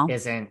them all.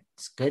 Isn't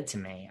good to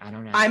me. I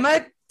don't know. I'm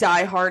a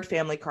diehard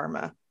Family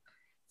Karma.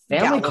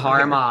 Family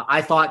Karma,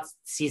 I thought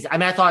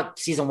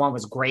season 1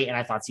 was great, and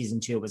I thought season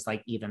 2 was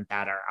like even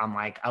better. I'm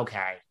like,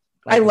 okay.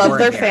 Like, I love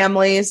their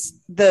families,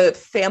 the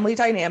family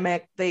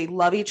dynamic. They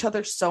love each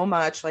other so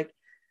much. Like,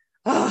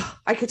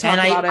 I could talk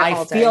about it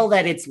all day. I feel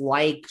that it's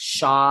like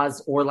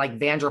Shaw's or like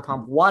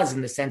Vanderpump was,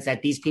 in the sense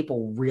that these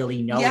people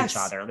really know each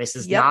other. This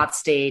is not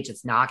staged.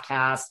 It's not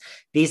cast.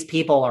 These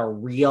people are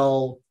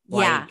real,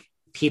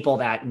 people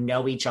that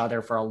know each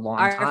other for a long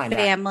time.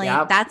 Family.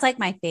 That's like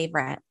my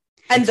favorite.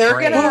 And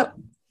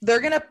they're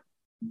gonna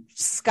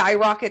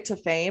skyrocket to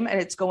fame,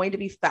 and it's going to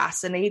be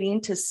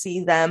fascinating to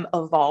see them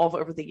evolve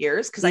over the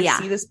years, because I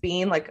see this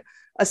being like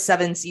a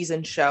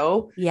 7-season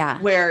show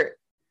where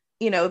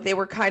they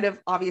were kind of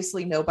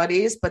obviously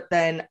nobodies, but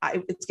then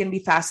it's going to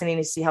be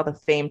fascinating to see how the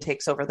fame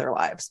takes over their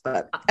lives.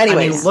 But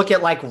anyways, I mean, look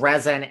at like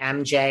Reza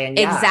and MJ, and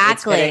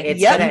exactly,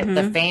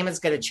 the fame is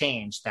going to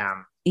change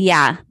them.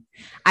 Yeah,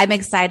 I'm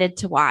excited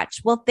to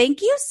watch. Well,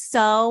 thank you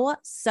so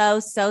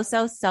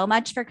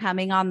much for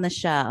coming on the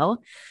show.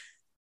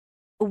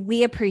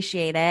 We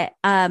appreciate it.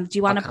 Do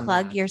you want to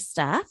plug your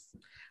stuff?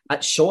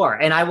 Sure.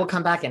 And I will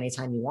come back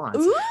anytime you want.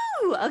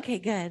 Ooh, okay,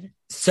 good.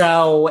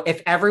 So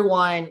if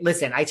everyone,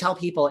 listen, I tell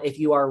people, if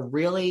you are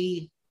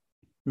really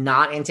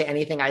not into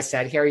anything I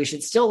said here, you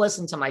should still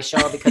listen to my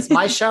show, because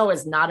my show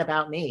is not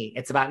about me.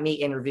 It's about me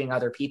interviewing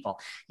other people.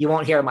 You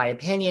won't hear my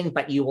opinion,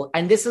 but you will.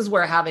 And this is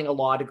where having a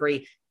law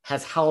degree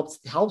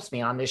helps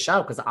me on this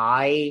show, because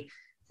I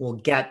will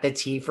get the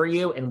tea for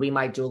you, and we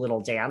might do a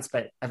little dance,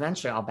 but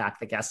eventually I'll back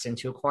the guest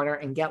into a corner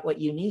and get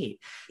what you need.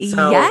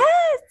 So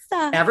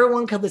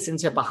everyone can listen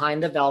to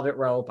Behind the Velvet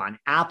Rope on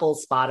Apple,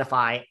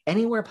 Spotify,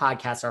 anywhere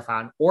podcasts are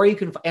found, or you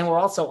can, and we're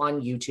also on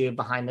YouTube,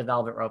 Behind the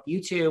Velvet Rope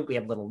YouTube. We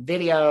have little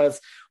videos,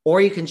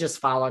 or you can just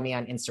follow me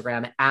on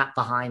Instagram at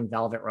Behind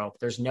Velvet Rope.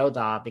 There's no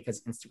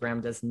because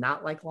Instagram does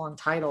not like long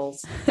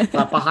titles,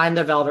 but Behind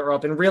the Velvet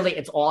Rope. And really,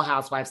 it's all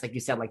housewives, like you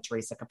said, like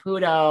Teresa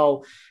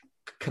Caputo,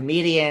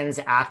 comedians,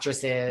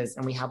 actresses,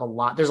 and we have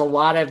there's a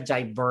lot of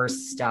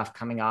diverse stuff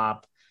coming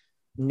up.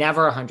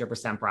 Never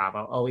 100%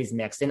 Bravo, always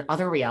mixed, and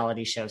other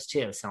reality shows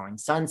too. Selling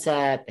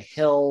Sunset, The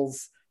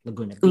Hills,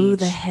 Laguna Beach. Ooh,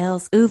 The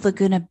Hills. Ooh,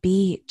 Laguna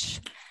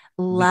Beach.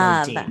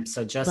 Love.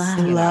 So just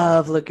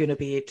love Laguna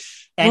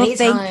Beach.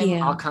 Anytime, thank you.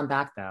 I'll come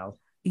back though.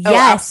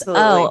 Yes.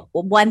 absolutely.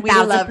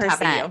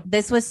 1000%.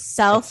 This was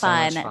so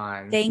fun. So much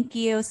fun. Thank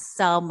you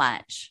so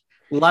much.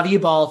 Love you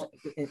both.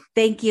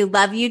 Thank you.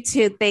 Love you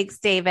too. Thanks,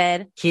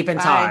 David. Keep in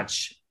Bye.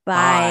 touch.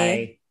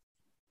 Bye.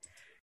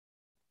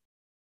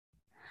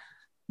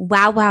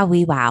 Wow, wow,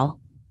 wee wow.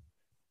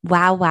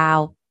 Wow,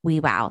 wow, wee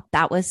wow.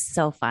 That was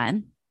so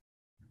fun.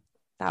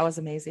 That was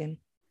amazing.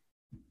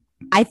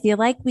 I feel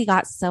like we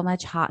got so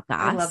much hot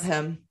goss. I love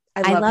him.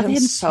 I love him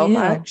so too.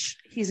 much.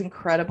 He's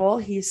incredible.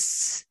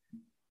 He's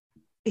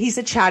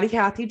a chatty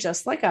Cathy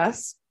just like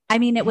us. I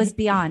mean, it was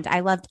beyond.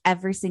 I loved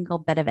every single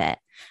bit of it.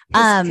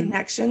 His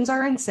connections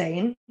are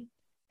insane.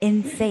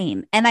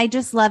 Insane. And I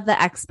just love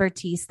the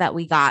expertise that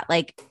we got.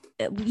 Like,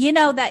 you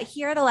know, that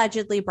here at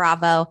Allegedly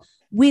Bravo,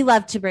 we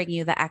love to bring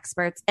you the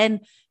experts.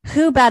 And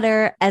who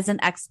better as an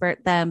expert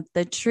than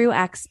the true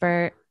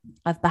expert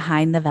of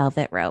Behind the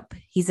Velvet Rope?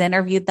 He's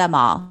interviewed them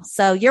all.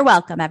 So you're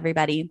welcome,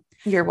 everybody.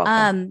 You're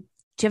welcome.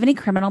 Do you have any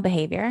criminal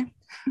behavior?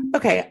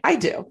 Okay, I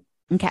do.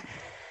 Okay.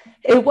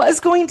 It was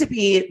going to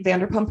be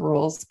Vanderpump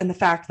Rules and the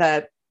fact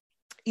that,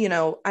 you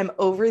know, I'm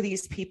over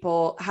these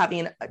people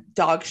having a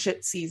dog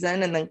shit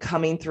season and then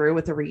coming through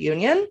with a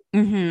reunion.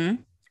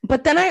 Mm-hmm.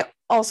 But then I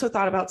also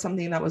thought about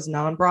something that was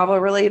non-Bravo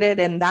related,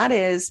 and that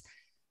is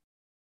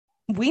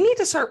we need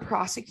to start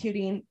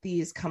prosecuting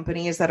these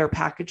companies that are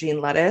packaging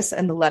lettuce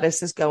and the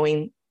lettuce is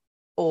going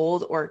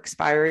old or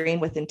expiring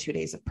within 2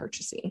 days of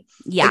purchasing.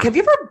 Yeah. Like, have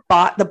you ever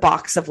bought the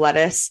box of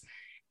lettuce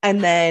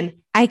and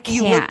then you look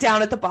can't.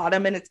 down at the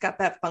bottom and it's got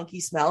that funky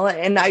smell?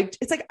 And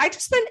it's like, I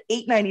just spent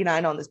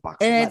 $8.99 on this box.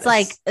 And of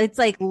lettuce. it's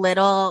like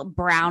little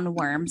brown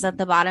worms at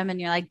the bottom. And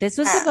you're like, this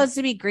was supposed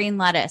to be green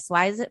lettuce.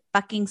 Why is it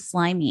fucking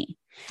slimy?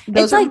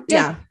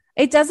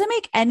 It doesn't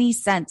make any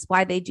sense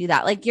why they do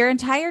that. Like, your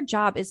entire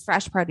job is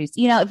fresh produce.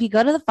 You know, if you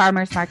go to the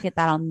farmer's market,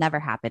 that'll never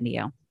happen to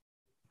you.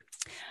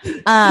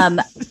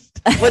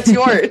 What's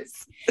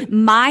yours?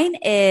 Mine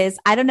is,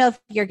 I don't know if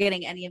you're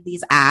getting any of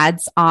these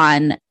ads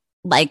on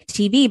like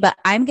TV, but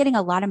I'm getting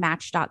a lot of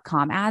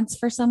Match.com ads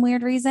for some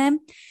weird reason.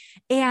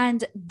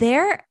 And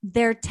their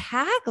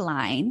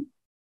tagline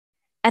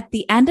at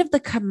the end of the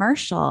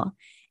commercial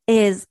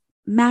is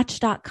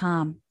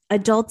Match.com,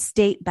 adults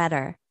date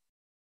better.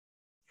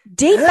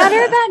 Date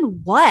better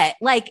than what?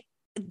 Like,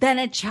 than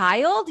a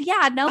child?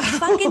 Yeah, no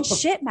fucking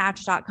shit,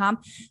 Match.com.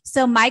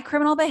 So my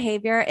criminal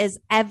behavior is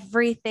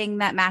everything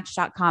that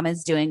Match.com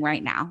is doing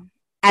right now.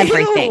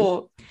 Everything.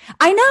 Ew.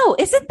 I know.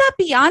 Isn't that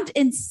beyond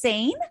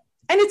insane?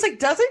 And it's like,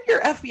 doesn't your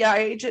FBI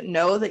agent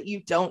know that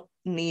you don't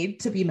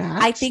need to be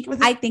matched? I think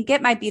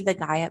it might be the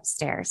guy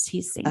upstairs.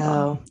 He's single.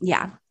 Oh.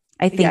 Yeah.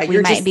 I think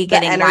we might be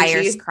getting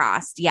wires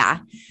crossed. Yeah.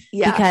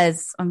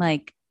 Because I'm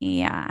like,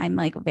 I'm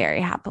like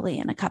very happily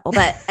in a couple,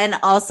 but, and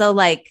also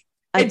like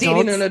adults,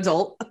 dating an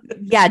adult.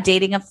 Yeah.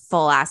 Dating a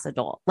full ass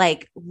adult.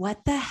 Like,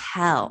 what the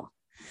hell?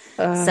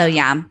 So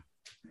yeah.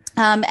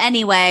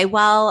 Anyway,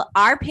 well,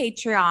 our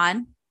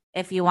Patreon,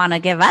 if you want to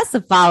give us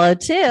a follow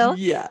too,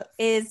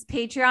 is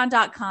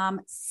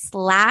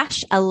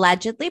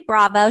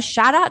patreon.com/allegedlybravo.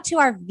 Shout out to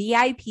our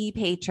VIP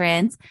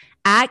patrons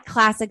at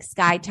Classic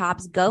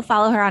Skytops. Go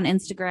follow her on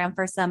Instagram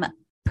for some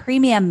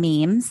premium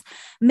memes.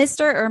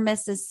 Mr. or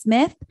Mrs.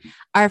 Smith,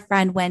 our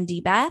friend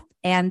Wendy Beth,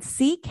 and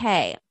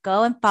CK.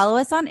 Go and follow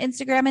us on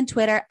Instagram and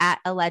Twitter at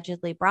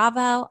Allegedly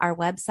Bravo, our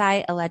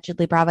website,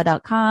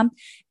 allegedlybravo.com.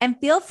 And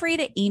feel free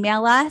to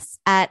email us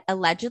at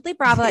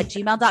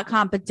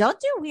allegedlybravo@gmail.com. But don't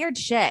do weird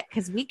shit,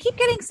 because we keep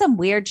getting some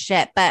weird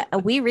shit,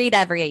 but we read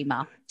every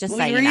email. Just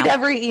so you know. We read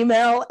every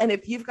email. And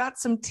if you've got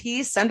some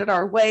tea, send it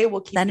our way.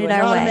 We'll keep you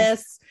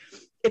anonymous.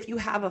 If you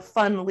have a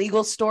fun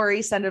legal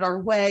story, send it our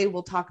way.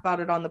 We'll talk about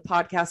it on the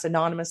podcast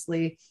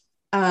anonymously.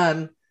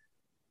 We're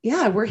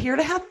here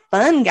to have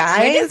fun,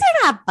 guys. We're just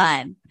here to have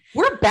fun.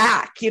 We're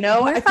back, you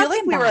know. I feel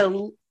like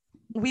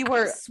we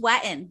were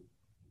sweating.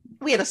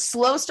 We had a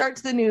slow start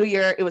to the new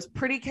year. It was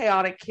pretty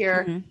chaotic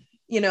here. Mm-hmm.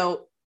 You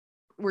know,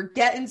 we're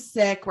getting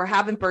sick. We're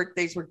having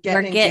birthdays. We're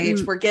getting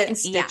engaged. We're getting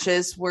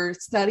stitches. Yeah. We're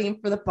studying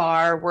for the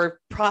bar. We're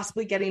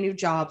possibly getting new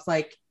jobs.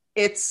 Like,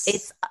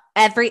 it's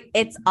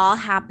all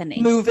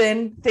happening.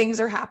 Moving. Things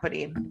are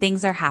happening.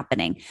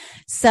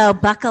 So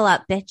buckle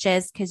up,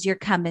 bitches, because you're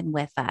coming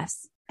with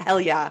us.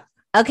 Hell yeah.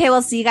 Okay,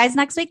 we'll see you guys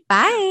next week.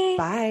 Bye.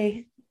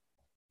 Bye.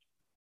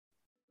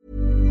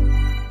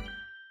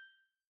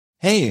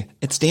 Hey,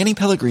 it's Danny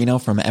Pellegrino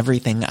from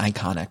Everything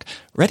Iconic.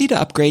 Ready to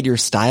upgrade your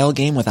style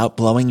game without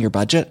blowing your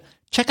budget?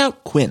 Check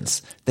out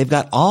Quince. They've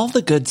got all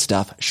the good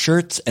stuff,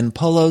 shirts and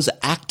polos,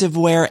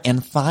 activewear,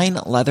 and fine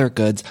leather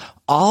goods,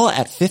 all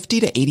at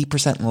 50 to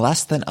 80%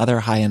 less than other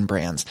high-end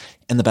brands.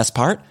 And the best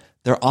part?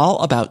 They're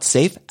all about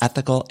safe,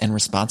 ethical, and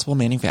responsible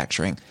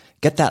manufacturing.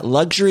 Get that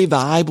luxury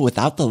vibe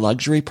without the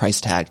luxury price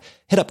tag.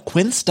 Hit up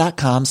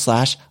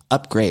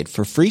quince.com/upgrade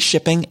for free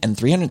shipping and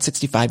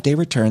 365-day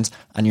returns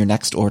on your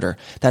next order.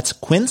 That's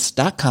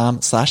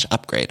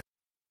quince.com/upgrade.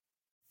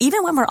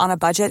 Even when we're on a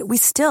budget, we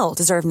still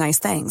deserve nice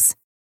things.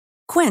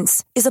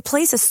 Quince is a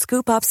place to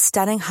scoop up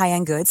stunning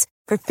high-end goods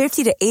for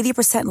 50 to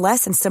 80%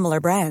 less than similar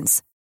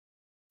brands.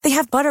 They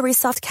have buttery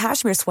soft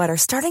cashmere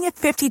sweaters starting at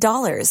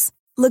 $50,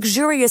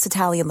 luxurious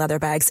Italian leather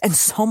bags, and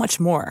so much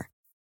more.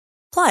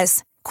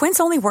 Plus, Quince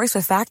only works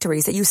with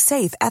factories that use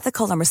safe,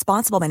 ethical, and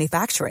responsible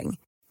manufacturing.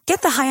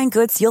 Get the high-end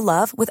goods you'll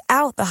love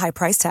without the high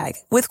price tag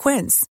with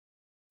Quince.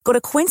 Go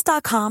to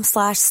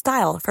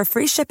quince.com/style for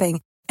free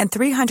shipping and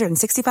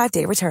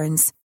 365-day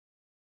returns.